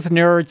one of those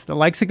nerds that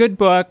likes a good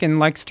book and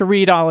likes to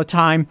read all the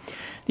time.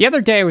 The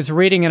other day I was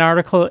reading an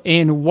article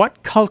in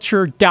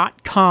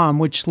whatculture.com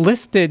which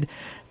listed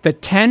the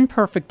 10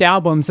 perfect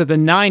albums of the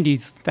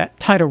 90s. That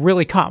title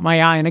really caught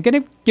my eye, and I'm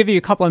going to give you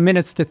a couple of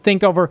minutes to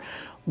think over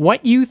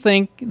what you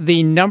think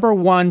the number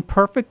one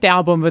perfect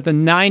album of the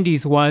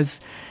 90s was.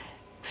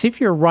 See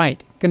if you're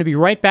right. Going to be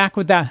right back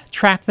with that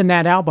track from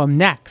that album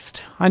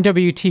next on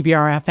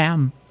WTBR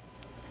FM.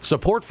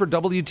 Support for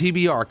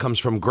WTBR comes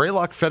from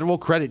Greylock Federal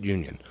Credit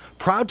Union,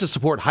 proud to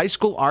support high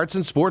school arts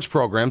and sports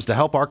programs to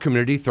help our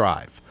community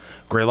thrive.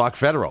 Greylock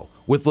Federal,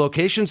 with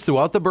locations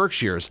throughout the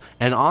Berkshires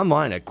and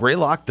online at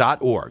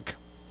greylock.org.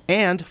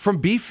 And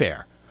from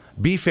BeFair.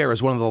 BeFair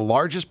is one of the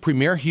largest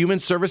premier human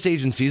service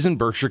agencies in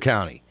Berkshire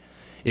County.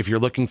 If you're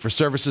looking for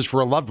services for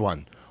a loved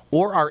one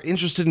or are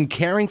interested in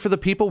caring for the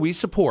people we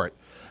support,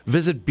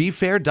 visit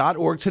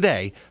befair.org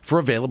today for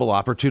available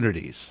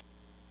opportunities.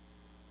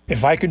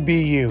 If I could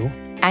be you.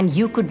 And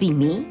you could be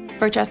me.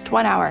 For just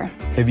 1 hour.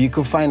 If you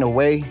could find a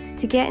way.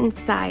 To get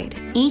inside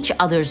each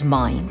other's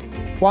mind.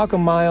 Walk a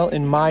mile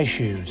in my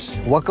shoes.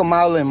 Walk a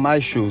mile in my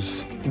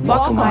shoes.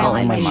 Walk a mile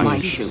in my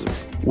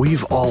shoes.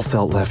 We've all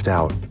felt left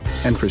out.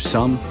 And for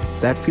some,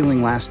 that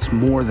feeling lasts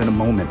more than a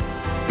moment.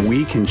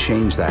 We can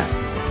change that.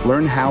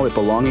 Learn how at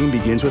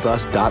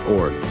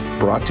belongingbeginswithus.org.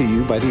 Brought to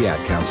you by the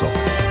Ad Council.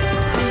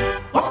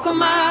 Walk a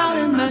mile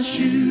in my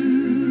shoes.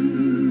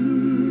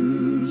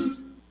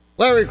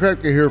 Larry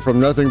Krepke here from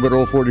Nothing But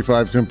Old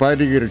 45s,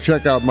 inviting you to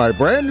check out my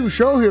brand new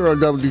show here on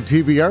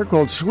WTBR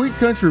called Sweet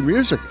Country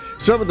Music.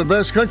 Some of the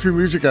best country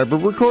music ever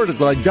recorded,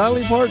 like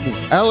Dolly Parton,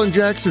 Alan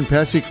Jackson,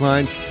 Patsy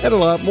Cline, and a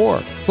lot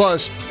more.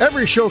 Plus,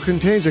 every show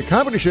contains a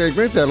comedy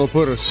segment that'll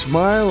put a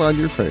smile on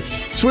your face.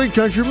 Sweet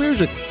Country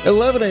Music,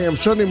 11 a.m.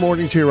 Sunday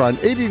mornings here on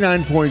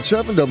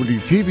 89.7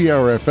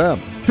 WTBR FM,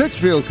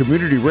 Pittsfield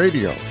Community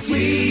Radio.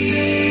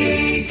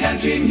 Sweet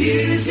country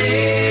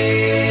music.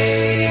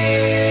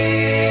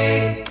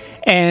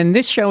 And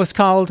this show is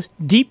called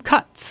Deep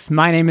Cuts.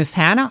 My name is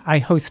Hannah. I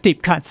host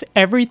Deep Cuts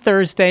every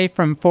Thursday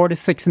from 4 to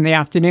 6 in the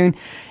afternoon.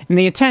 And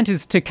the intent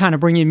is to kind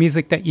of bring you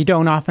music that you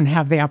don't often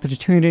have the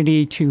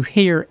opportunity to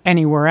hear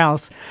anywhere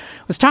else.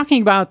 I was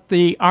talking about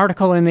the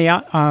article in the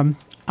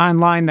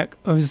online that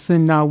was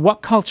in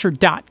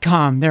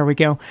whatculture.com. There we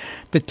go.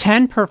 The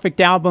 10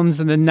 perfect albums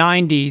of the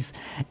 90s.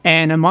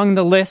 And among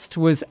the list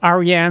was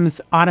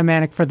R.E.M's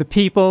Automatic for the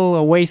People,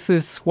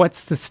 Oasis,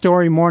 What's the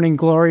Story, Morning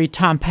Glory,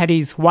 Tom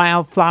Petty's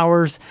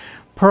Wildflowers,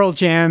 Pearl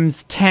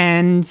Jam's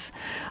Tens.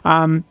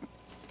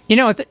 You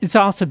know, it's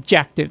all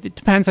subjective. It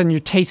depends on your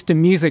taste in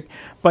music.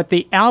 But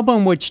the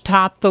album which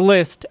topped the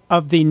list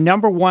of the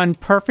number one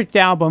perfect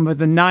album of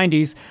the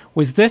 90s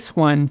was this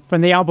one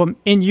from the album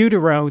In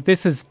Utero.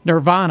 This is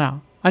Nirvana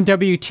on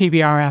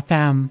WTBR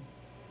FM.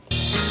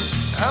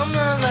 I'm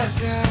not like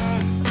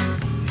them,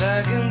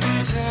 back in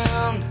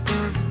town.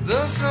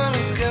 The sun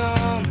is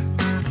gone,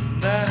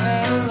 and I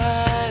had a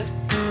light.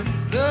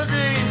 The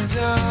day is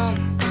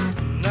done,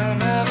 and I'm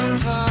having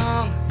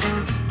fun.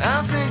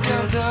 I think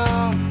I'm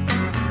dumb.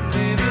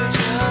 Maybe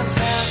just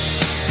happy.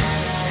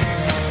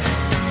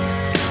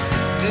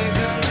 Think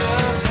I'm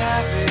just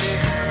happy.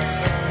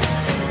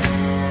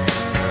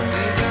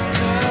 Think I'm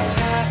just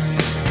happy.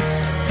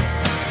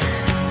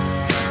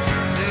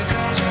 Think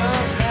I'm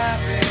just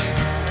happy.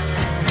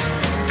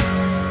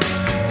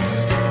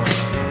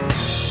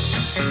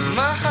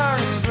 My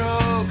heart is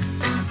broke,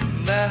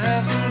 and I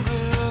have some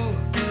glue.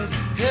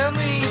 Help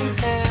me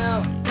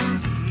inhale,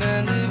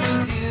 mend it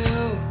with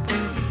you.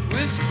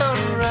 We float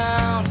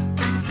around,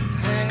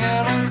 hang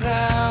out on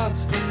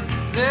clouds,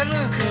 then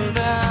looking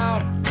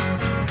down,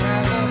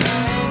 have a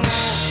hangover,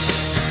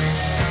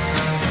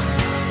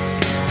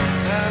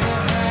 have a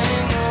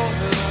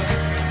hangover,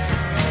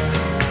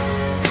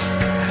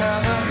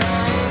 have a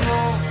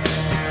hangover,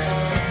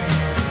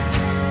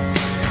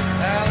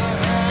 have a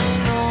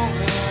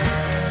hangover.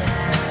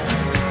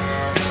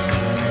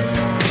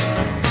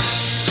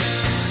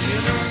 See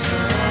the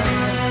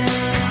sun,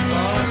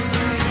 fall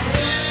asleep,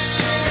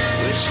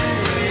 wish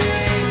away.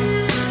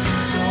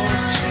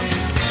 Souls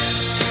cheap,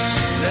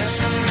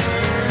 lesson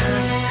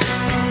learned,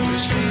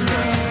 wish me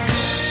luck,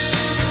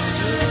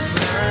 still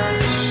burn,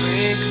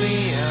 wake me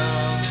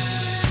up.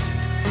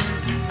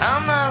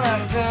 I'm not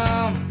like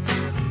them,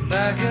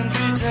 I can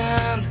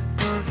pretend,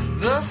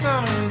 the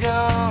sun is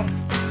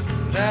gone,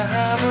 but I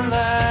have a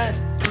light,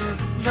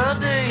 the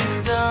day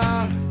is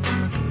done,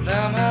 but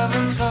I'm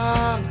having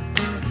fun,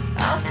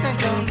 I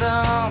think I'm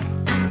dumb,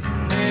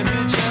 maybe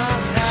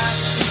just happy.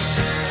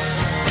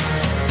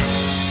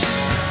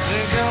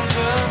 Think I'm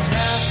just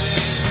happy.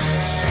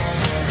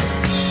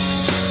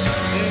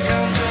 Think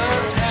I'm just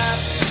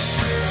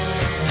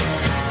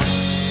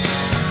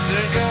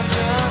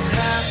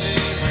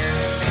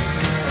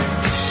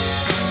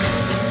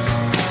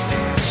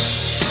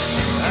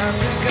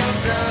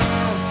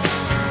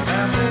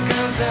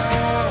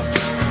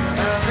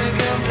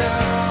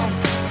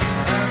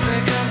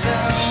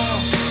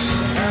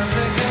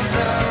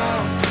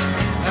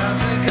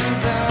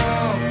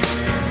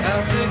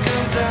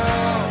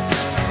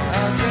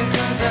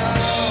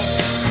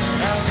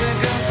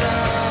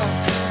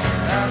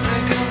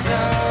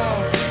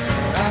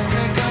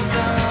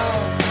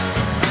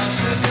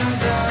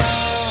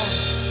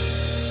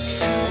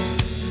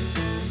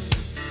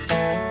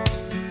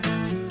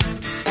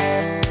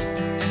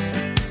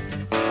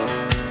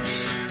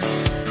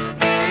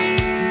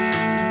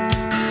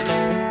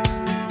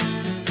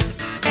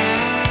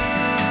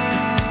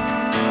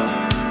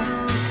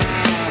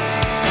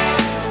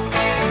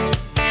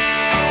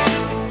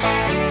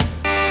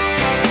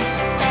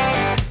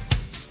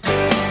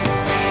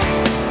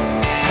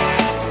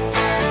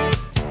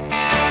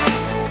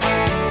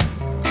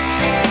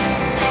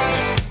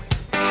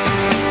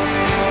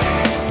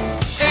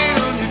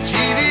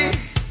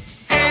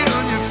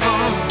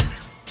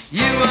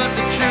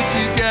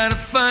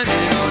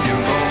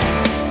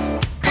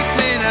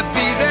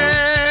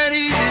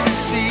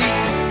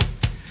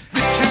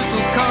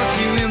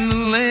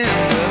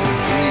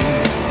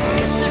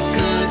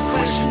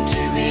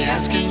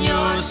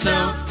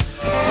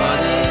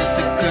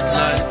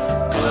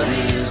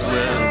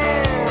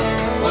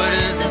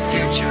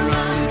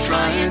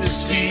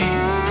see.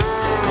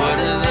 What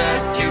does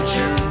that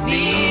future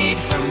need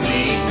from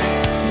me?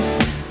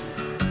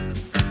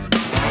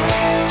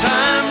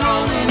 Time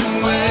rolling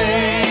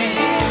away,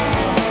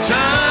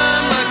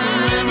 time like a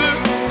river,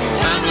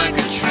 time like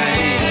a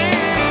train,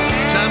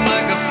 time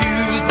like a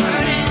fuse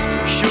burning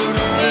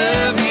shorter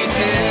every day.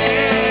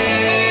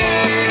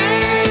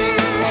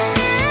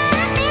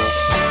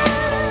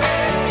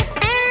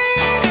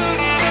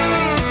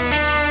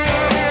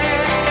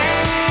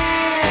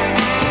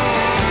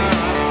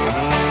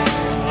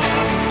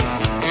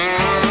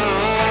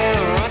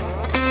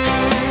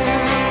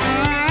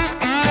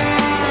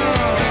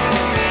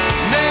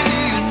 Maybe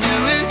you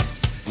knew it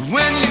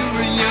when you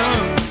were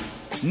young.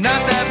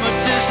 Not that much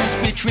distance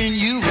between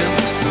you and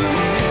the sun.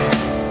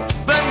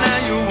 But now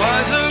you're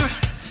wiser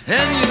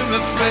and you're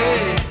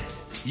afraid.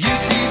 You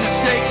see the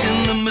stakes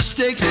and the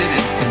mistakes that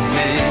have been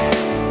made.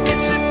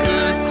 It's a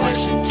good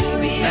question to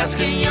be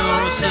asking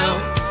yourself.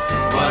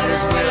 What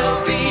is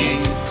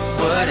well-being?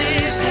 What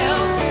is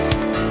health?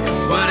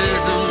 What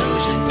is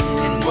illusion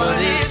and what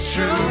is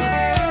true?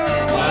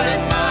 What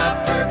is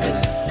my purpose?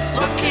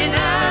 What can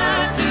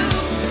I do?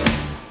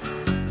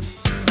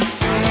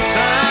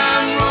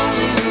 Time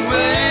rolling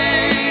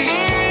away,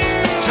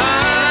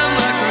 time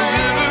like a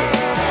river,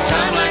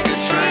 time like a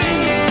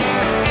train,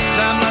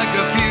 time like a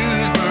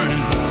fuse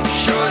burning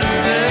shorter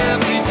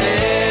every day.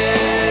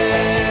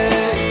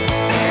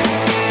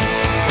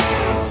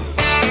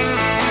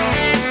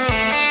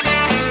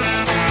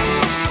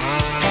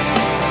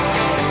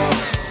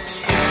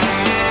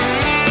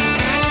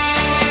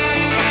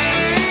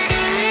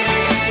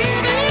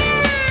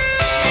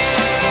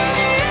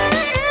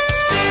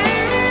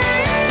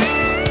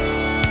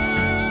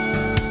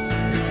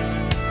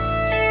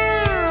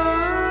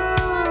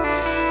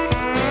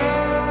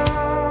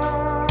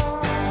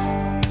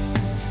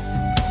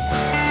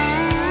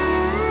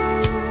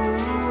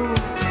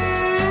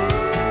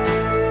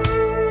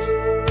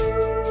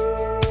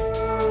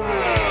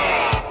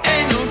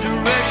 Ain't no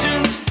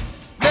direction,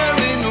 there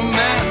ain't no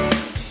map,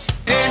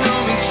 ain't no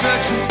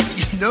instruction,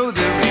 you know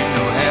there ain't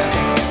no help.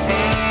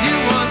 You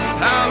want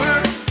power,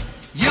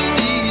 you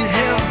need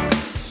help.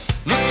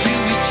 Look to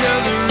each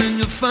other and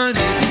you'll find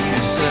it in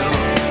yourself.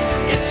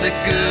 It's a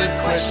good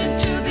question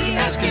to be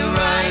asking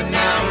right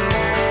now.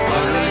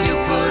 What do you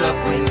put up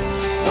with?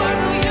 What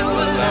do you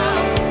allow?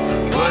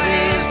 What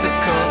is the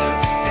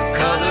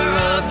color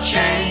of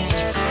change?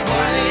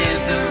 What is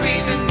the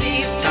reason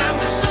these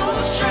times are so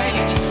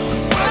strange?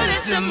 What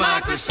is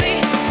democracy?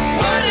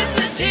 What is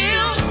the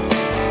deal?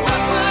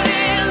 What would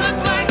it look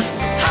like?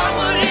 How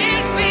would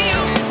it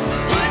feel?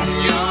 Putting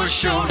your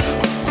shoulder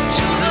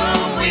to the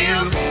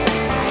wheel,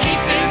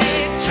 keeping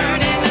it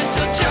turning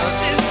until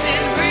justice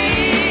is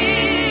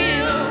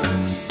real.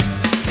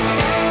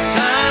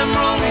 Time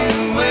rolling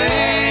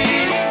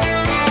away,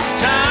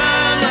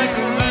 time like a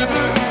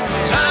river,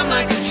 time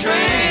like a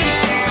train,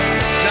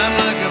 time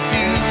like a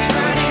fuse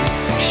burning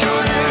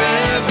shorter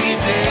every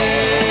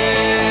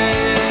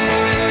day.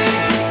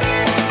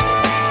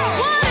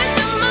 What is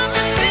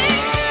democracy?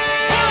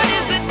 What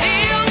is the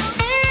deal?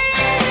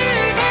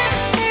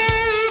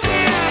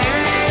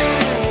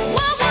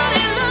 What would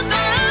it look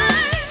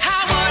like?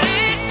 How would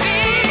it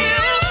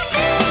feel?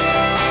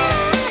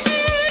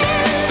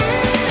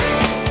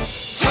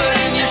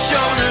 Putting your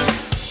shoulder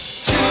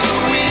to the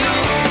wheel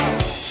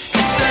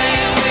and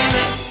staying with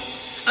it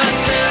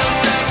until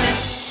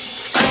justice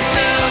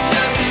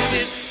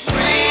is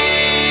real.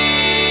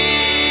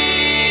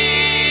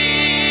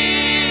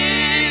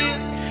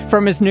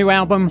 From his new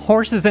album,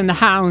 Horses and the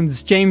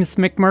Hounds, James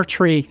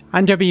McMurtry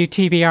on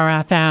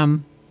WTBR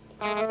FM.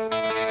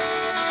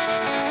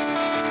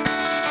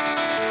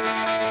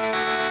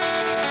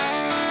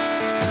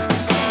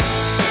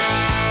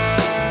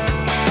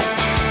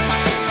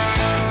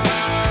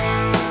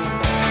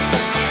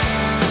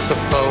 The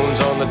phone's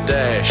on the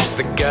dash,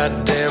 the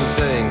goddamn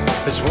thing.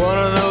 It's one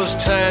of those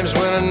times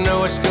when I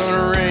know it's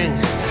gonna ring.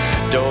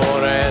 Don't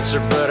wanna answer,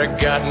 but I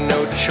got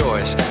no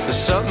choice. There's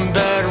something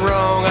bad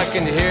wrong, I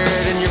can hear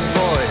it in your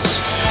voice.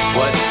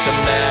 What's the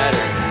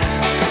matter?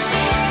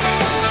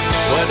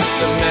 What's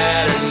the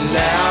matter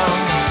now?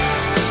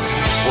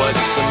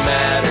 What's the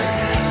matter?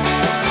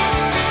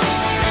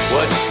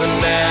 What's the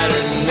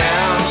matter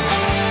now?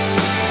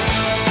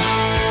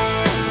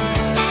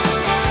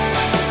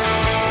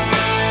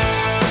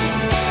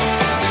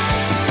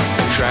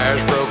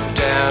 Tires broke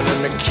down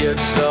and the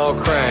kids all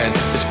crying.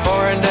 It's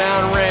pouring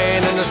down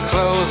rain and there's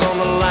clothes on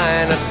the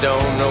line. I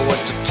don't know what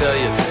to tell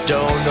you,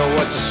 don't know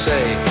what to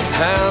say.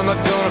 How am I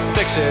gonna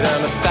fix it?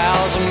 I'm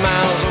 1,000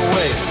 miles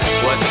away.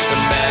 What's the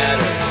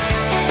matter?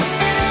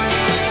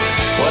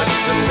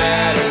 What's the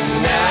matter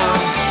now?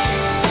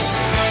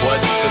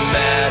 What's the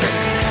matter?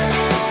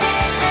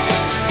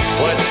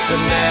 What's the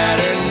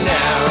matter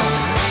now?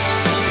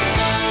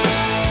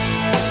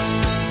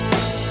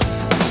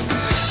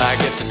 I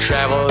get to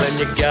travel and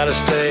you gotta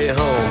stay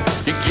home.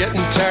 You're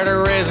getting tired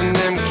of raising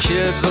them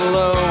kids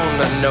alone.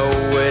 I know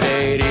it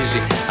ain't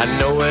easy, I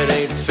know it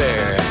ain't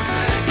fair.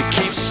 You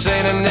keep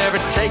saying I never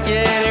take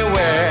you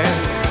anywhere.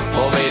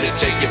 Want me to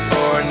take you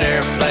for an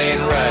airplane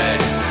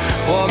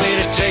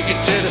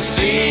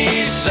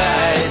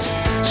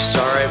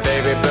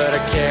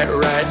I can't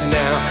right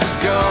now.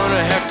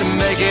 Gonna have to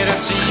make it up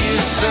to you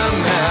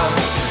somehow.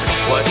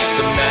 What's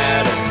the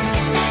matter?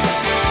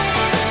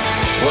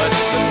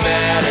 What's the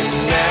matter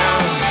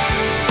now?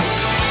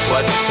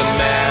 What's the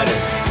matter?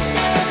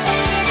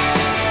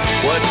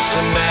 What's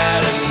the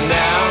matter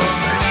now?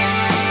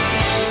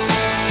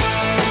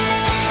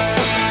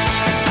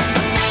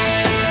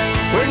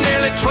 We're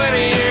nearly 20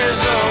 years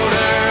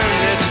older,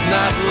 and it's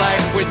not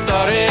like we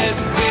thought it'd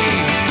be.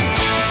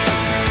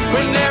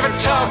 We never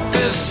talked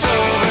this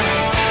over.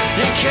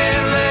 You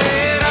can't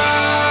lay it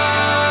all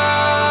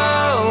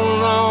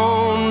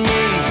on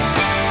me.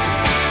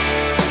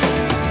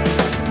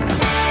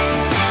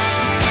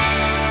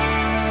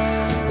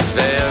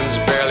 Van's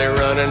barely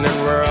running and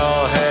we're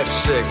all half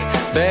sick.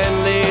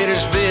 Band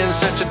leader's being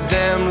such a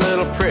damn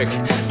little prick.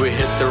 We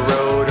hit the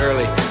road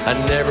early, I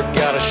never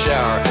got a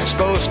shower.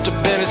 Supposed to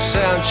been at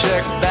sound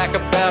check, back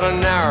about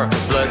an hour.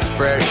 Blood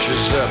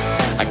pressure's up,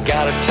 I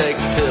gotta take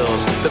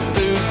pills. The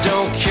food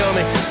don't kill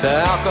me,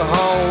 the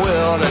alcohol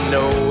will. And I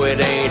know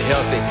it ain't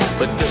healthy,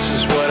 but this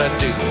is what I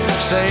do.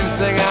 Same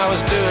thing I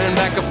was doing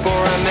back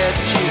before I met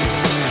you.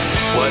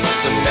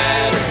 What's the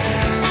matter?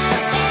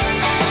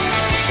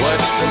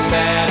 What's the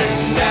matter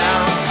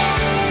now?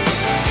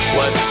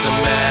 What's the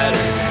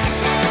matter?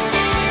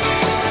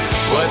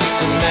 What's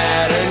the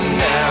matter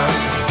now?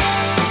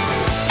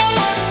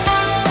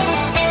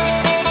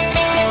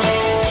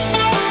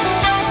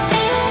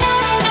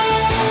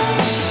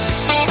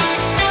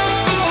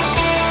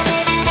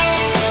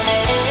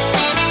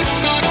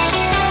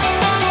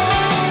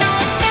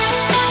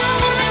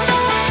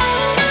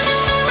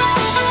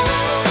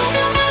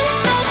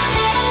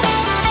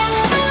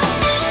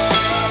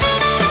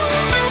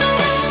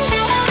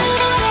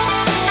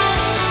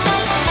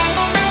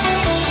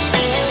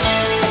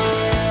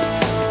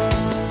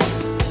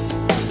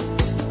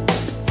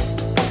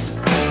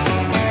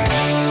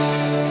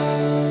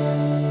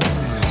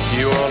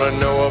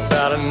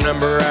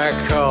 Number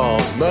I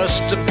called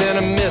must have been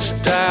a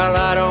misdial,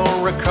 I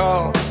don't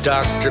recall.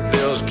 Doctor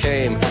bills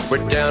came,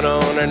 we're down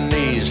on our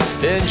knees.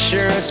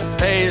 Insurance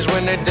pays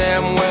when they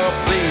damn well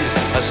please.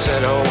 I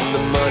sent home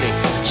the money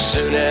as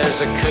soon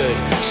as I could.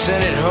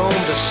 Sent it home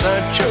to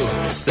Sancho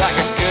like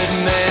a good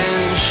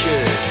man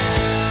should.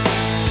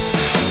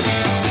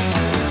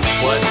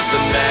 What's the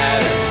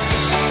matter?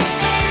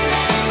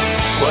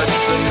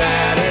 What's the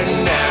matter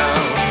now?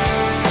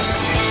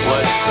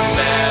 What's the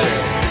matter?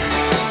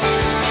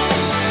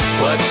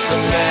 What's the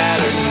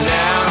matter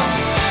now?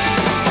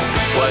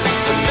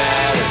 What's the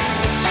matter?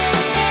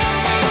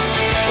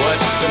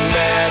 What's the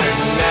matter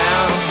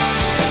now?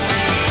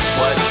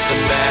 What's the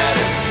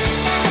matter?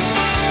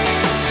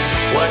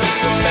 What's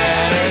the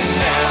matter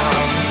now?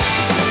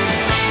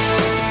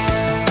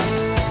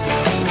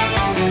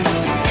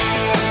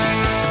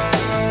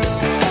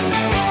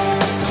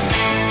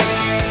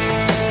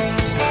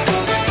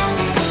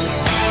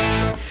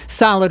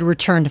 Solid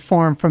return to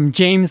form from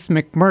James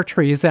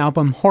McMurtry's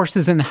album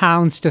Horses and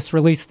Hounds, just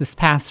released this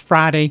past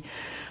Friday.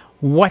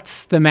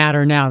 What's the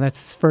Matter Now?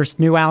 That's his first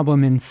new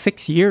album in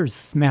 6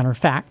 years, as a matter of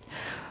fact.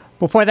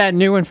 Before that,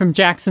 new one from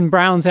Jackson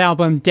Browne's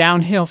album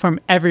Downhill from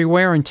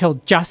Everywhere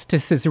Until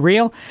Justice is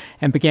Real,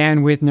 and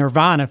began with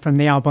Nirvana from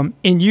the album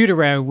In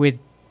Utero with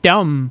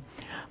Dumb.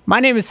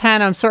 My name is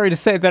Hannah. I'm sorry to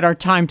say that our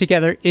time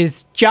together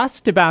is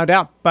just about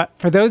up, but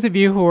for those of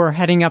you who are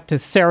heading up to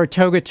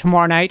Saratoga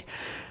tomorrow night,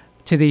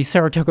 to the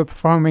Saratoga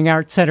Performing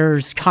Arts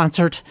Center's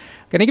concert,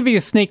 I'm going to give you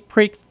a sneak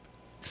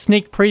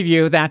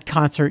preview of that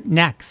concert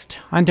next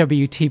on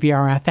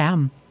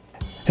WTBR-FM.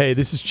 Hey,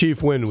 this is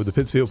Chief Wynn with the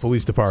Pittsfield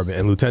Police Department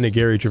and Lieutenant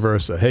Gary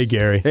Traversa. Hey,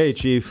 Gary. Hey,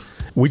 Chief.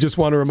 We just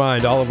want to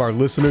remind all of our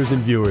listeners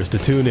and viewers to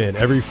tune in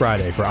every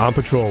Friday for On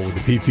Patrol with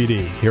the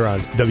PPD here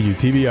on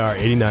WTBR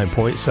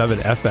 89.7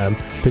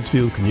 FM,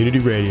 Pittsfield Community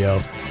Radio,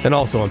 and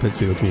also on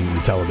Pittsfield Community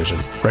Television.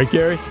 Right,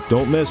 Gary?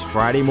 Don't miss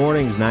Friday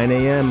mornings, 9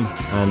 a.m.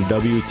 on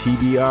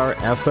WTBR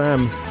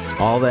FM.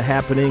 All the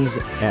happenings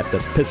at the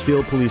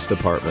Pittsfield Police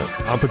Department.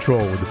 On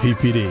Patrol with the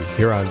PPD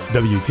here on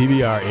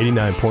WTBR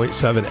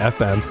 89.7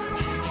 FM.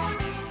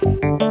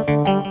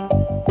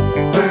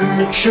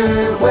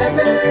 Berkshire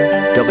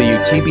weather.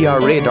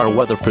 WTBR radar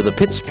weather for the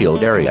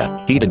Pittsfield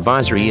area. Heat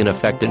advisory in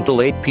effect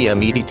until 8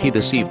 p.m. EDT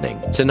this evening.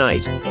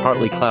 Tonight,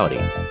 partly cloudy.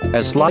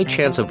 A slight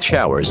chance of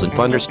showers and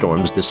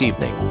thunderstorms this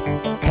evening.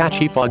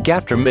 Patchy fog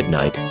after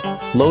midnight.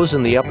 Lows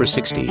in the upper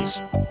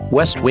 60s.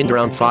 West wind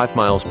around 5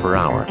 miles per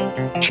hour.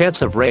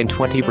 Chance of rain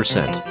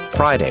 20%.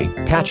 Friday,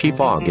 patchy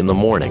fog in the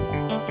morning.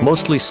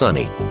 Mostly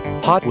sunny.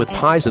 Hot with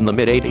highs in the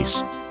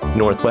mid-80s.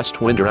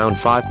 Northwest wind around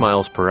 5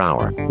 miles per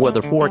hour.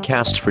 Weather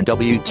forecasts for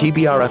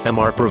WTBR-FM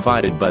are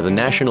provided by the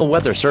National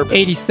Weather Service.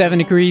 87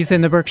 degrees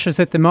in the Berkshires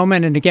at the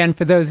moment. And again,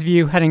 for those of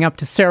you heading up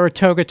to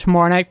Saratoga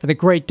tomorrow night for the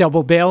Great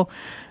Double Bill,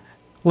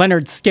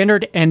 Leonard Skinner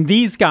and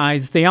these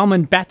guys, the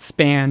Elman Betts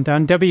Band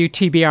on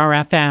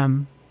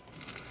WTBR-FM.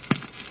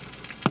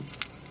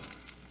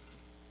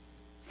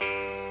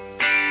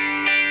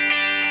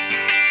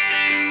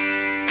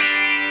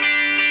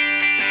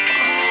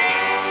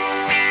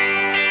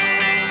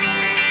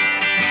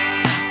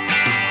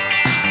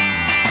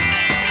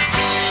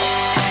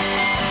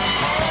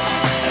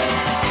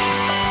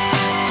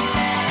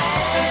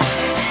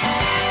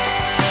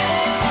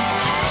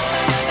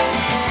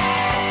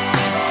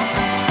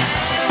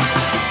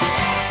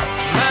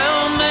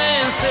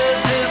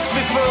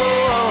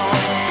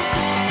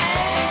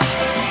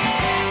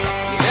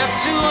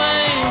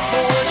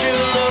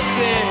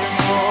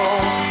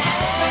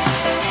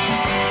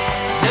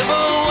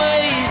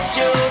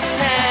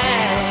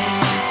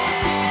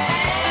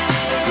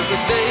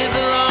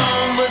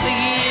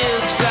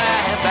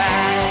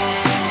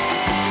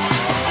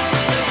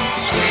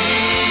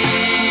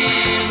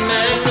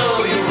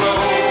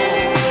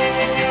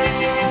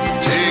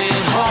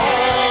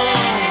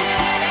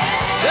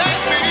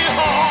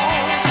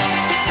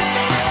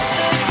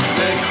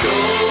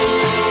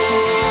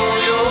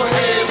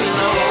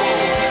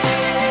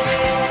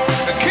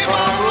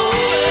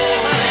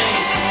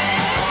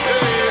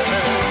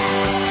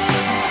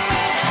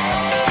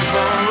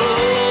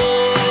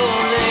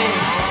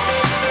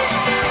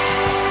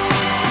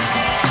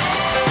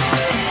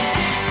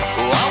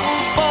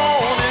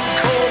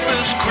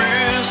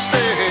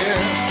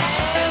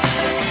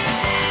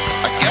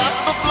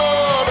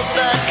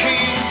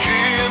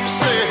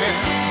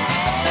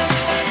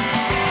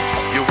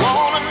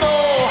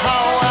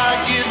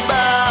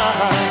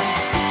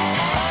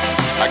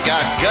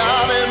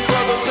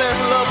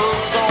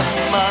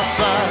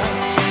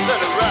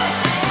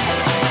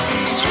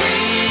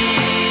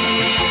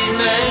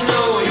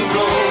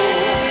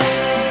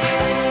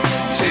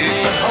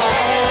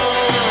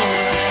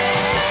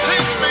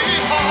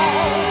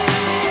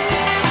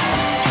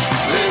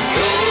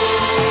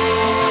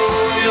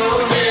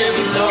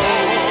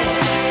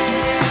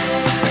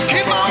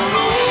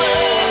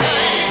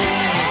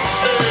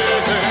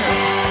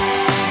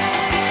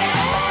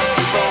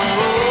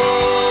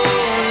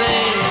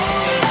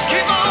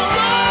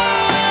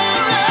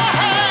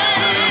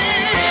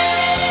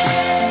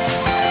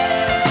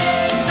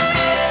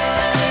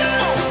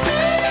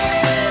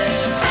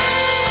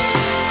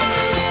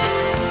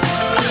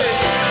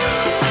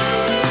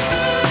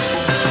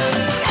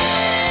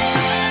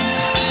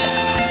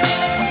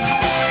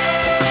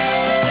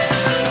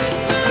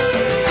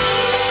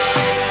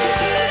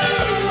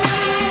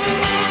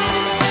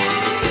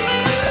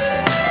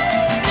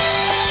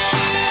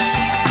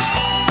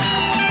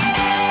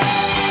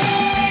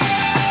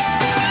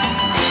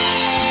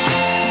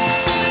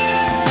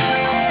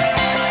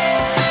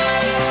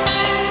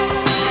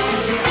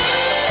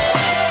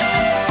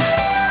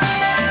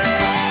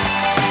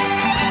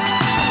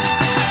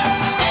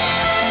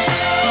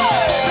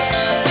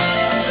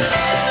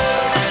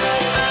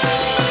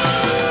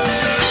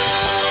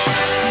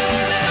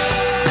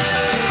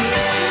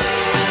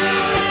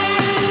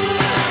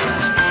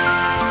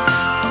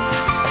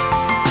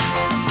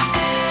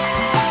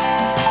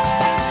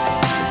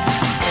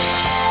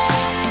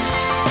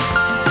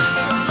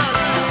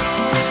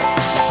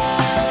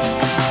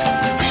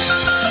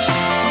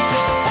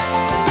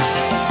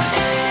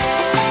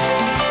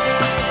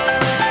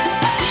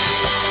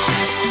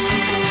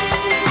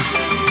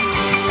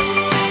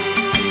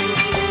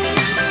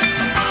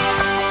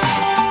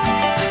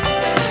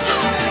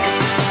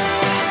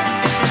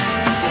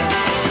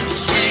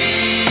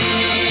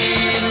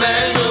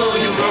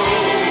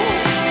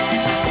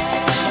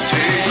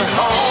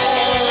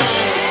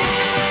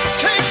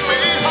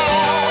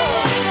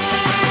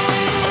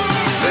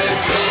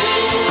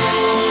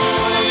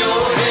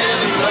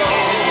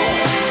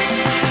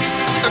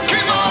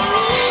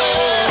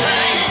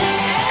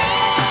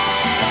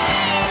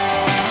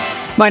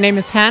 My name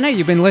is Hannah.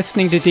 You've been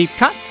listening to Deep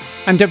Cuts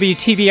on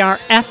WTBR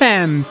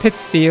FM,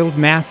 Pittsfield,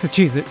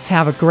 Massachusetts.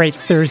 Have a great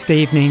Thursday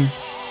evening.